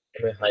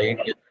 আমি হাইট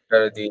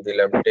দিয়ে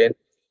দিলাম 10,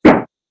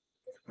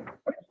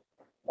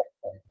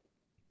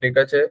 ঠিক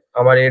আছে।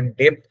 আমার এর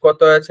ডেপথ কত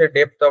আছে,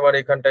 ডেপথ আমার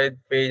এখানটায়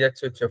পেয়ে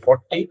যাচ্ছে হচ্ছে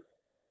 40,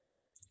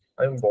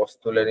 আমি বস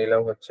তুলে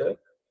নিলাম হচ্ছে।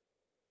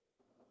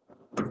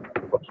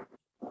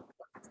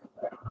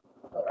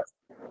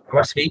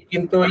 আমার সেই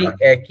কিন্তু ওই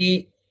একই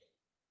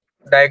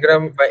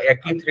ডায়াগ্রাম বা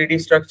একই 3D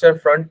স্ট্রাকচার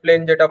ফ্রন্ট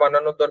প্লেন যেটা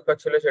বানানোর দরকার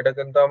ছিল সেটা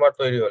কিন্তু আমার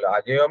তৈরি হলো।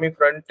 আগেও আমি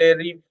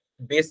ফ্রন্টেরই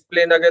বেস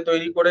প্লেন আগে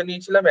তৈরি করে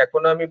নিয়েছিলাম,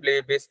 এখন আমি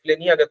বেস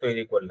প্লেনই আগে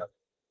তৈরি করলাম।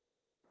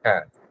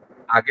 হ্যাঁ,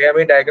 আগে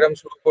আমি ডায়াগ্রাম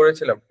শুরু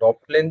করেছিলাম টপ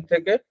প্লেন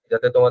থেকে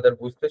যাতে তোমাদের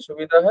বুঝতে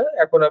সুবিধা হয়,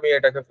 এখন আমি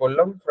এটাকে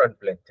করলাম ফ্রন্ট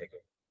প্লেন থেকে,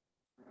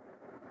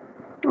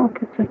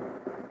 ওকে স্যার।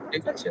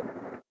 ঠিক আছে?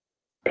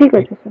 ঠিক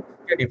আছে স্যার।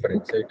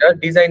 ডিফারেন্স এটা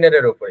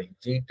ডিজাইনারের উপরে,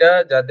 যেটা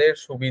যাদের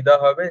সুবিধা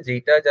হবে,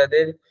 যেটা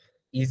যাদের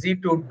easy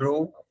to do,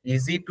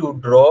 easy to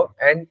draw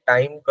and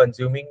time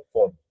consuming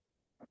কম,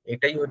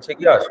 এটাই হচ্ছে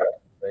কি আসল।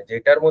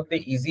 যেটার মধ্যে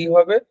ইজি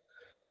হবে,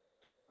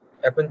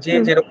 এখন যে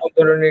যেরকম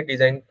ধরনের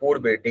ডিজাইন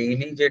করবে,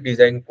 ডেইলি যে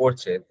ডিজাইন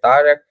করছে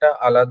তার একটা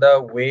আলাদা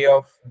ওয়ে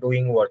অফ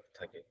ডুইং ওয়ার্ক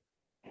থাকে,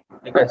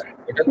 ঠিক আছে?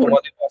 এটা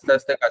তোমাদের আস্তে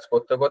আস্তে কাজ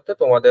করতে করতে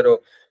তোমাদেরও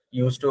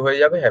ইউজ টু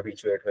হয়ে যাবে,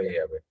 হ্যাবিচুয়েট হয়ে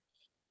যাবে।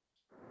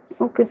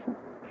 Okay sir.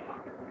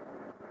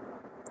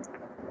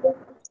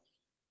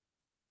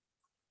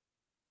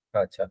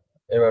 আচ্ছা,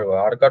 এবার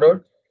আর কারোর?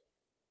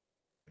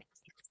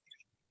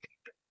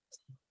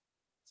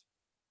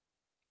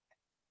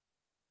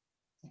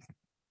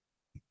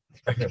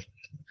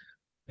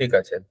 ঠিক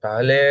আছে,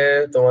 তাহলে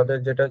তোমাদের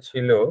যেটা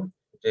ছিল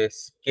যে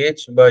স্কেচ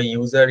বা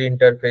ইউজার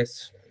ইন্টারফেস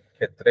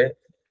ক্ষেত্রে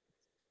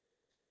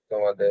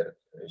তোমাদের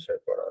বিষয়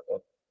করানো।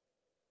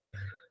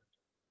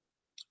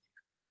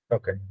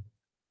 ওকে,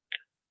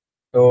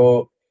 তো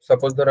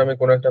সাপোজ ধর আমি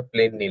কোনো একটা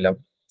প্লেন নিলাম,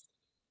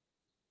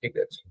 ঠিক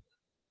আছে,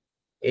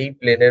 এই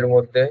প্লেনের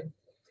মধ্যে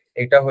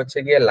এটা হচ্ছে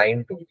গিয়ে লাইন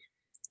টু,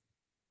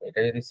 এটা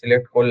যদি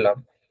সিলেক্ট করলাম,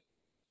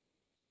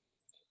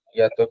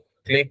 ইয়া তো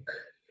ক্লিক,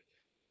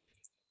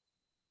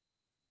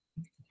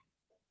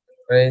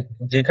 মানে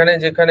যেখানে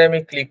যেখানে আমি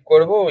ক্লিক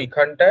করব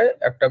ওইখানটায়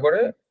একটা করে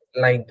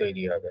লাইন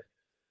তৈরি হবে।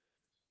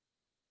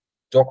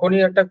 যখনই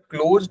একটা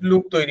ক্লোজড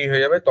লুপ তৈরি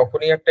হয়ে যাবে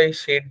তখনই একটা এই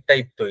শেড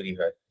টাইপ তৈরি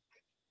হয়,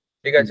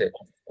 ঠিক আছে।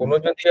 কোনো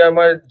যদি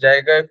আমার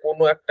জায়গায়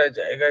কোনো একটা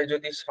জায়গায়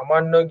যদি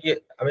সামান্য গিয়ে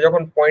আমি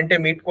যখন পয়েন্টে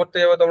মিট করতে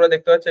যাবো, তোমরা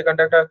দেখতে পাচ্ছ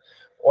এখানটা একটা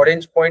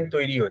অরেঞ্জ পয়েন্ট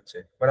তৈরি হচ্ছে,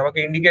 মানে আমাকে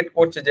ইন্ডিকেট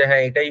করছে যে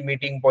হ্যাঁ এটাই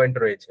মিটিং পয়েন্ট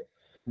রয়েছে।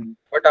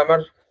 বাট আমার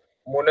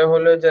মনে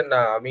হলো যে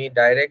না, আমি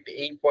ডাইরেক্ট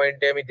এই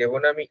পয়েন্টে আমি দেবো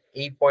না, আমি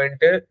এই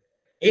পয়েন্টে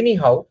এনি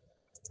হাউ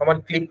আমার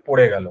ক্লিক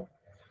পড়ে গেল,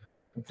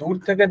 দূর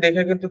থেকে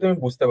দেখে কিন্তু তুমি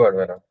বুঝতে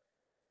পারবে না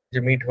যে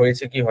মিট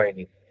হয়েছে কি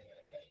হয়নি।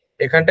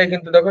 এখানটায়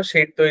কিন্তু দেখো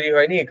শেড তৈরি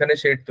হয়নি, এখানে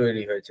শেড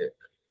তৈরি হয়েছে।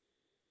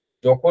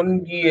 যখন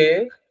গিয়ে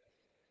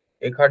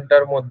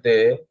এখানটার মধ্যে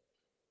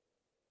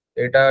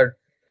এটার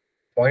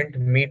পয়েন্ট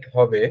মিট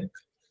হবে,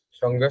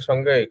 সঙ্গে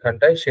সঙ্গে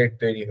এখানটায় শেড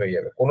তৈরি হয়ে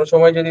যাবে। কোনো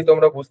সময় যদি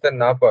তোমরা বুঝতে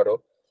না পারো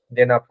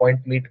যে না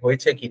পয়েন্ট মিট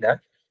হয়েছে কিনা,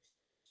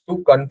 টু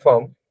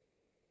কনফার্ম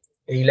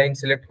এই লাইন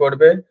সিলেক্ট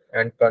করবে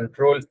অ্যান্ড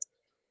কন্ট্রোল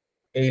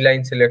এই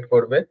লাইন সিলেক্ট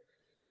করবে,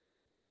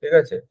 ঠিক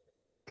আছে।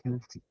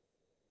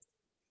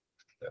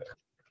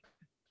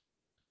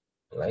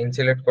 লাইন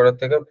সিলেক্ট করার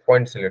থেকে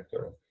পয়েন্ট সিলেক্ট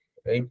করো,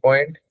 এই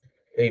পয়েন্ট,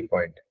 এই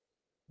পয়েন্ট,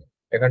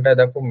 এখানটায়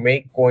দেখো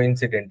মেক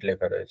কোইন্সিডেন্ট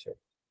লেখা রয়েছে,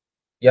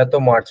 ইয়া তো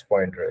মার্চ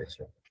পয়েন্ট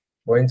রয়েছে।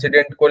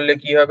 কোইন্সিডেন্ট করলে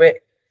কি হবে,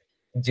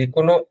 যে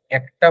কোনো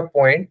একটা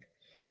পয়েন্ট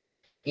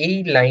এই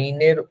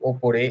লাইনের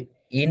ওপরে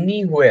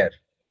এনিহোয়ার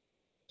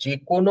যে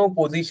কোনো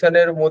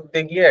পজিশনের মধ্যে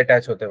গিয়ে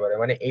অ্যাটাচ হতে পারে।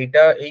 মানে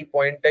এইটা এই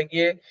পয়েন্টটা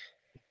গিয়ে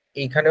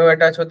এইখানেও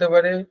অ্যাটাচ হতে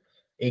পারে,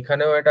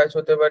 এইখানেও অ্যাটাচ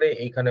হতে পারে,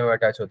 এইখানেও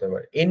অ্যাটাচ হতে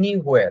পারে,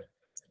 এনিহোয়ার,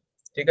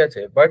 ঠিক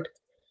আছে। বাট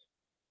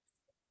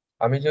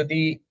আমি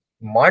যদি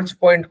মার্জ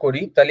পয়েন্ট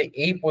করি তাহলে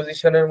এই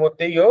পজিশনের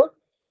মধ্যেই ও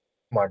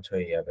মার্জ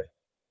হয়ে যাবে,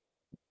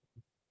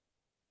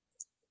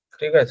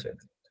 ঠিক আছে।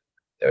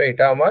 তবে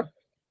এটা আমার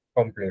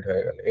কমপ্লিট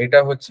হয়ে গেল। এটা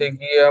হচ্ছে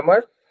গিয়ে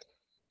আমার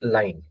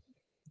লাইন।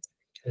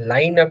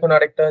 লাইন এখন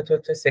আরেকটা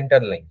হচ্ছে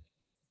সেন্টার লাইন,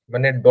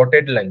 মানে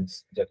ডটেড লাইনস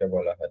যাকে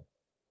বলা হয়।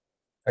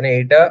 মানে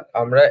এটা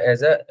আমরা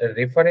অ্যাজ আ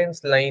রেফারেন্স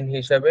লাইন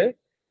হিসাবে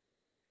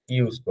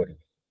ইউজ করি,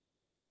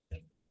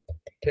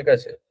 ঠিক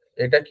আছে।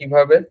 এটা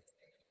কিভাবে,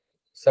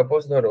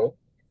 সাপোজ ধরো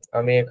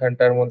আমি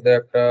এখানটার মধ্যে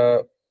একটা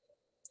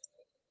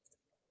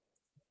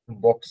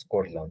বক্স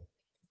করলাম,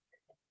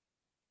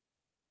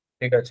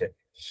 ঠিক আছে।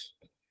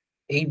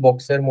 এই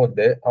বক্সের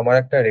মধ্যে আমার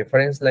একটা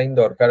রেফারেন্স লাইন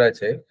দরকার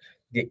আছে,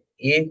 যে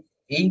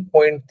এই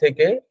পয়েন্ট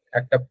থেকে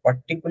একটা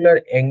পার্টিকুলার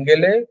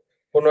অ্যাঙ্গেলে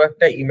কোনো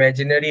একটা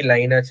ইমাজিনারি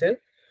লাইন আছে,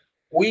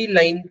 ওই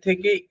লাইন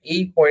থেকে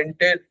এই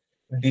পয়েন্টের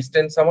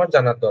ডিস্টেন্স আমার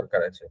জানার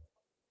দরকার আছে।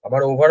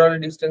 আমার ওভারঅল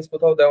ডিস্টেন্স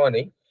কোথাও দেওয়া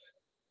নেই,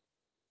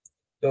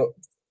 তো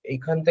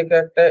এইখান থেকে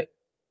একটা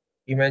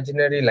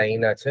ইমাজিনারি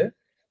লাইন আছে,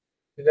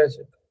 ঠিক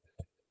আছে।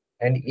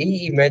 এন্ড এই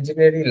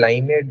ইমাজিনারি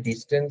লাইনের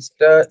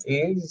ডিস্টেন্সটা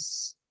ইজ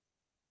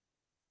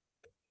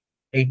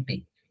 80,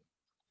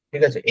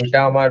 ঠিক আছে। এটা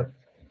আমার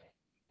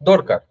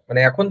দরকার, মানে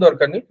এখন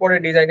দরকার নেই, পরে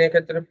ডিজাইনের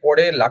ক্ষেত্রে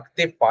পরে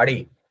লাগতে পারে,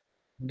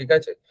 ঠিক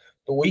আছে।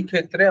 তো ওই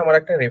ক্ষেত্রে আমার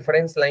একটা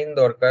রেফারেন্স লাইন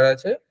দরকার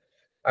আছে,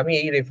 আমি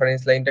এই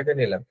রেফারেন্স লাইনটাকে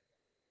নিলাম।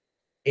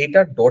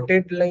 এইটা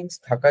ডটেড লাইনস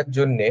থাকার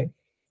জন্যে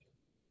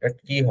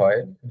কি হয়,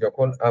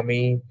 যখন আমি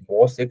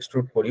বস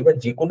এক্সট্রুড করি বা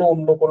যে কোনো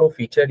অন্য কোনো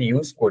ফিচার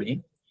ইউজ করি,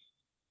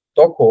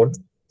 তখন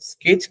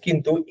স্কেচ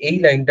কিন্তু এই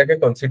লাইনটাকে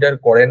কনসিডার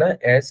করে না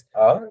as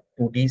a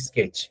 2D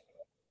sketch,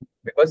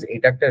 because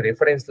এটা একটা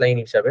রেফারেন্স লাইন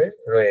হিসাবে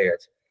রয়ে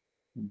গেছে।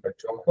 But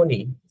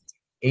যখনই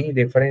এই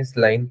রেফারেন্স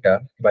লাইনটা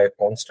বা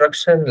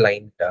কনস্ট্রাকশন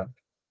লাইনটা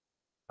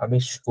আমি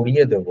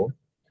সরিয়ে দেব,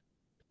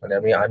 মানে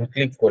আমি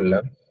আনক্লিক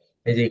করলাম,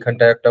 এই যে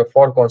এখানটা একটা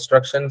ফর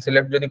কনস্ট্রাকশন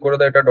সিলেক্ট যদি করে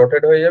দাও, এটা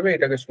ডটেড হয়ে যাবে,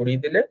 এটাকে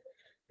সরিয়ে দিলে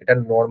এটা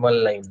নর্মাল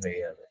লাইন হয়ে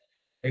যাবে,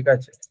 ঠিক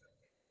আছে।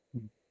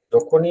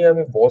 যখনই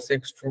আমি বস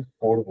এক্সট্রুড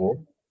করব,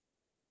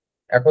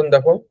 এখন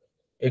দেখো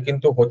এ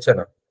কিন্তু হচ্ছে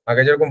না।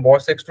 আগে যেরকম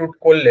বস এক্সট্রুড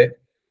করলে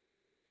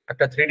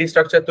একটা 3D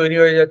স্ট্রাকচার তৈরি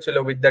হয়ে যাচ্ছিল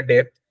উইথ দ্য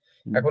ডেপথ,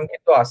 এখন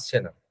কিন্তু আসছে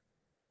না।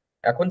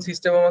 এখন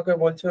সিস্টেম আমাকে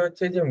বলছে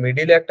হচ্ছে যে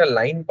মিডিলে একটা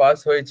লাইন পাস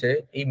হয়েছে,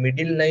 এই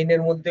মিডিল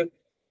লাইনের মধ্যে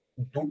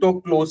দুটো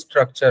ক্লোজ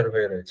স্ট্রাকচার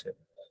হয়ে রয়েছে,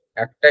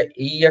 একটা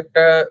এই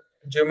একটা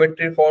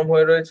জিওমেট্রি ফর্ম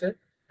হয়ে রয়েছে,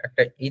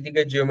 একটা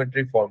এইদিকে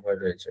জিওমেট্রি ফর্ম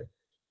হয়ে রয়েছে।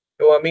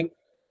 তো আমি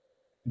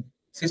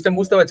সিস্টেম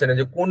বুঝতে পারছে না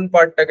যে কোন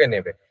পার্টটাকে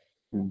নেবে।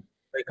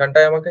 তো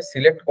এখানটায় আমাকে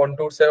সিলেক্ট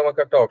কন্টুরস এর আমাকে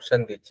একটা অপশন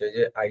দিচ্ছে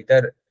যে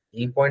আইদার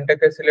এই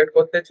পয়েন্টটাকে সিলেক্ট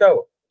করতে চাও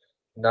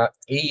না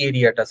এই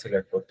এরিয়াটা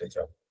সিলেক্ট করতে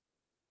চাও।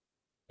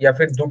 या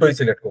फिर দুটোই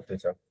সিলেক্ট করতে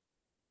চাও।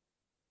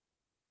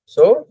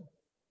 সো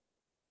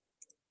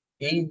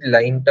এই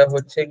লাইনটা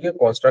হচ্ছে গিয়ে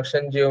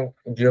কনস্ট্রাকশন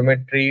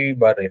জিওমেট্রি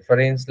বা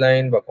রেফারেন্স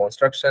লাইন বা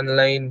কনস্ট্রাকশন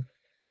লাইন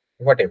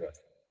হোয়াটএভার,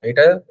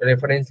 এটা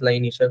রেফারেন্স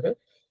লাইন হিসেবে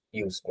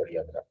ইউজ করি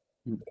আমরা।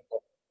 হুম।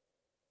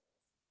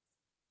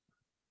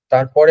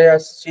 তারপরে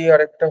আসছি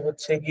আরেকটা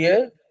হচ্ছে গিয়ে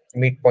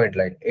মিড পয়েন্ট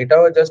লাইন।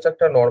 এটাও জাস্ট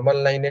একটা নর্মাল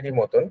লাইনেরই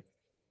মতন।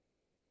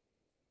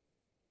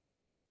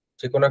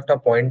 যে কোনো একটা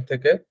পয়েন্ট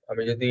থেকে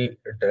আমি যদি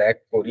ড্র্যাগ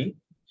করি,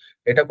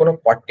 এটা কোনো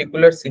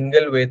পার্টিকুলার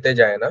সিঙ্গেল ওয়েতে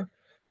যায় না,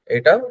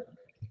 এটা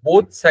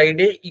বোথ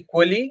সাইডে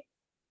ইকুয়ালি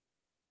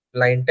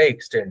লাইনটা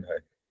এক্সটেন্ড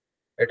হয়।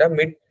 এটা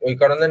মিড, ওই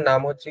কারণে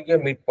নাম হচ্ছে গিয়ে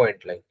মিড পয়েন্ট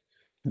লাইন।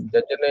 হুম।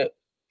 যার জন্য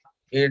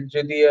এর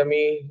যদি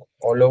আমি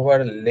অল ওভার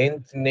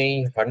লেন্থ নেই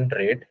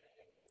 100,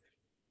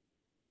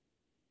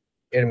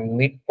 এর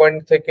মিড পয়েন্ট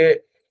থেকে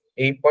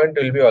এই পয়েন্ট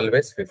উইল বি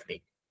অলওয়েজ 50।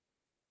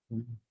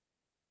 হুম।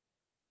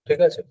 ঠিক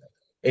আছে,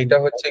 এইটা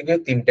হচ্ছে গিয়ে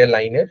তিনটে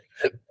লাইনের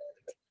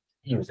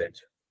ইউজেজ।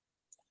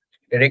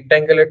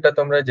 রেক্ট্যাঙ্গেলেরটা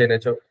তোমরা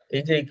জেনেছো।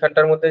 এই যে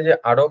এইখানটার মধ্যে যে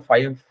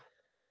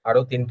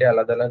আরো তিনটে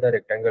আলাদা আলাদা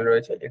রেক্ট্যাঙ্গেল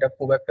রয়েছে, এটা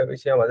খুব একটা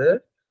বেশি আমাদের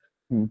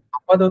হুম।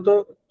 আপাতত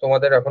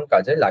তোমাদের এখন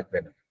কাজে লাগবে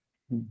না।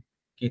 হুম।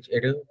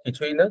 এটা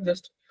কিছুই না,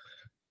 জাস্ট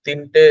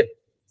তিনটে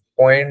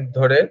পয়েন্ট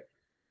ধরে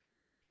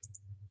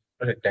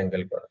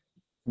রেক্ট্যাঙ্গেল করা।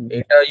 হুম।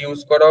 এটা ইউজ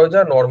করাও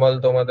যা নর্মাল,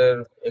 তোমাদের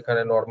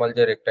এখানে নর্মাল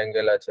যে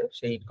রেক্ট্যাঙ্গেল আছে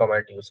সেই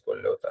কমান্ড ইউজ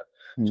করলেও তা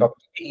হুম।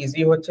 সবথেকে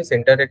ইজি হচ্ছে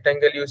সেন্টার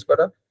রেক্ট্যাঙ্গেল ইউজ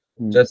করা।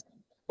 হুম। জাস্ট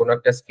কোন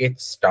একটা স্কেচ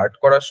স্টার্ট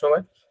করার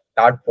সময়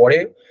তারপরে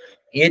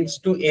এজ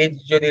টু এজ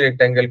যদি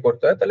রেক্ট্যাঙ্গেল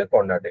করতে হয় তাহলে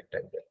কর্নার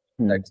রেক্ট্যাঙ্গেল।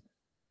 হুম।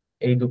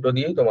 এই দুটো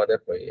দিয়েই তোমাদের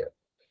হয়ে যাবে।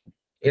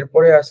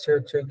 এরপরে আসছে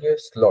হচ্ছে গিয়ে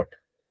স্লট,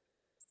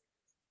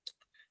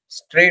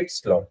 স্ট্রেট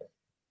স্লট।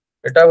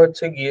 এটা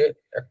হচ্ছে গিয়ে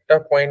একটা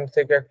পয়েন্ট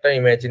থেকে একটা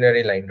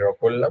ইমাজিনারি লাইন ড্র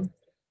করলাম,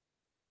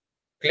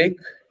 ক্লিক,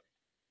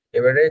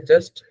 এবারে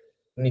জাস্ট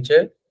নিচে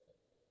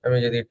আমি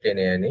যদি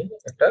টেনে আনি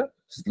একটা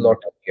স্লট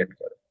ক্রিয়েট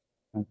করে,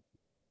 হুম।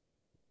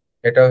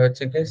 এটা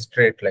হচ্ছে গিয়ে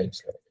স্ট্রেট লাইন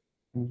স্লট।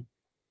 হুম।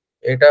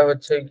 এটা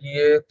হচ্ছে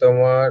গিয়ে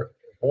তোমার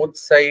বোথ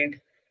সাইড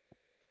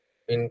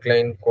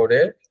ইনক্লাইন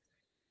করে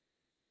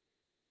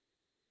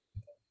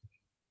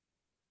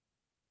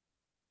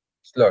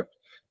স্লট।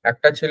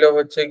 একটা ছিল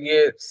হচ্ছে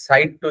গিয়ে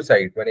সাইড টু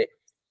সাইড, মানে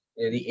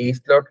যদি এই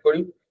স্লট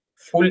করি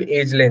ফুল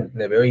এজ লেন্থ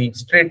নেবে ওই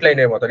স্ট্রেট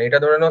লাইনের মতন। এটা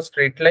ধরে নাও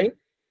স্ট্রেট লাইন,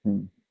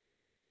 হুম।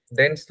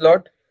 দেন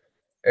স্লট।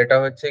 এটা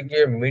হচ্ছে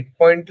গিয়ে মিড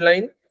পয়েন্ট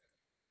লাইন,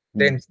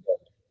 দেন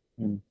স্লট।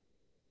 হুম।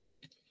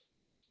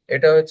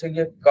 এটা হচ্ছে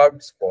গিয়ে curve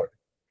spot,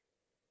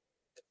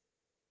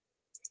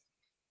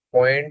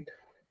 point,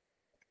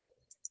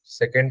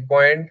 second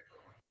point,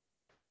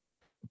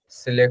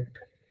 select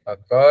আ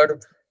কার্ভ,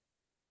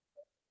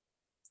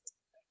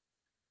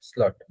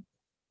 স্লট।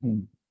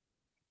 হুম।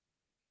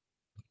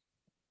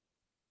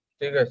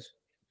 ঠিক আছে,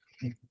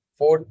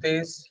 fourth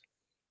is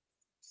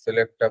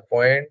select a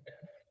point,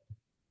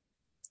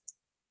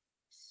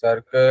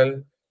 circle,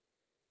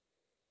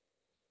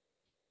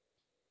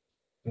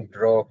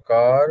 draw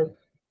curve,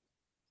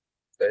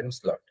 then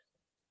slot.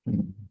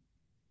 Hmm.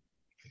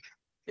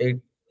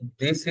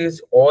 This is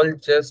all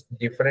just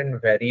different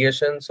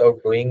variations of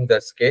doing the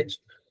sketch.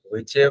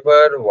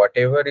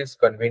 Whatever is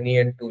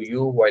convenient to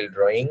you while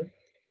drawing,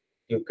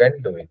 you can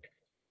do it.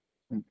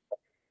 হুম।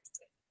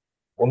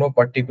 কোনো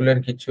particular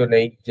কিছু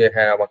নেই যে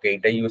হ্যাঁ আমাকে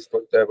এটাই use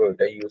করতে হবে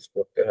ওইটাই ইউজ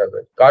করতে হবে।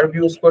 কার্ভ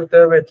ইউজ করতে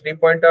হবে 3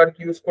 পয়েন্ট আর্ক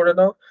ইউজ করে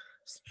দাও,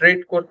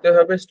 স্ট্রেট করতে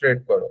হবে স্ট্রেট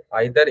করো।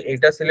 আইদার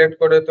এটা সিলেক্ট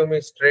করে তুমি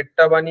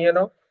স্ট্রেটটা বানিয়ে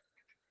নাও,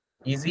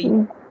 ইজি,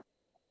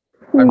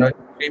 আর নয়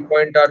 3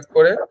 পয়েন্ট আর্ক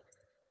করে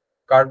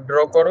কার্ভ ড্র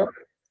করো,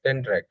 দেন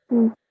ড্র্যাগ,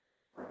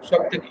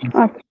 সব থেকে ইজি।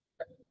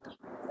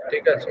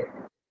 ঠিক আছে,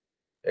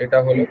 এটা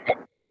হলো।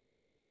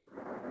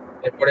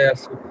 এরপরে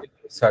আসছে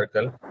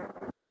circle,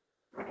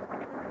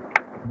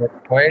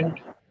 point,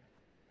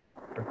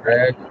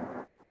 drag,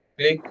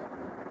 click,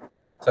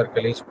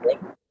 circle is one.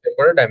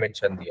 এরপরে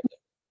ডাইমেনশন দিয়ে দাও।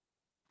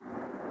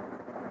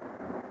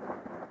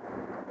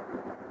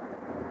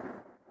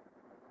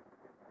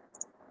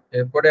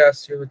 এরপরে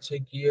আসছে হচ্ছে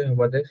গিয়ে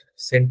আমাদের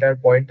সেন্টার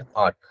পয়েন্ট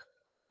আর্ক,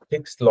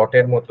 ঠিক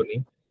স্লটের মতনই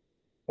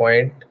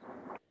পয়েন্ট,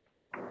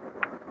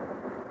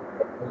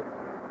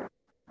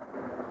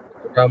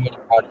 যতটা আমার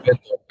কার্ভের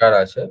দরকার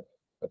আছে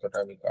ততটা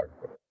আমি কার্ভ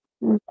করব।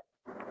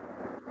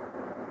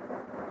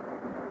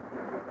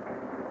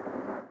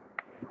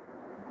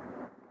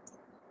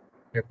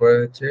 এরপরে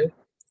হচ্ছে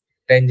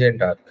ট্যানজেন্ট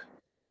আর্ক।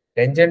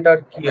 ট্যানজেন্ট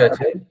আর্ক কি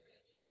আছে,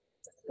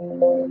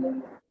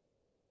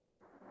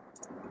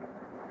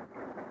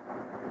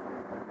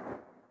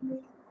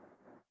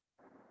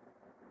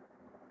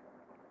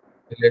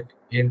 সিলেক্ট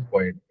এন্ড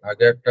পয়েন্ট।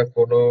 আগে একটা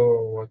কোনো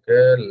আমাকে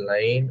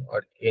লাইন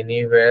আর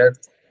এনিওয়্যার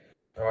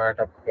আমার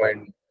একটা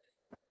পয়েন্ট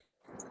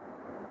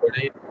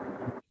করে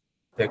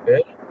থেকে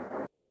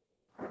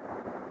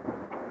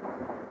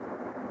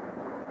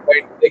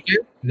পয়েন্ট থেকে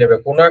নেবে,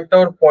 কোনো একটা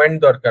ওর পয়েন্ট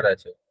দরকার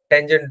আছে।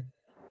 ট্যানজেন্ট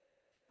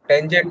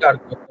ট্যানজেন্ট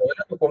আর্ক করতে হবে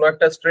না তো, কোনো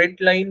একটা স্ট্রেট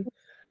লাইন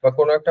বা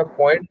কোনো একটা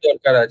পয়েন্ট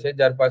দরকার আছে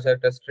যার পাশে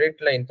একটা স্ট্রেট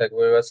লাইন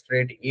থাকবে বা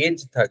স্ট্রেট এজ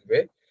থাকবে,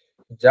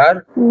 যার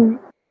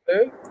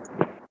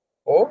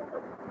ও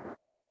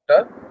একটা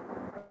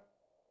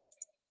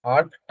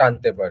আর্ক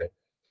টানতে পারে।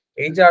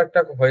 এই যে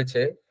আর্কটা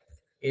হয়েছে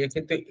এ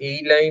কিন্তু এই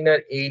লাইন আর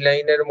এই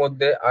লাইনের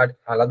মধ্যে আর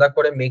আলাদা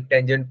করে মেক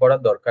ট্যানজেন্ট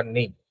করার দরকার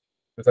নেই,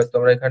 বিকজ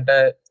তোমরা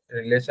এখানটায়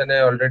রিলেশনে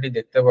অলরেডি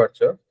দেখতে পাচ্ছ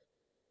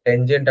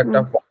ট্যানজেন্ট একটা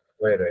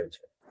হয়ে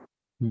রয়েছে।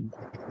 হুম।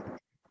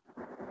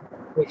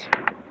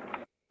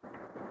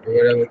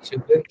 এবারে হচ্ছে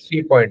যে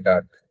 3 পয়েন্ট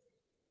আর্ক,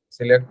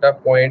 সিলেক্ট আ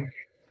পয়েন্ট,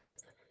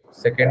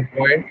 সেকেন্ড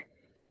পয়েন্ট,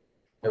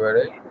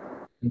 এবারে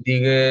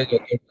দিকে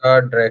যতটা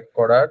ড্র্যাগ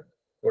করার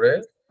করে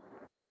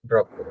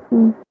ড্রপ করো,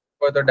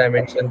 কত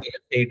ডাইমেনশন দিলে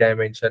এই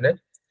ডাইমেনশনে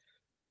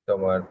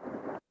তোমার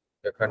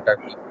এখানটা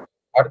একটা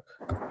আর্ক।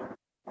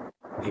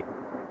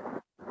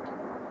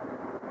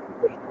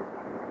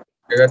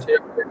 ঠিক আছে,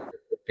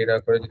 50 না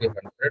করে যদি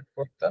 100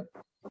 করতাম,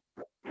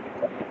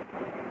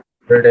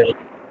 100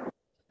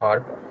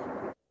 আর্ক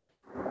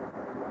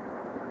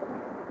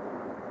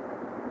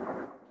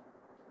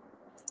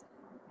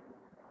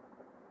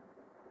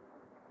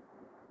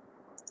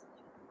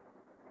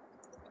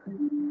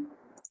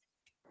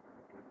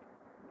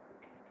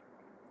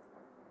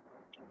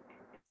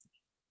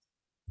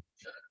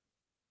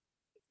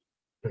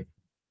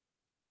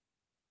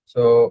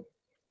সো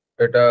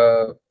এটা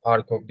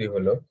আর্ক অব্দি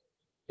হলো।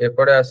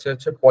 এরপরে আসছে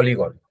হচ্ছে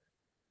পলিগন।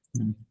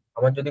 হুম।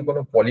 আমার যদি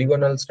কোনো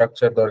পলিগনাল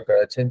স্ট্রাকচার দরকার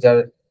আছে যার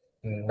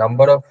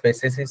নাম্বার অফ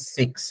ফেসেস ইজ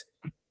 6,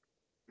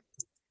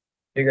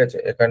 ঠিক আছে,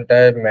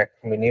 এখানটায়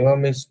মিনিমাম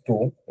ইজ 2,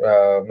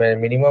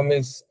 মিনিমাম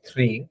ইজ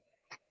 3,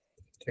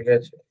 ঠিক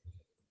আছে।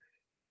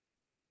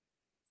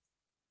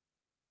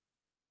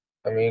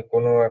 আমি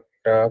কোনো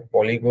একটা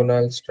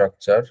পলিগনাল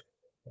স্ট্রাকচার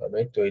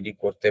আমি তৈরি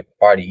করতে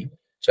পারি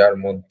যার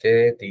মধ্যে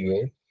দিয়ে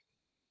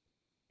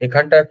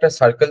এখানটা একটা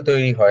সার্কেল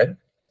তৈরি হয়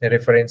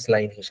রেফারেন্স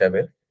লাইন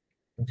হিসাবে,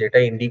 যেটা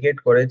ইন্ডিকেট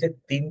করে যে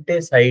 3টে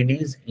সাইড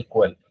ইজ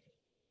ইকুয়াল,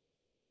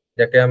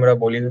 যাকে আমরা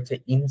বলি হচ্ছে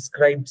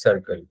ইনস্ক্রাইবড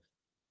সার্কেল।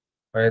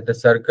 মানে the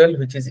circle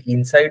which is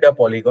inside a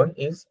polygon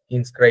is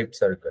inscribed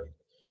circle.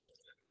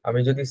 আমি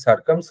যদি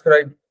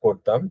সার্কামস্ক্রাইব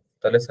করতাম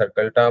তাহলে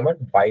সার্কেলটা আমার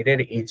বাইরের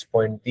এজ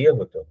পয়েন্ট দিয়ে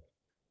হতো।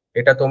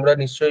 এটা তোমরা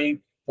নিশ্চয়ই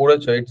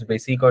পড়েছো, it's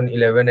basic on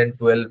 11 and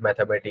 12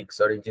 mathematics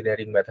or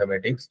engineering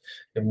mathematics.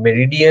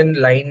 Meridien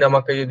line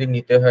আমাকে যদি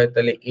নিতে হয়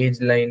তাহলে এজ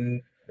লাইন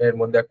এর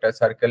মধ্যে একটা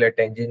সার্কেলের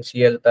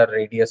ট্যানজেনশিয়াল তার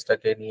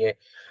রেডিয়াসটাকে নিয়ে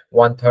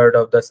 1/3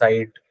 অফ দ্য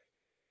সাইড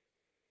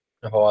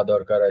হওয়া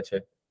দরকার আছে,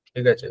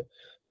 ঠিক আছে।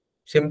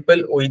 সিম্পল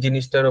ওই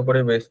জিনিসটার উপরে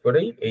বেস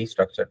করেই এই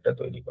স্ট্রাকচারটা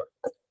তৈরি করা,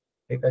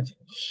 ঠিক আছে।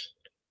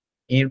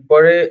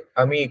 এরপরে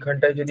আমি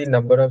এখানটায় যদি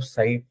নাম্বার অফ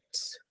সাইডস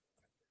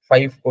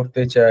 5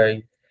 করতে চাই,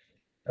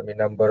 আমি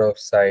নাম্বার অফ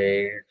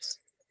সাইডস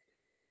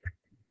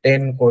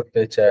 10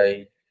 করতে চাই,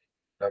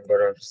 নাম্বার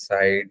অফ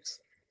সাইডস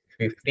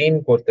 15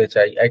 করতে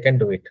চাই, I can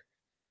do it.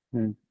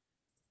 Hmm.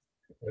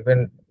 Even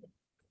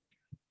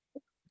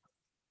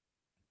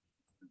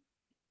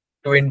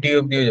 20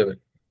 অব্দিও যাবে।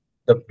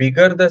 The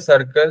bigger the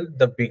circle,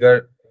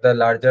 the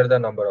larger the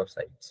number of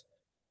sides,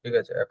 ঠিক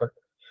আছে। এখন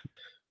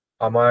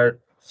আমার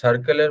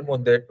সার্কেলের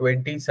মধ্যে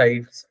 20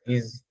 sides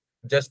is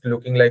just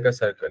looking like a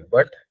circle,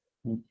 but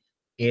hmm.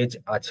 Age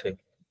আছে,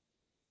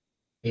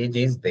 এজ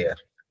ইজ দেয়ার,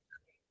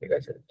 ঠিক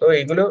আছে। তো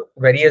এইগুলো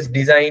ভেরিয়াস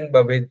ডিজাইন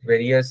বা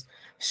ভেরিয়াস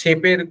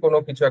শেপের কোনো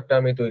কিছু একটা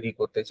আমি তৈরি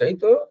করতে চাই,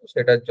 তো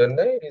সেটার জন্য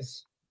ইজ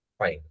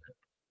ফাইন,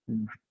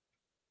 হুম।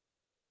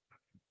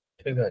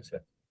 ঠিক আছে।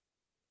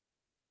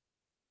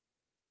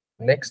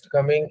 Next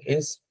coming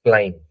is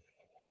spline.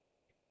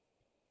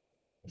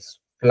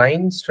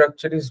 Spline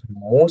structure is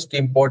most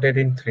important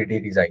in 3D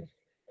design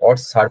or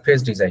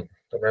surface design.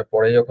 তোমরা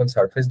পরে যখন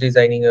সারফেস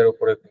ডিজাইনিং এর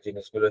উপরে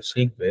জিনিসগুলো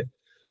শিখবে,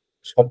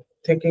 সব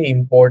থেকে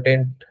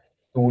ইম্পর্টেন্ট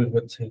টুল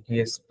হচ্ছে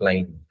গিয়ে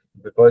স্প্লাইন,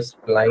 বিকজ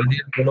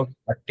স্প্লাইনের কোনো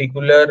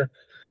পার্টিকুলার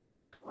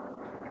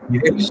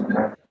ডিরেকশন,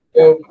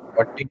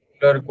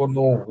 পার্টিকুলার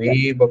কোনো ওয়ে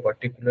বা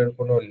পার্টিকুলার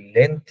কোনো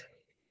length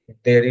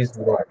there is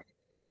no,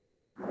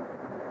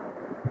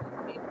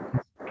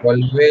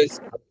 always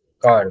a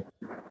curve।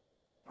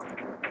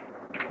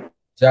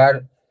 যার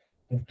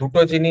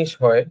দুটো জিনিস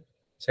হয়,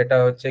 সেটা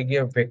হচ্ছে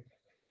গিয়ে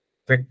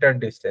ভেক্টর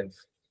ডিস্টেন্স,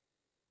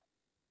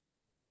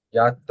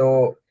 या तो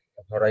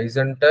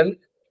हॉरिजॉन्टल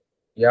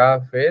या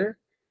फिर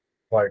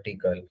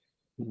vertical.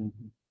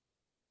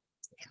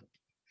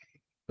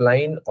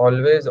 Line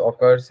always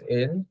occurs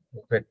in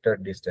vector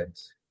distance।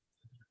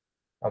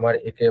 আমার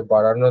একে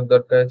বাড়ানোর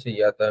দরকার আছে,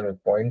 ইয়া তো আমি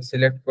পয়েন্ট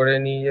সিলেক্ট করে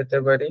নিয়ে যেতে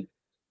পারি,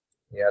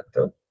 ইয়া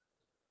তো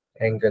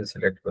অ্যাঙ্গেল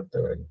সিলেক্ট করতে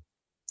পারি।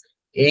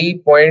 এই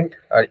পয়েন্ট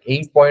আর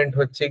এই পয়েন্ট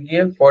হচ্ছে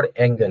গিয়ে for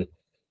angle,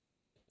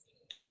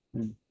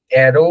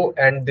 arrow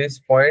and this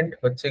point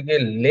হচ্ছে গিয়ে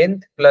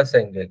লেন্থ প্লাস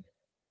অ্যাঙ্গেল।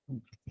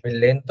 আমি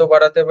লেন্থও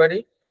বাড়াতে পারি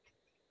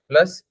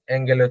প্লাস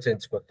অ্যাঙ্গেলও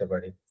চেঞ্জ করতে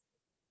পারি।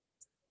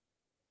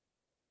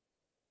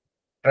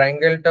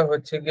 ট্রায়াঙ্গেলটা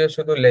হচ্ছে গিয়ে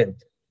শুধু লেন্থ,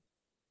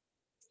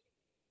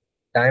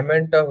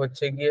 ডায়মন্ডটা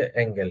হচ্ছে গিয়ে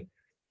অ্যাঙ্গেল,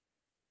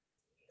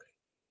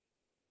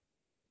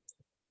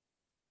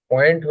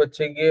 পয়েন্ট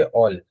হচ্ছে গিয়ে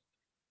all,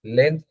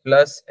 length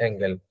plus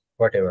angle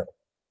what ever,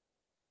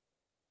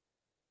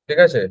 ঠিক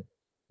আছে।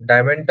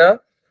 ডায়মন্ডটা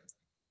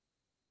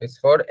is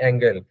for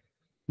angle,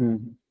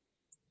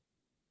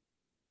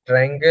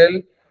 triangle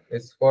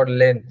is for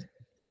length,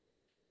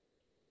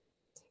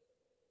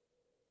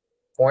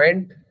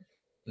 point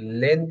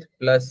length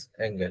plus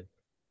angle,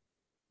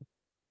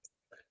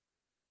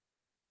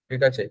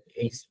 ঠিক আছে?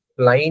 এই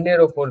স্প্লাইনের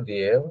ওপর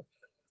দিয়ে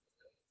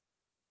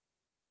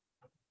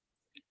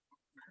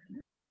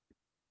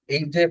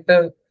এই যে একটা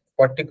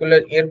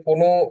পার্টিকুলার, এর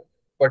কোনো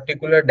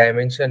পার্টিকুলার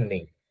ডাইমেনশন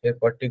নেই, এর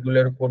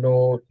পার্টিকুলার কোনো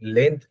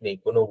লেন্থ নেই,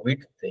 কোনো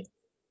উইডথ নেই,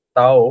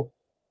 তাও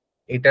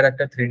এটার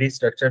একটা 3D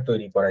স্ট্রাকচার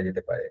তৈরি করা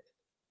যেতে পারে।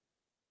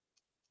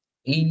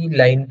 এই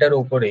লাইনটার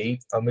উপরেই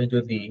আমি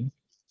যদি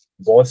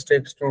বস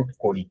এক্সট্রুড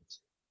করি,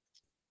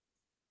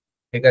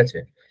 ঠিক আছে,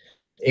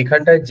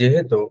 এখানটায়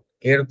যেহেতু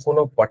এর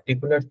কোনো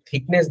পার্টিকুলার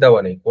থিকনেস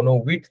দেওয়া নেই, কোনো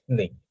উইডথ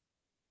নেই,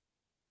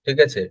 ঠিক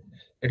আছে,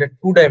 এটা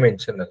টু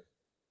ডাইমেনশনাল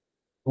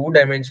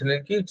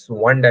কি it's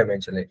one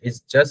dimensional, it's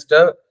just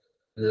a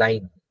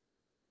line,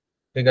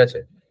 ঠিক আছে।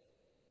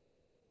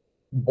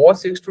 বস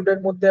এক্সট্রুডের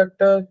মধ্যে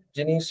একটা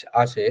জিনিস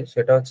আসে,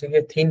 সেটা হচ্ছে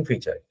গিয়ে থিন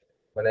ফিচার।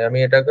 মানে আমি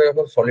এটাকে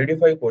যখন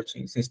সলিডিফাই করছি,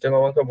 সিস্টেম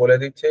আমাকে বলে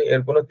দিচ্ছে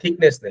এর কোনো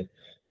থিকনেস নেই,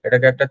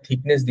 এটাকে একটা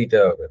থিকনেস দিতে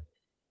হবে।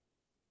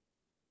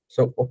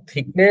 সো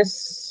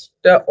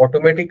থিকনেসটা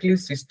অটোমেটিকলি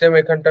সিস্টেম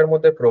এখানটার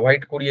মধ্যে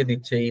প্রোভাইড করিয়ে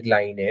দিচ্ছে এই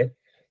লাইনের।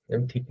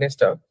 আমি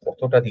থিকনেসটা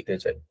কতটা দিতে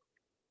চাই,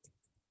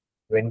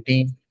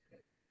 20,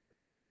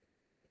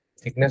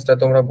 থিকনেসটা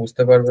তোমরা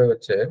বুঝতে পারবে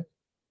হচ্ছে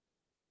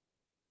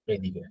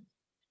এইদিকে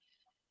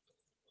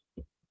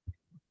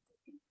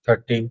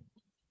 30,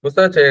 বুঝতে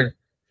পারছো? এর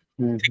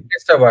হুম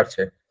থিকনেসটা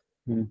বাড়ছে,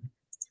 হুম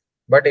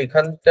বাট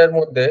এখানটার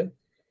মধ্যে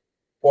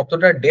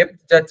কতটা ডেপথ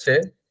যাচ্ছে,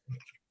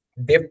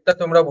 ডেপথটা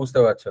তোমরা বুঝতে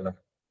পারছো না।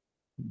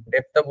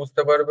 ডেপথটা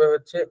বুঝতে পারবে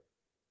হচ্ছে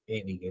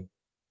এইদিকে,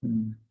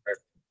 হুম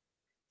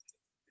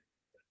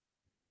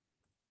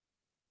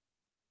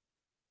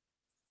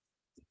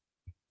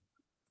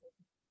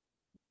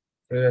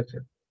ঠিক আছে।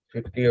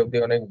 50 অব্দি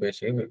অনেক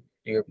বেশি,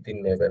 50 অব্দি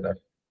নেবে না।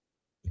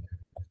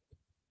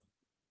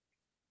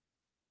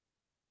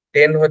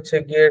 10 হচ্ছে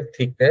গিয়ে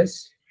থিকনেস,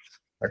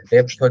 আর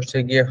ডেপথ হচ্ছে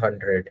গিয়ে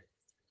 100।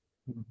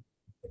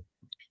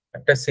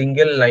 একটা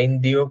সিঙ্গেল লাইন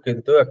দিয়েও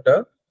কিন্তু একটা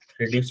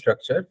 3D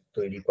স্ট্রাকচার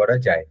তৈরি করা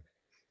যায়।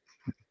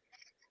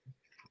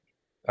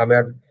 আমি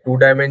আর 2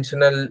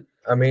 ডাইমেনশনাল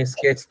আমি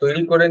স্কেচ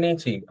তৈরি করে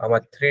নিয়েছি,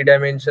 আমার 3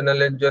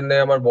 ডাইমেনশনালের জন্য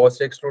আমার বস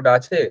এক্সট্রুড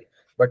আছে,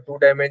 বা 2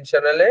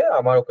 ডাইমেনশনালে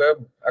আমার ওকে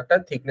একটা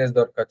থিকনেস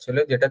দরকার ছিল,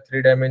 যেটা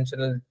 3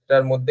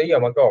 ডাইমেনশনালটার মধ্যেই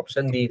আমাকে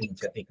অপশন দিয়ে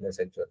দিচ্ছে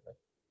থিকনেসের জন্য।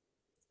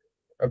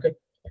 ওকে,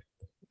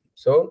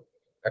 সো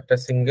একটা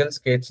সিঙ্গেল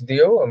স্কেচ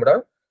দিয়েও আমরা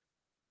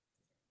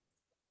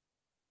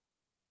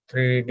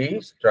 3D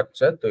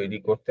স্ট্রাকচার তৈরি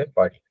করতে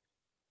পারি।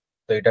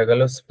 তো এটা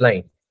গেল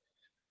স্প্লাইন।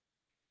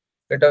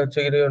 এটা হচ্ছে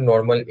গিয়ে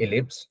normal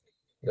ellipse,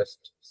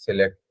 just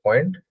select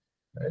point,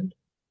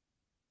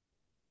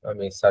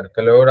 আমি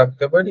সার্কেলেও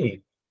রাখতে পারি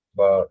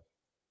বা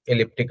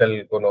এলিপ্টিক্যাল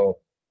কোনো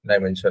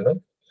ডাইমেনশনও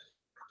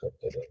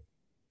করতে পারি।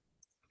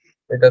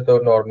 এটা তো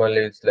normal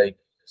is like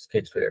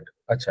sketch fillet.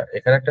 আচ্ছা,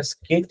 এখানে একটা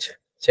স্কেচ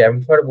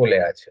চ্যাম্ফার বলে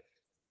আছে।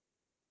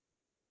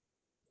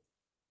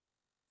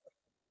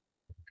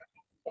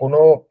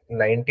 কোনো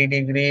 90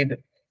 ডিগ্রির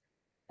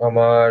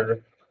আমার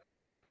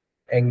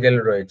অ্যাঙ্গেল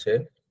রয়েছে,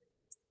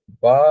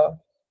 বা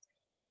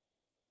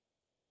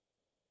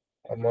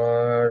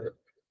আমার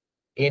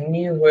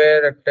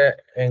এনিওয়্যার একটা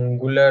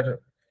অ্যাঙ্গুলার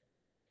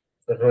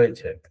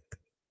রয়েছে,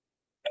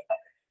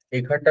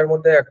 এখানটার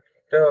মধ্যে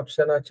একটা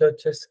অপশন আছে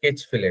হচ্ছে স্কেচ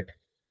ফিলেট,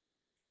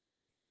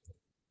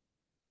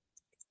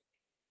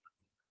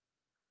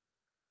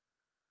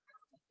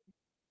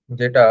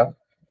 যেটা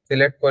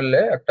সিলেক্ট করলে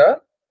একটা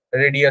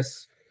রেডিয়াস,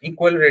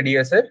 ইকুয়াল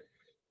রেডিয়াসের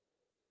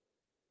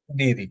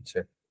দিয়ে দিচ্ছে,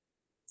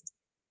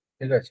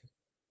 ঠিক আছে।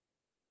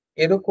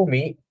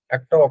 এরকমই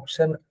একটা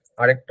অপশন,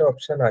 আরেকটা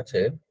অপশন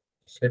আছে,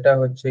 সেটা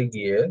হচ্ছে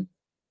গিয়ে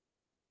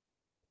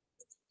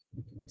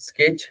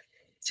স্কেচ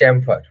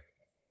চ্যাম্ফার।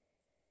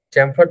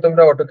 চ্যাম্ফার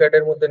তোমরা অটোক্যাড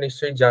এর মধ্যে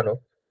নিশ্চয়ই জানো,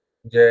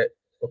 যে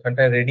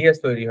ওখানটায় রেডিয়াস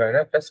তৈরি হয় না,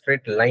 একটা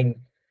স্ট্রেট লাইন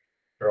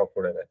ড্র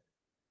করে দেয়।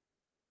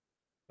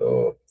 তো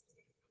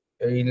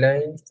এই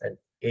লাইন এন্ড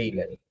এই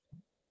লাইন,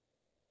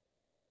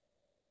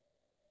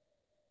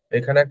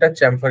 এখানে একটা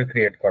চ্যাম্ফার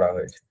ক্রিয়েট করা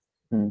হয়েছে,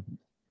 হুম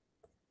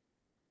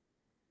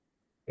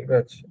ঠিক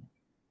আছে।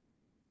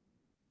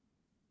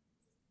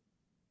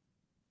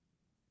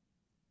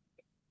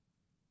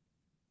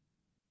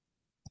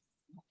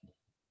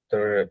 তো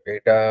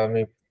এটা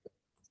আমি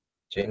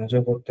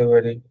চেঞ্জও করতে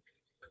পারি।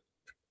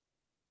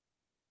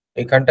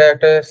 এখানটায়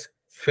একটা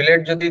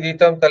ফিলেট যদি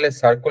দিতাম তাহলে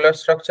সার্কুলার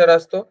স্ট্রাকচার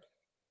আসতো,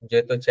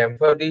 যেহেতু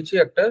চ্যাম্ফার দিয়েছি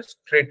একটা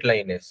স্ট্রেট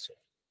লাইন এসছে,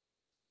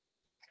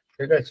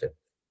 ঠিক আছে।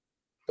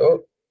 তো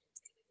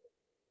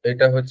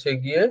এটা হচ্ছে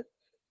গিয়ে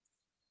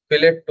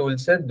ফিলেট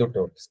টুলস এর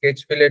দুটো, sketch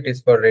fillet is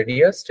for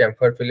radius,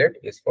 চ্যাম্ফার fillet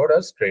is for a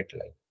straight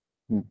line,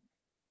 হুম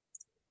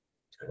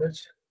ঠিক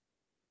আছে।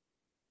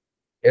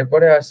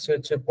 এরপরে আসছে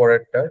হচ্ছে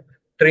পরেরটা,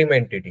 ট্রিম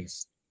এন্টিটিস।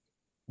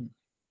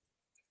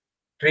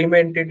 ট্রিম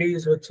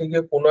এন্টিটিস হচ্ছে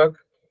গিয়ে কোনো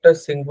একটা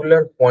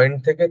সিঙ্গুলার পয়েন্ট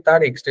থেকে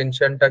তার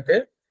এক্সটেনশনটাকে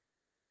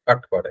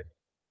কাট করে।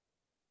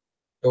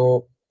 তো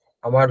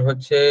আমার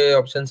হচ্ছে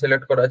অপশন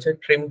সিলেক্ট করা আছে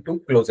ট্রিম টু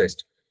ক্লোজেস্ট,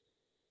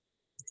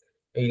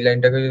 এই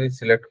লাইনটাকে যদি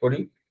সিলেক্ট করি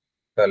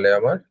তাহলে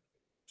আমার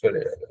চলে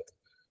যাবে।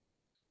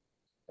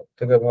 সব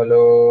থেকে ভালো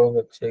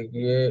হচ্ছে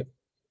গিয়ে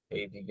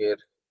এই দিকের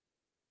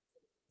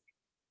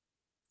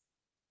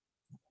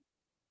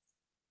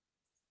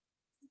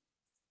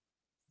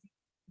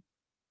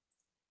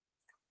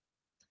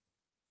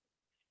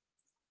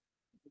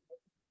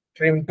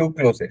ট্রিম টু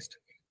ক্লোজেস্ট,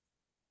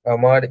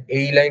 আমার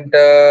এই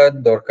লাইনটা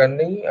দরকার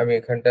নেই, আমি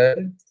এখানটায়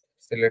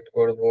সিলেক্ট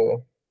করব,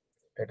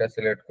 এটা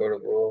সিলেক্ট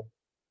করব,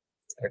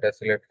 এটা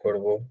সিলেক্ট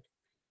করব।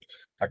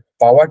 আর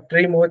পাওয়ার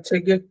ট্রিম হচ্ছে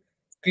গিয়ে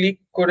ক্লিক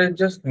করে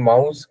জাস্ট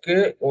মাউসকে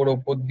ওর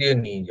উপর দিয়ে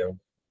নিয়ে যাও,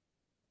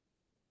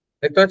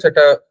 দেখতে পাচ্ছ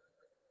এটা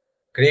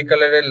গ্রে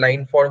কালারের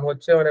লাইন ফর্ম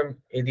হচ্ছে, মানে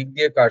এদিক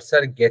দিয়ে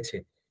কার্সার গেছে,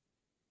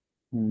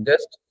 হুম,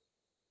 জাস্ট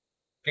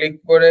ক্লিক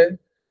করে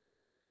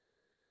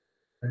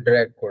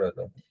ড্র্যাগ করে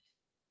দাও,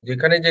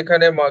 যেখানে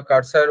যেখানে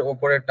কার্সার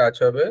ওপরে টাচ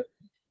হবে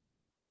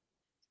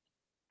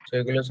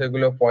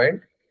সেগুলো পয়েন্ট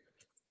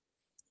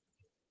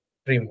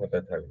ট্রিম হতে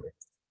থাকবে।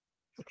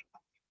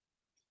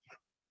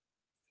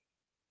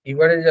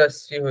 এবারে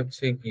যাচ্ছি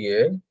হচ্ছে গিয়ে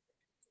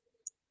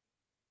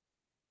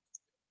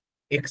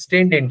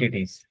এক্সটেন্ড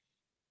এন্টিটিস।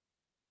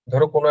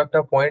 ধরো কোনো একটা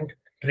পয়েন্ট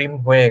ট্রিম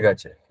হয়ে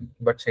গেছে,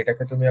 বাট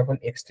সেটাকে তুমি এখন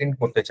এক্সটেন্ড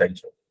করতে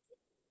চাইছো,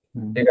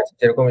 হুম, ঠিক আছে?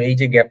 যেরকম এই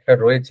যে গ্যাপটা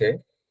রয়েছে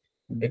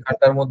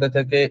এখানটার মধ্যে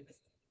থেকে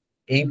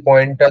এই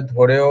পয়েন্টটা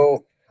ধরেও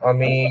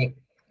আমি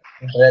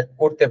ড্র্যাগ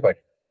করতে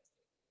পারি,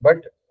 বাট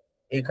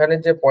এখানে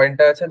যে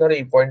পয়েন্টটা আছে ধরো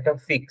এই পয়েন্টটা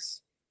ফিক্স,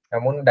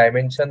 এমন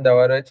ডাইমেনশন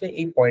দেওয়া রয়েছে,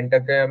 এই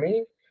পয়েন্টটাকে আমি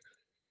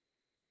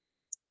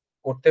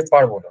করতে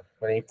পারবো না,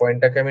 মানে এই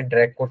পয়েন্টটাকে আমি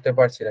ড্র্যাগ করতে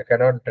পারছি না,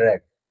 cannot drag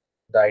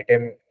the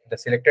item, the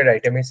selected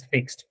item is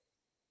fixed.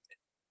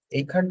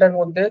 এইখানটার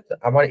মধ্যে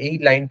আমার এই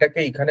লাইনটাকে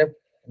এখানে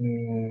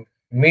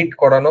মিট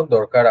করানোর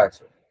দরকার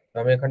আছে,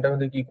 আমি এখানটার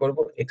মধ্যে কি করব,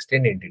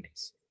 এক্সটেন্ড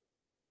এন্টিটিস।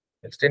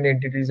 এক্সটেন্ড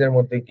এন্টিটিস এর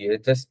মধ্যে গিয়ে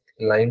জাস্ট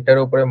লাইনটার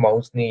উপরে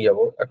মাউস নিয়ে যাব,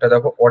 একটা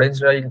দেখো অরেঞ্জ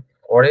লাইন,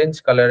 অরেঞ্জ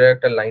কালারের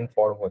একটা লাইন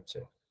ফর্ম হচ্ছে,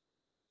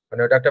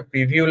 মানে ওটা একটা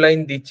প্রিভিউ লাইন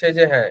দিচ্ছে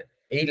যে হ্যাঁ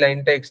এই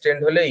লাইনটা এক্সটেন্ড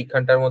হলে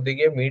এইখানটার মধ্যে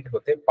গিয়ে মিট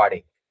হতে পারে।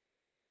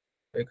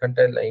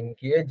 এখানটায় লাইন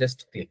গিয়ে জাস্ট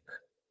ক্লিক,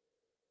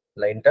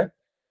 লাইনটা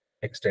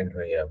এক্সটেন্ড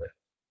হয়ে যাবে,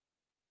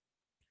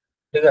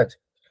 ঠিক আছে?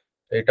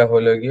 এটা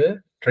হলো গিয়ে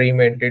trim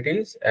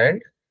entities and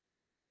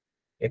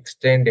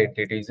extend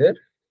entities এর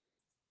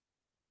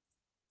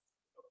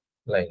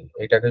লাইন।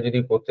 এটাকে যদি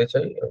করতে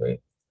চাই আমি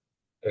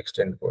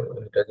এক্সটেন্ড করবো,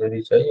 এটা যদি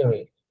চাই আমি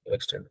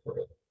এক্সটেন্ড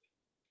করবো।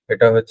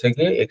 এটা হচ্ছে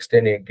গিয়ে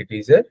এক্সটেন্ড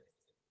এন্টিটিস এর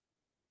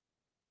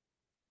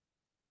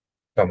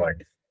কমান্ড।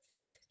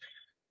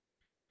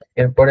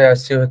 এরপরে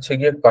আসছে হচ্ছে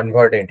গিয়ে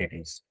কনভার্ট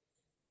এন্টিটিস।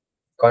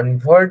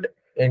 কনভার্ট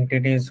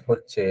এন্টিটিস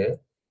হচ্ছে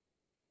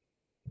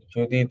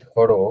যদি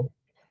ধরো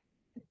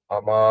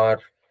আমার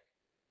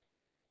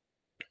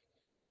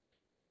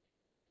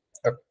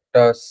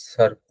একটা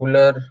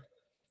সার্কুলার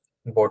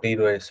বডি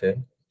রয়েছে,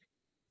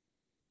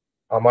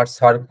 আমার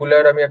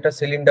সার্কুলার আমি একটা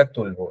সিলিন্ডার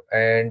তুলবো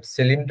অ্যান্ড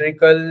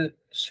সিলিন্ড্রিক্যাল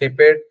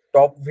শেপের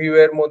টপ ভিউ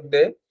এর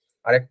মধ্যে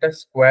আরেকটা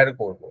স্কোয়ার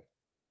করব,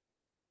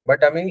 বাট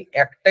আমি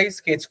একটাই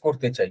স্কেচ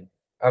করতে চাই,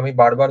 আমি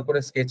বারবার করে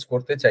স্কেচ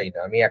করতে চাই না,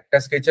 আমি একটা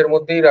স্কেচের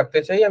মধ্যেই রাখতে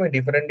চাই, আমি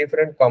ডিফারেন্ট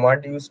ডিফারেন্ট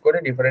কমান্ড ইউজ করে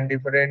ডিফারেন্ট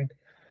ডিফারেন্ট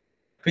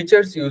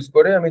ফিচার্স ইউজ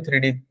করে আমি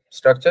 3D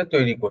স্ট্রাকচার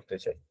তৈরি করতে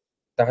চাই।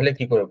 তাহলে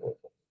কি করে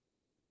করবো?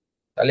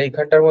 তাহলে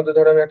এখানটার মধ্যে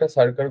ধরো আমি একটা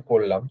সার্কেল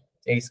করলাম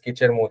এই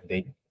স্কেচের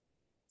মধ্যেই,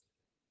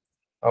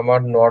 আমার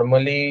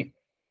নর্মালি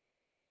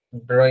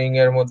ড্রয়িং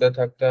এর মধ্যে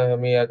থাকতে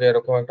আমি আগে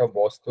এরকম একটা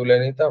বস তুলে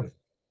নিতাম,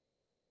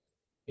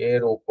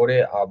 এর ওপরে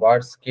আবার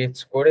স্কেচ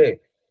করে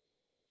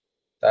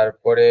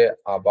তারপরে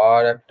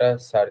আবার একটা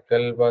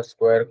সার্কেল বা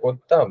স্কোয়ার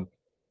করতাম,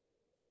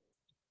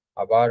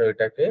 আবার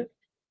এটাকে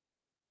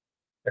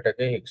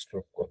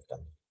এক্সট্রুড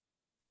করতাম।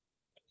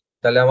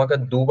 তাহলে আমাকে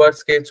দুবার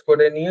স্কেচ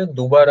করে নিয়ে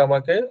দুবার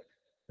আমাকে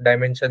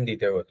ডাইমেনশন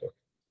দিতে হতো।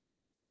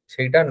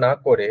 সেইটা না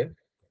করে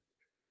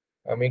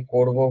আমি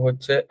করব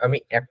হচ্ছে আমি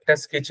একটা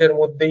স্কেচের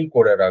মধ্যেই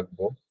করে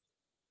রাখবো,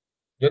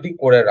 যদি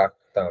করে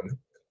রাখতাম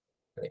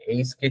এই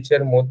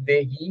স্কেচের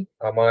মধ্যেই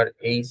আমার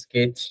এই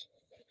স্কেচ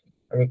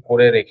আমি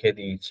করে রেখে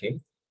দিয়েছি,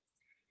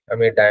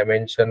 আমি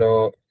ডাইমেনশনও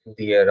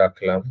দিয়ে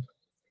রাখলাম,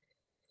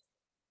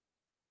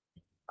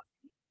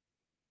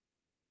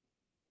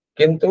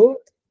 কিন্তু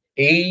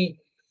এই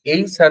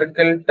এই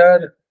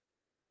সার্কেলটার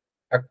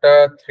একটা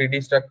 3D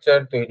স্ট্রাকচার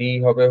তৈরি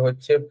হবে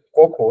হচ্ছে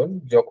কখন,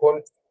 যখন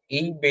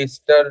এই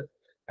বেসটার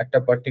একটা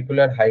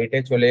পার্টিকুলার হাইটে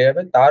চলে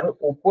যাবে, তার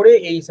উপরে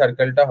এই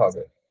সার্কেলটা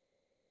হবে।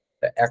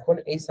 তা এখন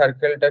এই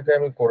সার্কেলটাকে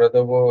আমি করে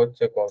দেবো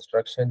হচ্ছে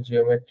কনস্ট্রাকশন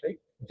জিওমেট্রি,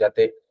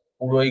 যাতে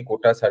পুরোই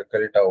গোটা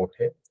সার্কেলটা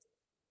ওঠে,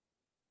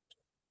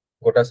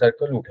 গোটা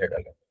সার্কেল উঠে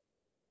গেল।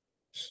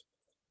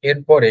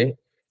 এরপরে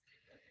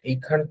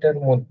এইখানটার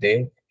মধ্যে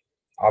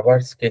আবার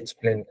স্কেচ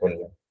প্লেন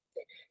করলাম,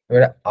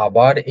 এবার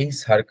আবার এই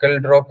সার্কেল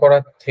ড্র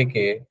করার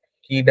থেকে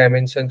কি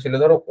ডাইমেনশন ছিল,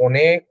 ধরো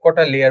অনেক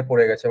কটা লেয়ার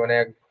পড়ে গেছে, মানে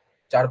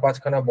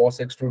 4-5খানা বস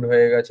এক্সট্রুড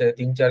হয়ে গেছে,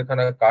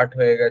 3-4খানা কাট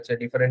হয়ে গেছে,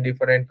 ডিফারেন্ট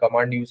ডিফারেন্ট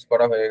কমান্ড ইউজ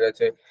করা হয়ে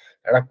গেছে,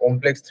 একটা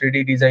কমপ্লেক্স 3D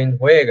ডিজাইন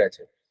হয়ে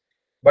গেছে,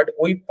 বাট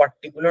ওই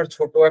পার্টিকুলার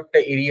ছোট একটা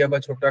এরিয়া বা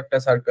ছোট একটা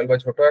সার্কেল বা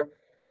ছোট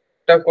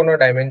একটা কোনো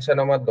ডাইমেনশন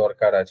আমার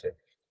দরকার আছে,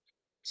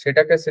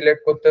 সেটাকে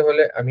সিলেক্ট করতে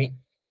হলে আমি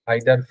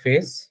আইদার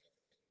ফেস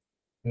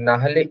না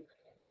হলে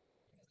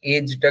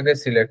এজটাকে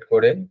সিলেক্ট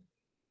করে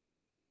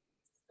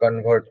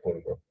কনভার্ট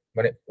করব,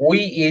 মানে ওই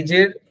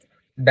এজের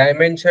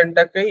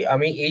ডাইমেনশনটাকেই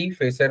আমি এই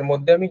ফেসের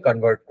মধ্যে আমি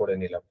কনভার্ট করে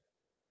নিলাম।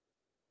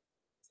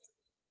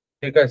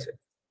 ঠিক আছে,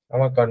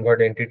 আমার কনভার্ট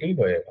এন্টিটি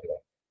হয়ে গেল।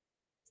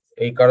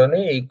 এই কারণে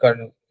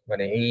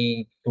মানে এই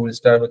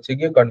টুলসটা হচ্ছে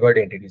গিয়ে কনভার্ট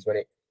এন্টিটিস,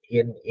 মানে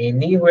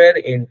এনিওয়্যার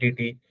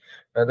এন্টিটি,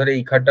 ধরো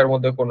এইখানটার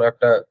মধ্যে কোনো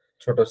একটা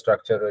ছোট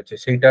স্ট্রাকচার রয়েছে,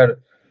 সেইটার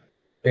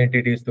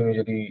এন্টিটিস তুমি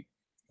যদি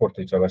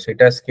করতে চাও বা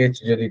সেটা স্কেচ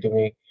যদি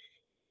তুমি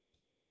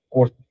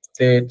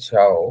করতে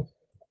চাও,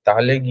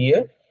 তাহলে গিয়ে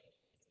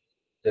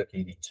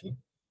দেখিয়ে দিচ্ছি।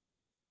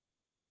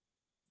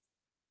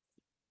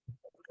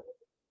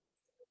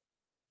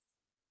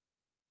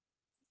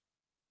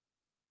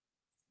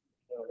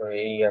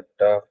 এই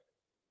একটা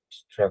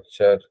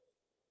স্ট্রাকচার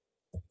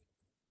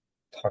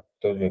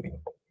থাকতো যদি,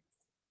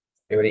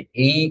 এবারে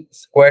এই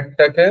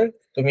স্কোয়ারটাকে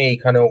তুমি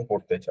এইখানেও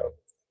করতে চাও,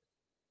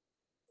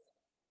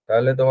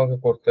 তাহলে তোমাকে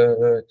করতে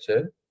হবে হচ্ছে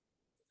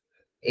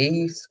এই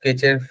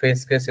স্কেচের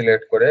ফেসকে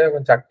সিলেক্ট করে এবং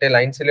 4টে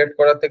লাইন সিলেক্ট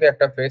করার থেকে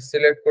একটা ফেস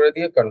সিলেক্ট করে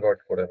দিয়ে কনভার্ট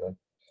করে দাও।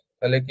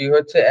 তাহলে কি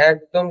হচ্ছে,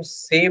 একদম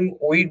সেম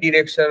ওই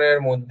ডিরেকশনের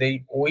মধ্যেই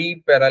ওই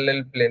প্যারালেল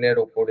প্লেনের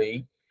ওপরেই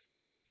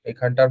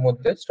এখানটার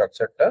মধ্যে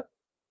স্ট্রাকচারটা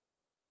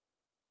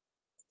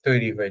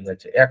তৈরি হয়ে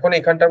যাচ্ছে। এখন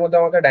এখানটার মধ্যে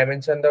আমাকে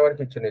ডাইমেনশন দেওয়ার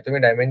কিছু নেই, তুমি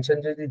ডাইমেনশন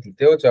যদি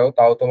দিতেও চাও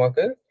তাও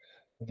তোমাকে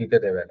দিতে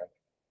দেবে না।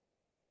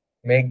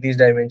 Make this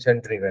dimension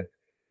driven,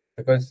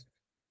 because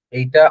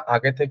এইটা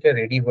আগে থেকে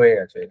রেডি হয়ে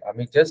আছে,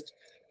 আমি জাস্ট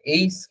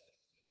এই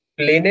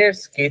প্লেনের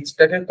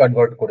স্কেচটাকে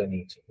কনভার্ট করে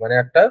নিয়েছি, মানে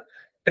একটা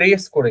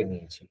ট্রেস করে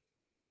নিয়েছি।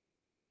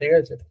 ঠিক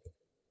আছে,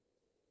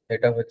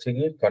 এটা হচ্ছে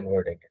গিয়ে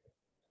কনভার্টিং।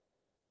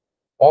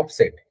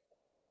 অফসেট,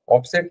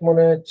 অফসেট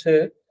মনে হচ্ছে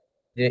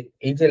যে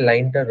এই যে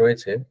লাইনটা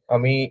রয়েছে,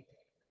 আমি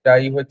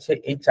চাই হচ্ছে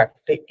এই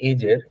 4টে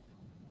এজের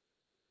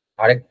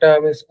আরেকটা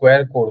আমি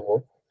স্কোয়ার করব,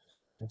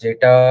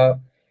 যেটা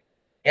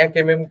 1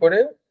 mm করে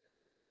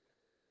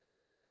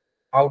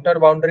আউটার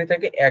বাউন্ডারি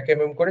থেকে 1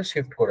 mm করে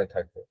শিফট করে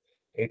থাকবে।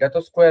 এটা তো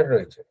স্কোয়ার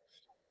রয়েছে।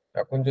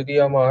 এখন যদি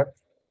আমার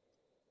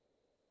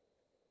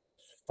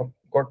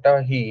সবকটা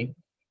হি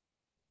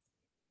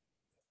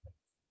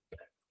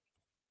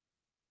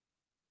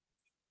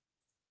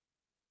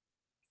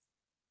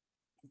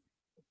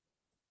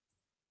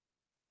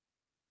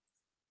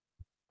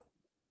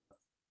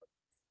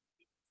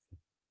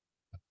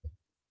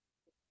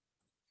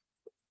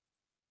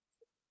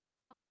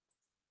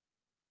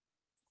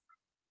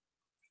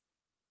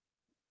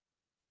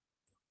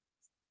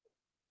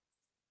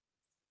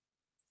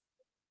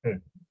হুম,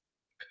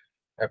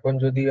 এখন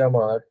যদি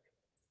আমার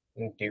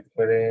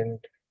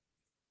ডিফারেন্ট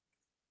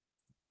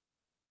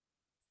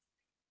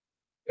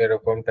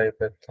এরকম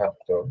টাইপের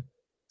থাকতো,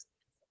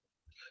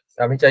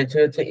 আমি চাইছি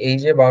হচ্ছে এই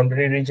যে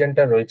বাউন্ডারি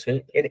রিজনটা রয়েছে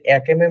এর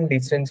 1 mm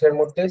ডিস্টেন্সের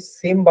মধ্যে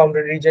সেম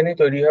বাউন্ডারি রিজনই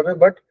তৈরি হবে,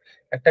 বাট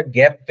একটা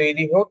গ্যাপ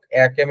তৈরি হোক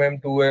 1 mm,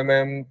 2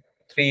 mm,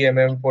 3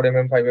 mm, 4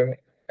 mm, 5 mm,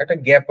 একটা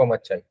গ্যাপ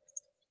আমার চাই।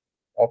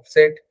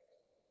 অফসেট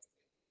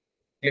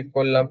ক্লিক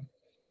করলাম,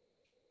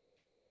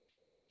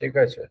 ঠিক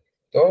আছে,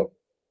 তো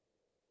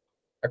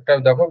একটা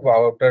দেখো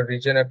আউটার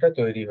রিজন একটা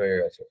তৈরি হয়ে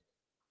গেছে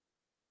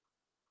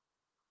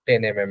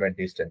 10 mm এর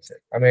ডিস্টেন্সে।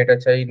 আমি এটা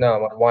চাই না,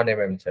 আমার 1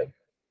 mm চাই,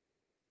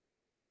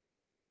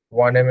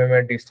 1 mm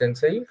এর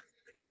ডিস্টেন্সেই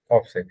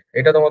অফসেট।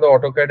 এটা তোমাদের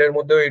অটোক্যাড এর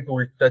মধ্যেও এই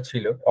টুলটা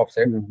ছিল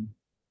অফসেট,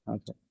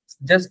 আচ্ছা।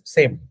 Just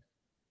same.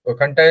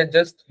 ওখানটায়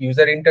জাস্ট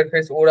ইউজার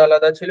ইন্টারফেস ওর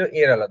আলাদা ছিল,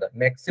 এর আলাদা।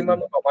 ম্যাক্সিমাম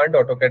কমান্ড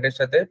অটোক্যাড এর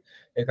সাথে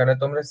এখানে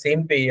তোমরা সেম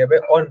পেয়ে যাবে,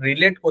 আর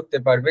রিলেট করতে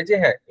পারবে যে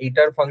হ্যাঁ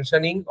এইটার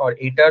ফাংশনিং আর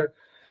এইটার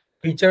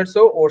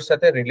ফিচার্সও ওর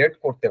সাথে রিলেট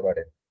করতে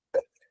পারে।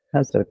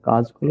 হ্যাঁ স্যার,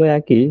 কাজগুলো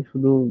একই,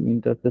 শুধু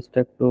ইন্টারফেসটা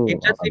একটু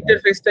আলাদা।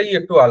 ইন্টারফেসটাই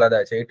একটু আলাদা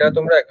আছে, এটা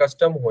তোমরা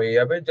কাস্টম হয়ে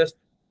যাবে, জাস্ট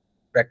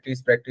প্র্যাকটিস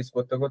প্র্যাকটিস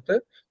করতে করতে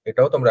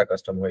এটাও তোমরা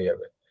কাস্টম হয়ে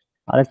যাবে।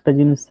 আরেকটা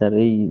জিনিস স্যার,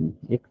 এই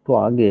একটু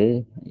আগে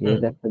হুম,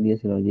 এর একটা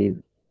দিয়েছিল যে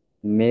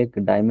মেক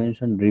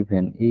ডাইমেনশন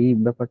ড্রিভেন, এই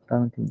ব্যাপারটা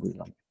আমি ঠিক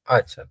বুঝলাম।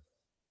 আচ্ছা,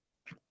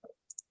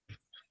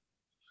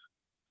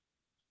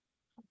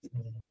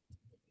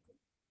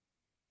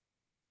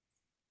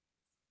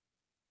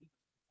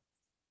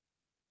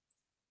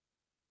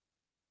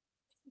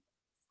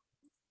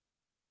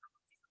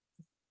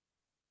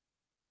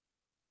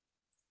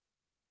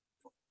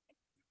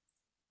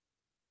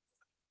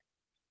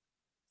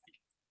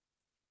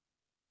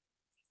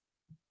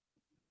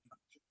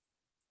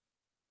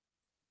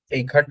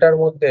 এইখানটার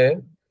মধ্যে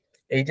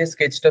এই যে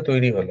স্কেচটা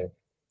তৈরি হলো,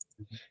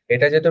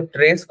 এটা যেহেতু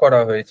ট্রেস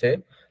করা হয়েছে,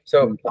 সো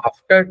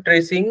আফটার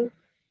ট্রেসিং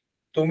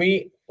তুমি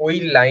ওই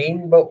লাইন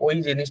বা ওই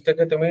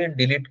জিনিসটাকে তুমি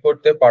ডিলিট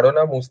করতে পারো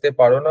না, মুছতে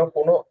পারো না,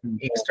 কোনো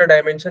এক্সট্রা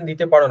ডাইমেনশন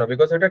দিতে পারো না,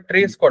 বিকজ এটা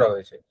ট্রেস করা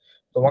হয়েছে।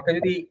 তোমাকে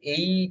যদি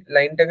এই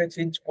লাইনটাকে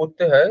চেঞ্জ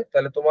করতে হয়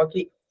তাহলে তোমাকে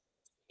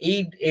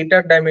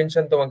এইটার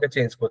ডাইমেনশন তোমাকে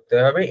চেঞ্জ করতে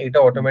হবে, এটা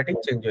অটোমেটিক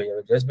চেঞ্জ হয়ে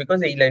যাবে জাস্ট বিকজ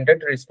এই লাইনটা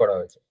ট্রেস করা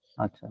হয়েছে।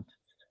 আচ্ছা আচ্ছা।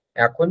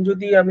 এখন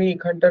যদি আমি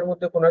এখানটার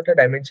মধ্যে কোনো একটা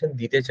ডাইমেনশন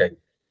দিতে চাই,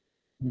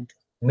 হুম।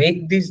 মেক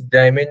দিস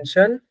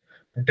ডাইমেনশন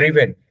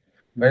ড্রিভেন,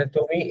 মানে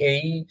তুমি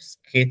এই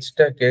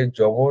স্কেচটাকে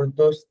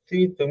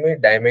জবরদস্তি তুমি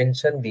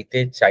ডাইমেনশন দিতে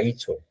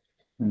চাইছো।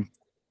 হুম।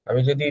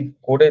 আমি যদি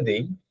করে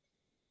দেই,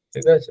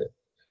 ঠিক আছে,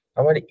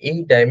 আমার এই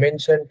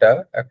ডাইমেনশনটা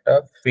একটা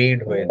ফেড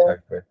হয়ে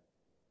থাকবে,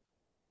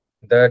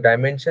 The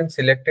dimension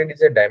selected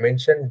is a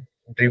dimension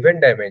driven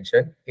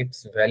dimension. Its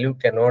value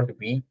cannot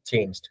be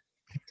changed.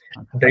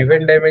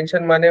 Driven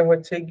dimension মানে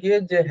হচ্ছে গিয়ে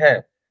যে হ্যাঁ,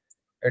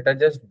 এটা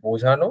জাস্ট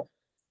বোঝানো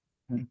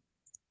হুম।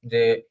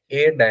 যে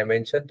এর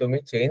ডাইমেনশন তুমি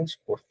চেঞ্জ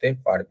করতে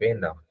পারবে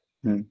না,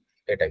 হুম।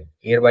 এটাই।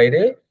 এর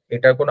বাইরে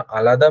এটার কোনো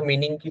আলাদা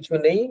মিনিং কিছু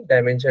নেই,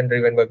 ডাইমেনশন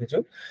ড্রিভেন বা কিছু।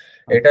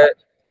 এটা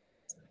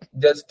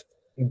জাস্ট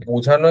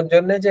বোঝানোর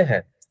জন্য যে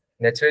হ্যাঁ,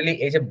 ন্যাচারালি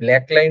এই যে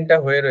ব্ল্যাক লাইনটা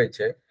হয়ে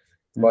রয়েছে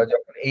বা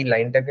যখন এই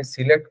লাইনটাকে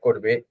সিলেক্ট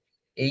করবে,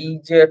 এই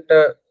যে একটা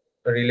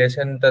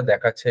রিলেশনটা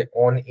দেখাচ্ছে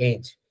অন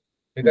এজ,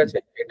 ঠিক আছে,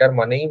 এটার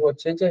মানেই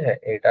হচ্ছে যে হ্যাঁ,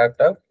 এটা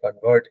একটা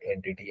কনভার্ট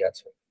এন্টিটি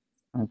আছে,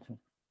 আচ্ছা।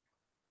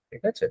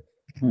 ঠিক আছে।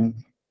 হুম।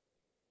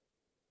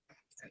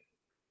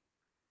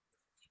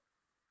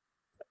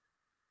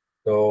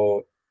 তো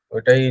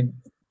ওটাই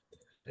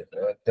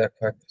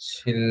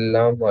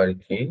দেখাচ্ছিলাম আর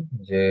কি,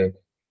 যে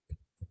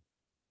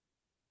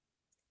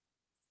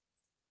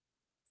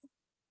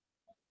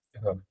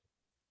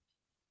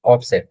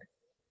অফসেট।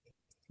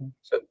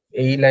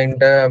 এই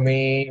লাইনটা আমি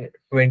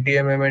 20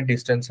 mm এর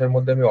ডিস্টেন্সের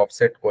মধ্যে আমি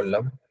অফসেট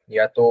করলাম,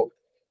 ইয়া তো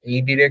এই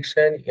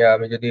ডিরেকশন, ইয়া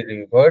আমি যদি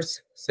রিভার্স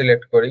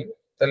সিলেক্ট করি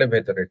তাহলে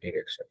ভেতরের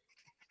ডিরেকশন,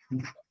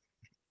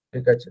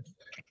 ঠিক আছে।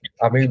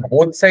 আমি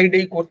বোথ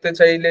সাইডেই করতে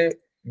চাইলে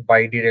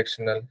বাই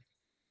ডিরেকশনাল,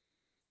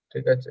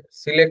 ঠিক আছে।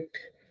 সিলেক্ট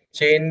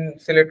চেইন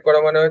সিলেক্ট করা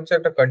মানে হচ্ছে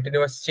একটা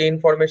কন্টিনিউয়াস চেইন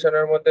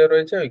ফরমেশনের মধ্যে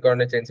রয়েছে, ওই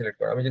কারণে চেইন সিলেক্ট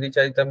করা। আমি যদি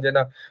চাইতাম যে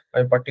না,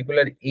 আমি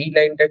পার্টিকুলার এই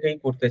লাইনটাকেই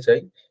করতে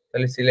চাই,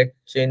 তাহলে সিলেক্ট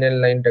চেইনের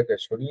লাইনটাকে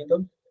সরিয়ে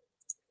দাও,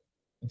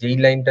 যেই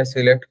লাইনটা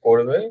সিলেক্ট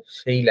করবে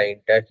সেই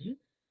লাইনটাই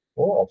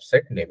ও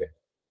অফসেট নেবে,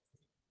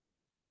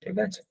 ঠিক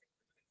আছে।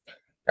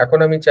 এখন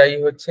আমি চাই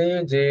হচ্ছে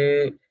যে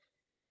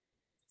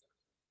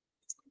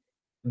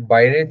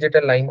বাইরের যেটা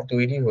লাইন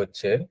তৈরি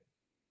হচ্ছে,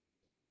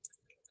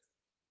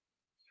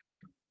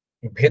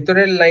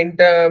 ভেতরের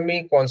লাইনটা আমি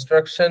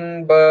কনস্ট্রাকশন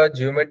বা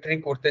জিওমেট্রি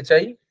করতে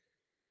চাই,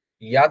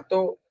 ইয়া তো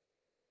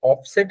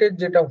অফসেটের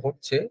যেটা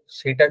হচ্ছে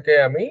সেটাকে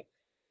আমি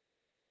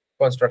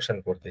কনস্ট্রাকশন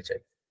করতে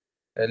চাই।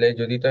 তাহলে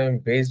যদি তো আমি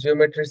বেস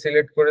জিওমেট্রি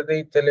সিলেক্ট করে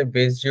দিই, তাহলে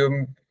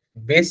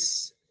বেস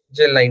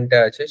যে লাইনটা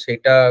আছে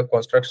সেটা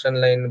কনস্ট্রাকশন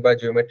লাইন বা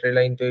জিওমেট্রি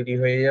লাইন তৈরি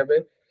হয়ে যাবে,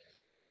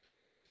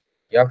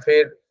 ইয়া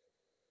ফির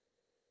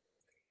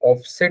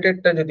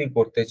অফসেটেরটা যদি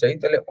করতে চাই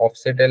তাহলে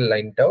অফসেটের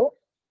লাইনটাও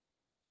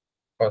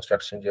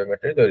কনস্ট্রাকশন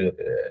জিওমেট্রি তৈরি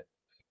হতে যাবে।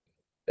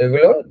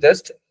 এগুলো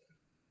জাস্ট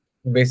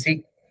বেসিক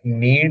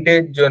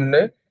নিডের জন্য,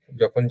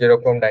 যখন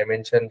যেরকম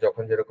ডাইমেনশন,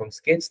 যখন যেরকম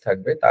স্কেচ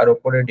থাকবে তার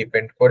উপরে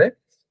ডিপেন্ড করে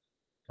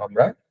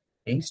আমরা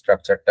এই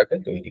স্ট্রাকচারটাকে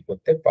তৈরি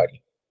করতে পারি,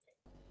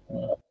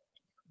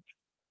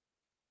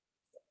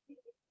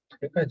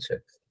 ঠিক আছে।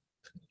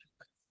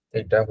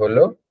 এটা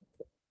হলো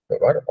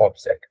তোমার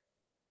অফসেট।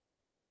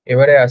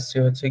 এবারে আসছে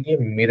হচ্ছে কি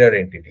mirror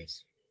entities.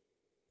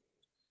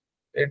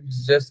 It's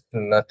just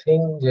nothing,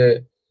 যে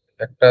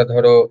একটা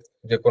ধরো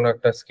যে কোনো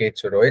একটা স্কেচ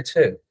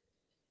রয়েছে,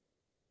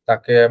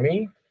 তাকে আমি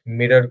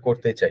মিরর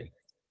করতে চাই,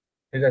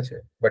 ঠিক আছে।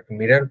 বাট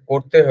মিরর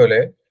করতে হলে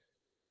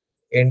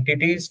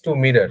এন্টিটিস টু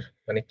মিরর,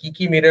 মানে কি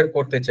কি মিরর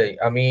করতে চাই,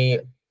 আমি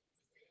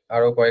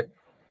আরো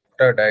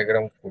কয়েকটা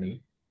ডায়াগ্রাম করি,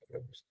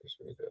 বুঝতে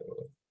সুবিধা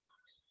হবে।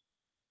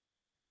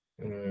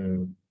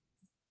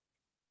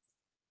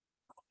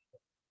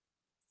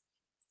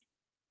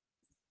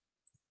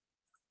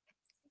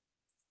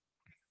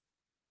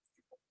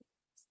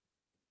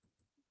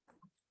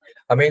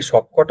 আমি এই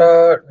সবকটা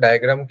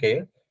ডায়াগ্রামকে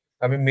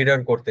আমি মিরর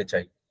করতে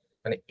চাই,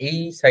 মানে এই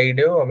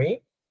সাইডেও আমি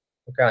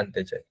ওকে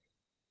আনতে চাই।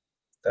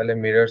 তাহলে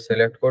মিরর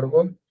সিলেক্ট করব,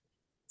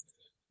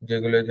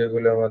 যেগুলো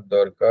যেগুলো আমার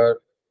দরকার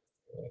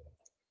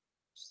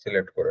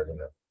সিলেক্ট করে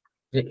দিলাম,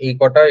 যে এই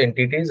কটা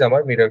এন্টিটিস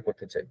আমার মিরর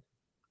করতে চাই।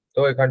 তো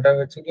এখানটা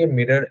হচ্ছে কি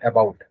মিরর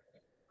অ্যাবাউট,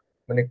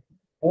 মানে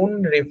কোন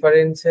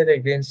রেফারেন্সের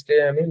এগেনস্টে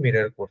আমি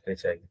মিরর করতে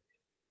চাই।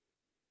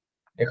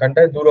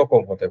 এখানটায় দু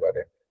রকম হতে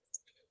পারে,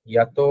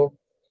 ইয়া তো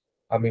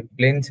আমি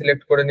প্লেন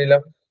সিলেক্ট করে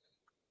নিলাম,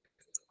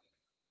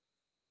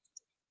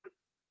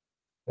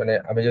 মানে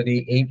আমি যদি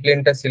এই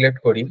প্লেনটা সিলেক্ট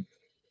করি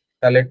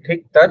তাহলে ঠিক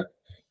তার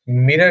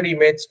মিরর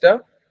ইমেজটা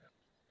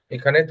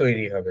এখানে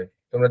তৈরি হবে।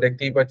 তোমরা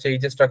দেখতেই পাচ্ছ এই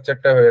যে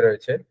স্ট্রাকচারটা হয়ে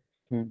রয়েছে,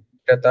 হুম।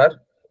 এটা তার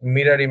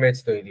মিরর ইমেজ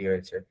তৈরি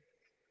হয়েছে,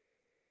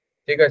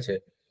 ঠিক আছে।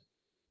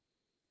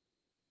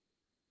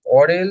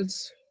 অর এলস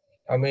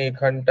আমি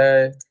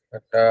এখানটায়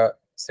একটা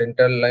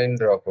সেন্টার লাইন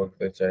ড্র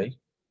করতে চাই,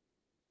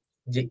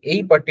 যে এই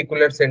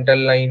পার্টিকুলার সেন্টার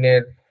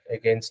লাইনের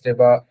এগেনস্টে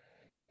বা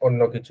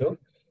অন্য কিছু,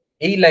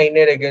 এই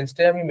লাইনের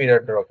এগেনস্টে আমি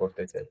মিরর ড্র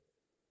করতে চাই।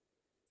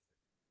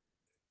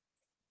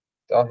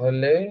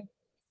 তাহলে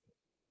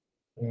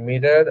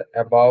মিরর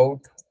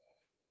অ্যাবাউট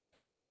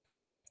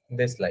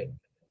দিস লাইন,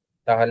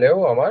 তাহলেও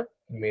আমার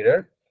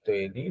মিরর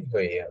তৈরি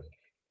হয়ে যাবে,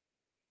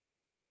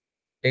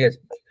 ঠিক আছে।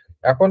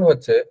 এখন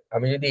হচ্ছে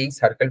আমি যদি এই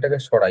সার্কেলটাকে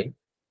সরাই,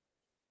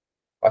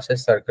 পাশের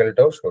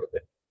সার্কেলটাও সরবে,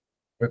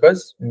 বিকজ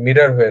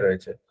মিরর হয়ে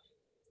রয়েছে।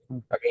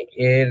 আমি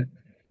এর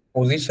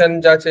পজিশন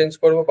যা চেঞ্জ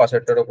করব,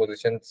 পাশেরটারও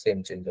পজিশন সেম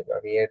চেঞ্জ হবে।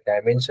 আমি এর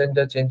ডাইমেনশন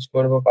যা চেঞ্জ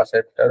করব,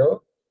 পাশেরটারও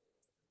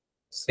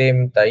সেম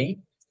তাই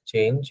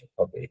চেঞ্জ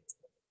হবে,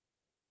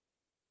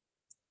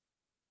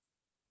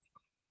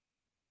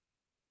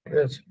 ঠিক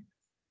আছে।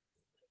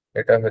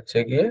 এটা হচ্ছে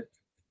গিয়ে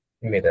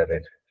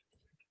মিররের।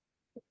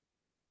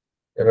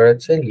 এবার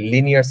হচ্ছে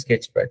linear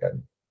sketch pattern.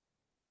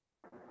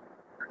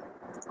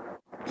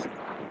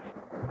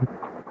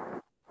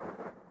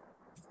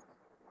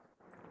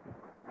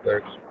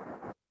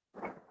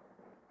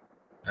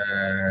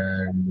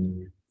 and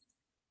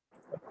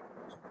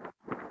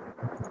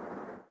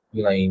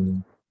line.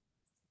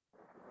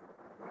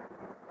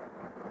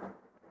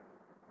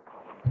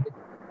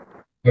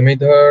 আমি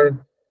ধর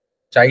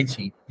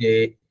চাইছি যে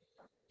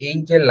এই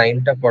যে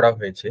লাইনটা করা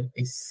হয়েছে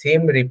এই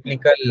সেম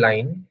রেপ্লিকার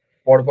লাইন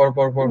পরপর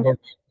পরপর পর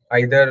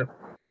আইদার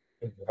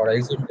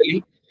হরাইজন্টালি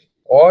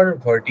অর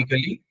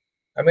ভার্টিক্যালি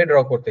আমি ড্র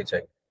করতে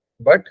চাই,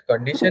 বাট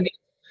কন্ডিশন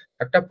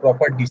একটা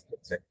প্রপার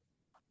ডিস্টেন্সে।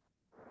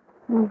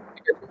 হুম,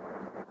 ঠিক আছে,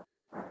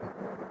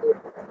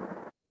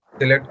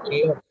 সিলেক্ট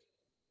করলাম,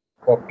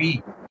 copy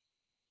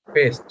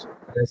paste,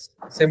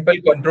 simple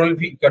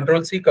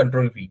control C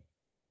control V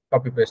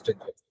copy পেস্টের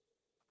জন্য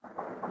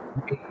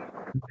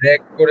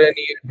ড্র্যাগ করে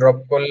নিয়ে ড্রপ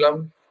করলাম,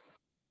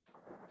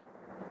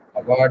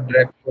 আবার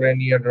ড্র্যাগ করে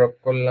নিয়ে ড্রপ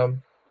করলাম,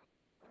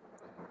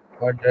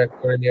 আবার ড্র্যাগ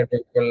করে নিয়ে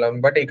ড্রপ করলাম।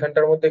 বাট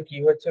এখানটার মধ্যে কি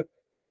হচ্ছে,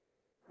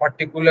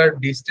 particular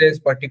distance,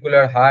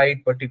 particular height,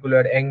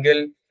 particular angle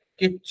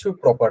কিচ্ছু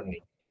প্রপার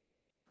নেই।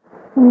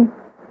 হুম,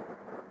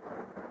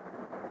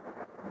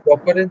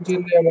 প্রপারের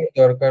জন্য আমার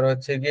দরকার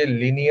হচ্ছে গিয়ে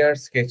লিনিয়ার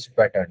স্কেচ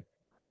প্যাটার্ন,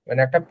 মানে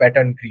একটা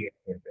প্যাটার্ন ক্রিয়েট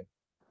করবে।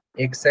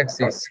 এক্স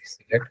অ্যাক্সিস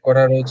সিলেক্ট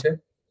করা রয়েছে,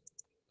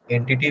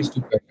 এন্টিটিস টু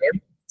প্যাটার্ন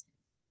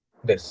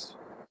দিস।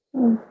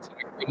 হুম,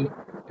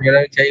 এবার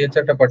আমি চাই হচ্ছে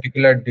একটা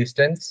particular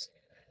distance,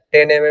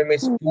 10 mm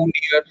is too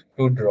near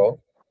to draw,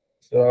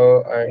 so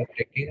I'm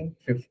taking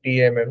 50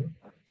 mm.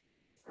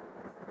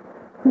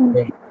 Hmm,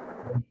 So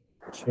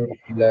should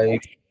be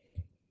like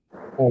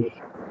 4.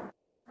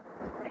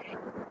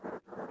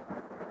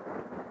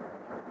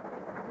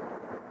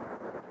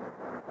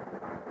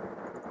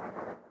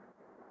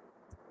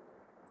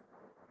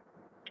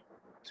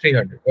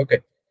 Okay.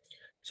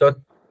 So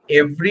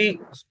every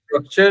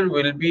structure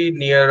will be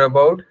near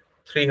about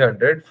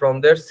 300 from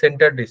their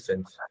center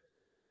distance.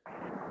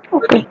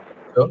 ওকে,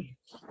 তো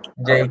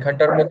যে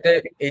এইখানটার মধ্যে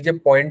এই যে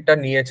পয়েন্টটা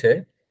নিয়েছে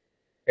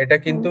এটা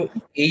কিন্তু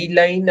এই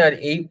লাইন আর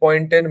এই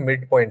পয়েন্টের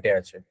মিড পয়েন্টে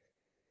আছে।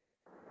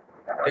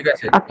 ঠিক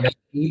আছে, আচ্ছা, না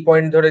এই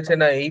পয়েন্ট ধরেছে,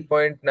 না এই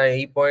পয়েন্ট, না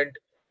এই পয়েন্ট,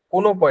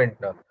 কোনো পয়েন্ট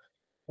না,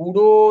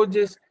 পুরো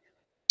যে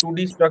 2D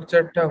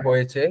স্ট্রাকচারটা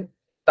হয়েছে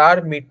তার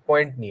মিড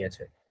পয়েন্ট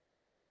নিয়েছে।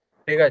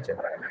 ঠিক আছে,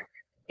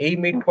 এই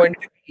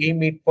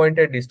মিড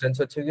পয়েন্টের ডিস্টেন্স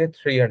হচ্ছে গিয়ে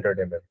 300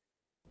 mm।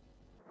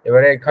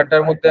 এবারে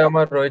এখানটার মধ্যে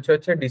আমার রয়েছে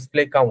হচ্ছে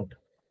ডিসপ্লে কাউন্ট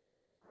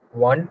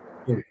 1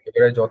 2।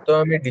 এবারে যত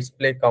আমি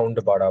ডিসপ্লে কাউন্ট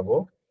বাড়াবো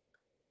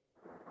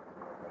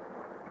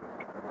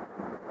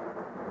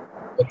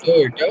তত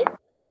এটা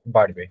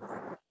বাড়বে।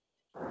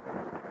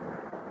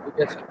 ঠিক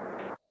আছে,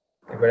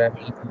 এবারে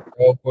আমি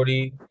এটাও করি,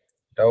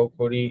 এটাও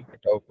করি,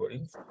 এটাও করি,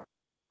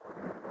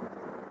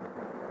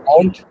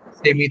 কাউন্ট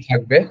সেমই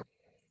থাকবে।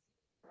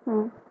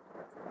 হুম,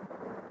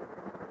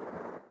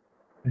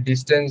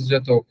 ডিস্টেন্স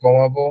যত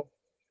কমাবো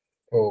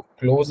ও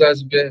ক্লোজ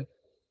আসবে,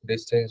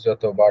 ডিস্টেন্স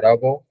যত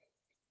বাড়াবো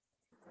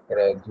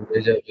ওরা দূরে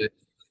যাবে।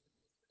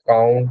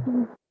 Count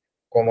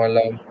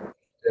কমালাম,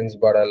 distance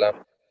বাড়ালাম,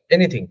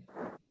 anything.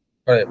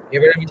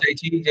 এবারে আমি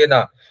চাইছি যে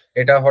না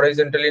এটা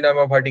হরাইজন্টালি না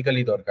আমার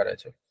ভার্টিক্যালি দরকার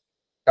আছে,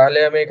 তাহলে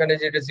আমি এখানে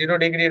যেটা 0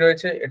 ডিগ্রি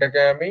রয়েছে এটাকে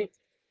আমি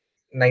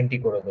 90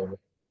 করে দেবো।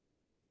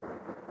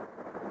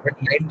 বাট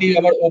 90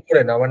 আমার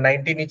ওপরে না, আমার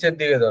 90 নিচের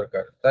দিকে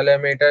দরকার, তাহলে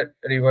আমি এটা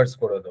রিভার্স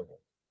করে দেবো,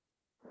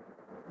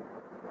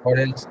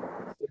 অরেঞ্জ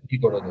কি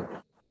করে দেবো।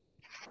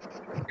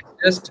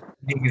 জাস্ট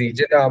ডিগ্রি,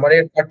 যেটা আমার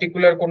এর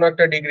পার্টিকুলার কোনো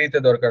একটা ডিগ্রিতে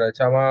দরকার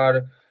আছে, আমার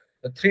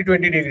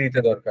 320 ডিগ্রিতে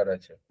দরকার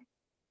আছে।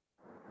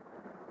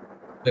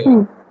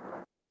 হুম,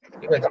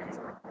 ঠিক আছে,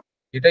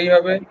 এটাই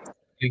হবে।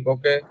 ক্লিক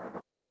ওকে।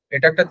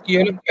 এটা একটা কি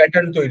হলো,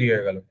 প্যাটার্ন তৈরি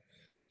হয়ে গেল।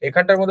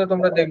 এখানটার মধ্যে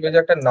তোমরা দেখবে যে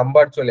একটা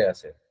নাম্বার চলে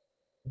আসে,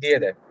 দিয়ে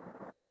দেয়।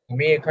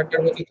 আমি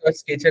এখানটার মধ্যে তো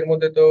স্কেচের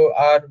মধ্যে তো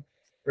আর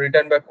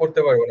রিটার্ন ব্যাক করতে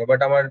পারবো না,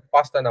 বাট আমার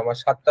 5টা না, আমার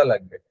 7টা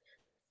লাগবে।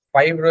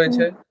 5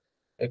 রয়েছে,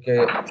 একে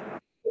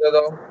করে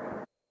দাও।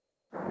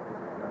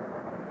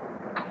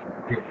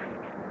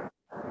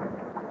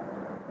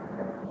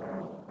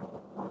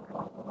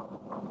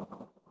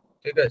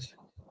 ঠিক আছে,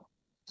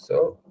 সো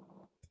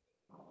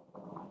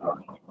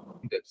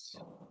দিস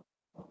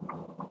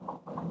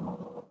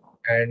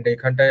এন্ড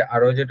এখানটায়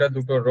আরো যেটা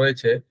দুটো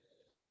রয়েছে,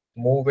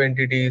 মুভ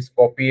এন্টিটিস,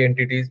 কপি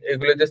এন্টিটিস,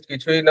 এগুলো জাস্ট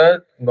কিছুই না,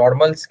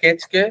 নর্মাল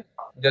স্কেচকে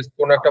জাস্ট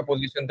কোনো একটা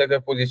পজিশন থেকে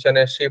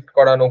পজিশনে শিফট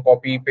করানো,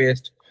 কপি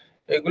পেস্ট,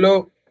 এগুলো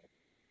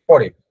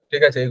পরে।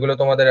 ঠিক আছে, এগুলো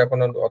তোমাদের এখন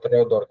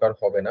অতটাও দরকার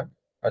হবে না।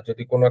 আর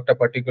যদি কোনো একটা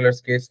পার্টিকুলার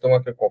স্কেচ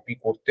তোমাকে কপি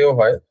করতেও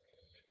হয়,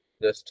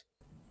 জাস্ট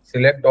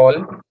সিলেক্ট অল,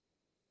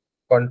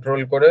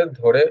 কন্ট্রোল করে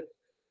ধরে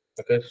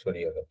ওকে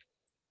সরিয়ে দাও,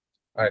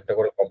 আর একটা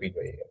করে কপি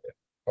হয়ে যাবে।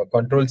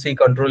 কন্ট্রোল সি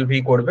কন্ট্রোল ভি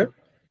করবে,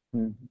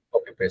 হুম,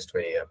 কপি পেস্ট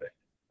হয়ে যাবে,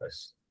 ব্যাস।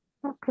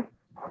 ওকে।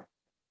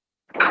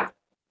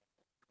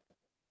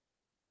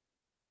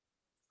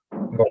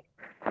 বল,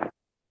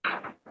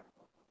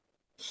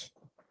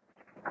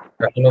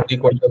 এখন অব্দি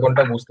কোনটা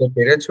কোনটা বুঝতে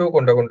পেরেছো,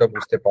 কোনটা কোনটা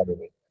বুঝতে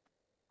পারোনি?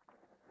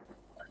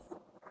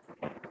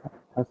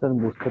 হ্যাঁ স্যার,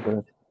 বুঝতে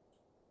পেরেছি।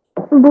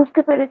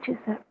 বুঝতে পেরেছি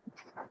স্যার।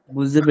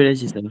 বুঝতে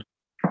পেরেছি স্যার।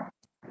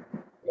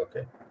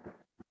 ওকে,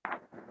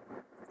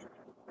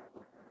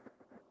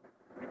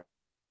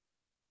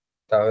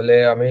 তাহলে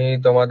আমি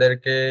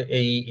তোমাদেরকে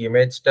এই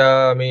ইমেজটা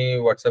আমি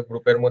হোয়াটসঅ্যাপ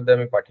গ্রুপের মধ্যে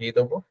আমি পাঠিয়ে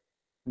দেবো,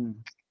 হুম।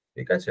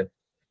 ঠিক আছে?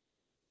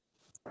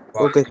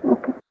 ওকে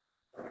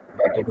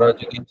বা তোমরা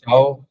যদি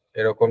চাও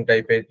এরকম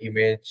টাইপের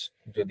ইমেজ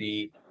যদি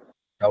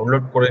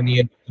ডাউনলোড করে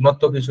নিয়ে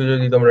নতুনত্ব কিছু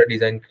যদি তোমরা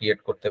ডিজাইন ক্রিয়েট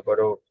করতে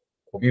পারো,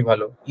 খুবই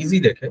ভালো, ইজি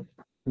দেখে।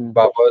 হুম।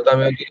 বা আপাতত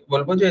আমি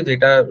বলবো যে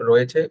যেটা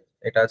রয়েছে,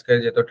 এটা আজকে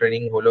যেহেতু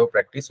ট্রেনিং হলো,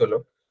 প্র্যাকটিস হলো,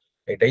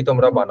 এটাই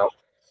তোমরা বানাও।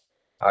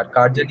 আর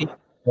কার জানি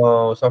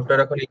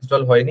সফটওয়্যার এখন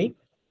ইনস্টল হয়নি?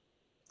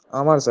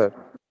 আমার স্যার।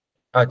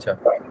 আচ্ছা,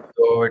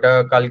 তো এটা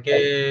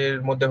কালকের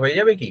মধ্যে হয়ে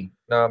যাবে কি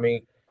না আমি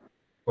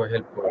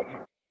হেল্প করবো?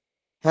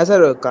 হ্যাঁ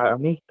স্যার,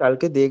 আমি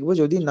কালকে দেখবো,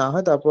 যদি না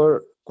হয় তারপর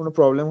কোনো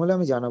প্রবলেম হলে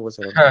আমি জানাবো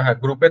স্যার। হ্যাঁ হ্যাঁ,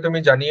 গ্রুপে তুমি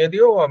জানিয়ে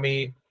দিও, আমি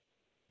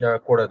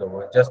করে দেবো।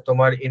 জাস্ট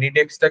তোমার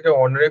এনিডেক্সটাকে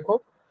অন রেখো,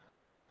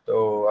 তো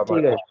আমার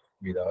ঠিক খুব আছে,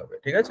 সুবিধা হবে,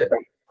 ঠিক আছে?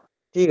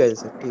 ঠিক আছে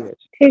স্যার, ঠিক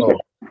আছে। ঠিক ও,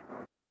 আছে।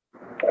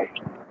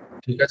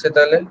 ঠিক আছে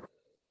তাহলে।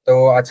 তো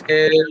আজকে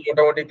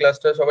মোটামুটি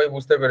ক্লাসটা সবাই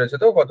বুঝতে পেরেছে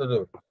তো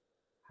কতদূর?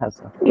 হ্যাঁ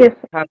স্যার। Yes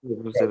sir. হ্যাঁ স্যার,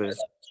 বুঝতে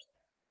পেরেছি।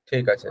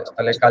 ঠিক আছে,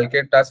 তাহলে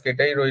কালকের টাস্ক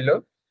এটাই রইলো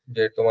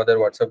যে তোমাদের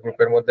হোয়াটসঅ্যাপ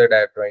গ্রুপের মধ্যে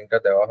ড্রয়িংটা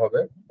দেওয়া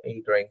হবে। এই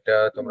ড্রয়িংটা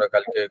তোমরা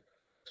কালকে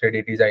 3D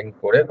ডিজাইন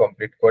করে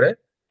কমপ্লিট করে।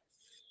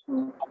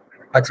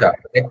 আচ্ছা,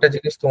 একটা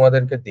জিনিস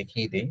তোমাদেরকে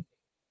দেখিয়ে দিই।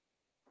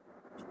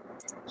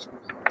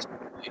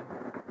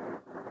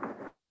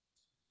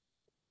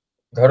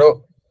 ধরো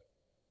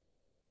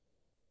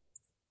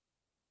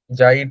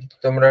যাই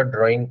তোমরা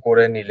ড্রয়িং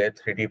করে নিলে,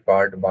 3D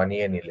পার্ট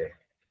বানিয়ে নিলে,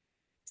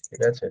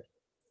 ঠিক আছে?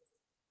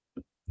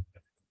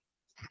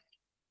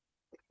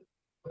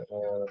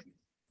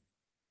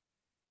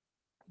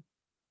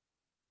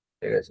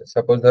 ঠিক আছে,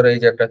 সাপোজ ধরো এই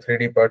যে একটা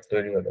 3D পার্ট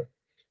তৈরি হলো,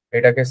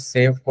 এটাকে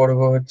সেভ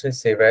করবো হচ্ছে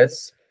সেভ অ্যাজ।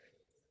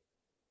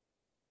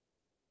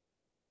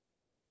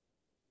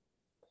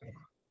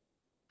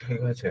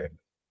 ঠিক আছে,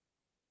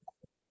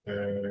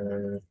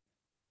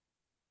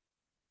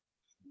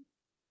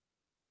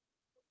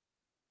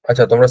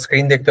 আচ্ছা তোমরা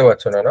স্ক্রিন দেখতে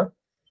পাচ্ছ না, না?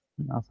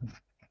 না স্যার।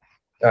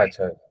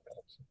 আচ্ছা,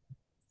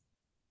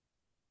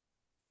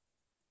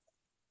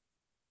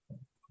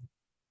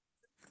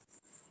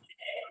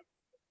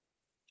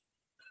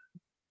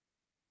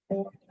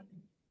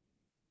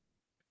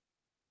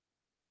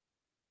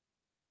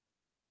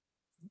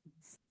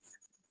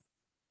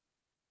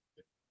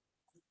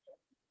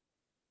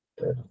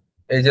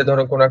 এই যে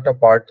ধরো কোনো একটা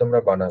পার্ট তোমরা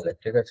বানালে,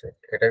 ঠিক আছে?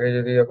 এটাকে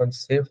যদি এখন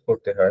সেভ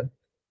করতে হয়,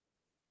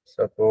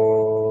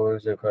 সাপোজ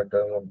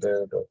এখানটার মধ্যে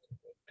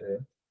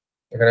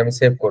এখানে আমি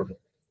সেভ করব।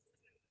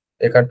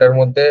 এখানটার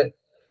মধ্যে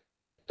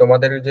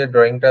তোমাদের যে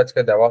ড্রয়িংটা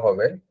আজকে দেওয়া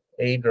হবে,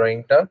 এই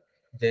ড্রয়িংটা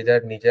যে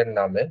যার নিজের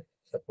নামে,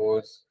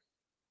 সাপোজ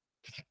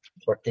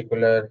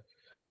পার্টিকুলার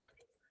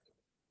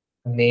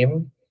নেম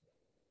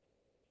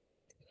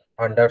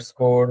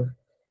আন্ডারস্কোর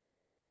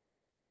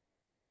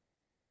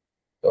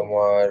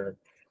তোমার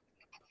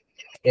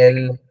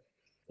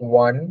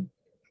L1,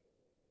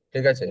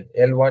 ঠিক আছে?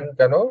 L1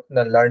 কেন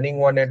না, লার্নিং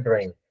 1 এর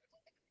ড্রয়িং,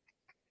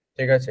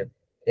 ঠিক আছে?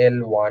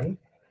 L1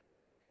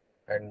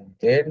 and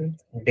then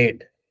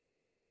date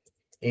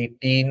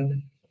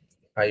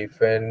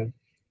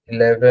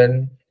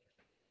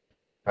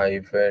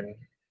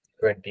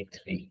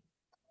 18-11-23,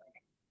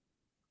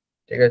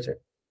 ঠিক আছে?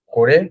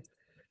 করে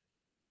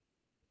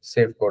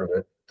সেভ করবে।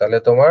 তাহলে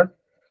তোমার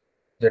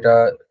যেটা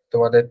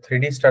তোমাদের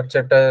 3D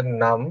স্ট্রাকচারটার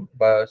নাম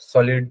বা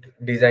সলিড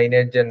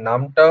ডিজাইনের যে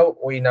নামটাও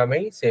ওই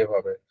নামেই সেভ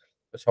হবে।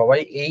 তো সবাই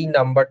এই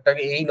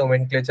নাম্বারটাকে এই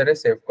নোমেনক্লেচারে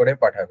সেভ করে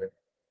পাঠাবে,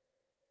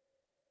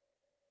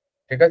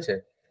 ঠিক আছে?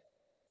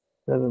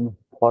 স্যার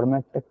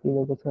ফরম্যাটটা কি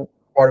দেবো স্যার?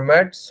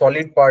 ফরম্যাট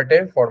সলিড পার্টে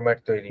ফরম্যাট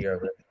তৈরি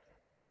হবে,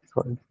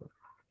 সরি স্যার।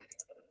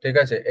 ঠিক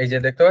আছে? এই যে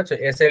দেখতে পাচ্ছ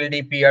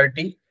SLDPRT,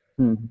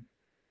 হুম।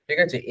 ঠিক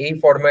আছে? এই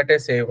ফরম্যাটে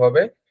সেভ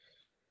হবে।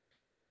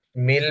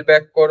 মেল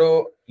ব্যাক করো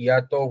ইয়া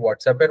তো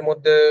হোয়াটসঅ্যাপের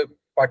মধ্যে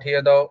পাঠিয়ে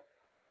দাও,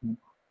 হুম।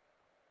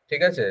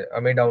 ঠিক আছে?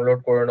 আমি ডাউনলোড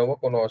করে নেবো,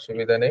 কোনো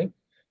অসুবিধা নেই।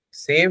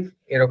 সেভ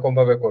এরকম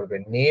ভাবে করবে,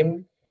 নেম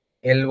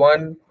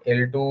L1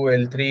 L2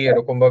 L3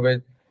 এরকম ভাবে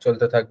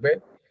চলতে থাকবে।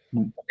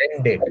 হুম। দেন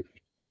ডেট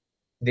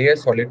দিয়ে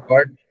সলিড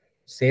পার্ট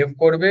সেভ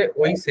করবে।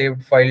 ওই সেভড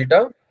ফাইলটা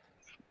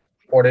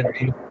পরের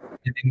দিন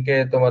যেদিনকে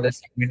তোমাদের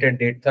সাবমিটের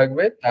ডেট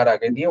থাকবে তার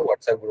আগে দিয়ে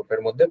হোয়াটসঅ্যাপ গ্রুপের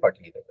মধ্যে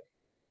পাঠিয়ে দেবে,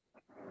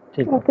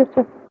 ঠিক আছে। Okay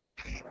sir.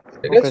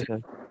 ঠিক ওকে আছে? স্যার।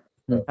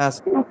 হুম। হ্যাঁ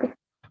স্যার। ওকে।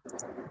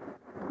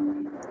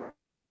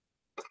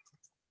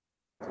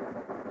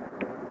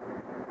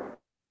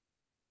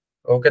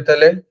 ওকে,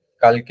 তাহলে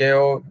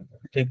কালকেও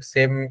ঠিক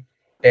সেম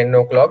 10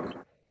 o'clock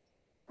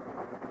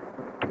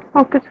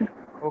ওকে স্যার।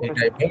 এই ওকে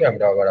স্যার। টাইমে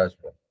আমরা আবার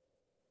আসবো।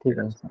 ঠিক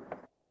আছে sir.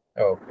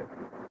 Okay,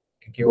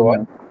 thank you good all,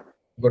 night.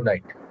 Good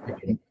night.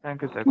 Thank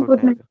you sir, good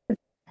good night. Night.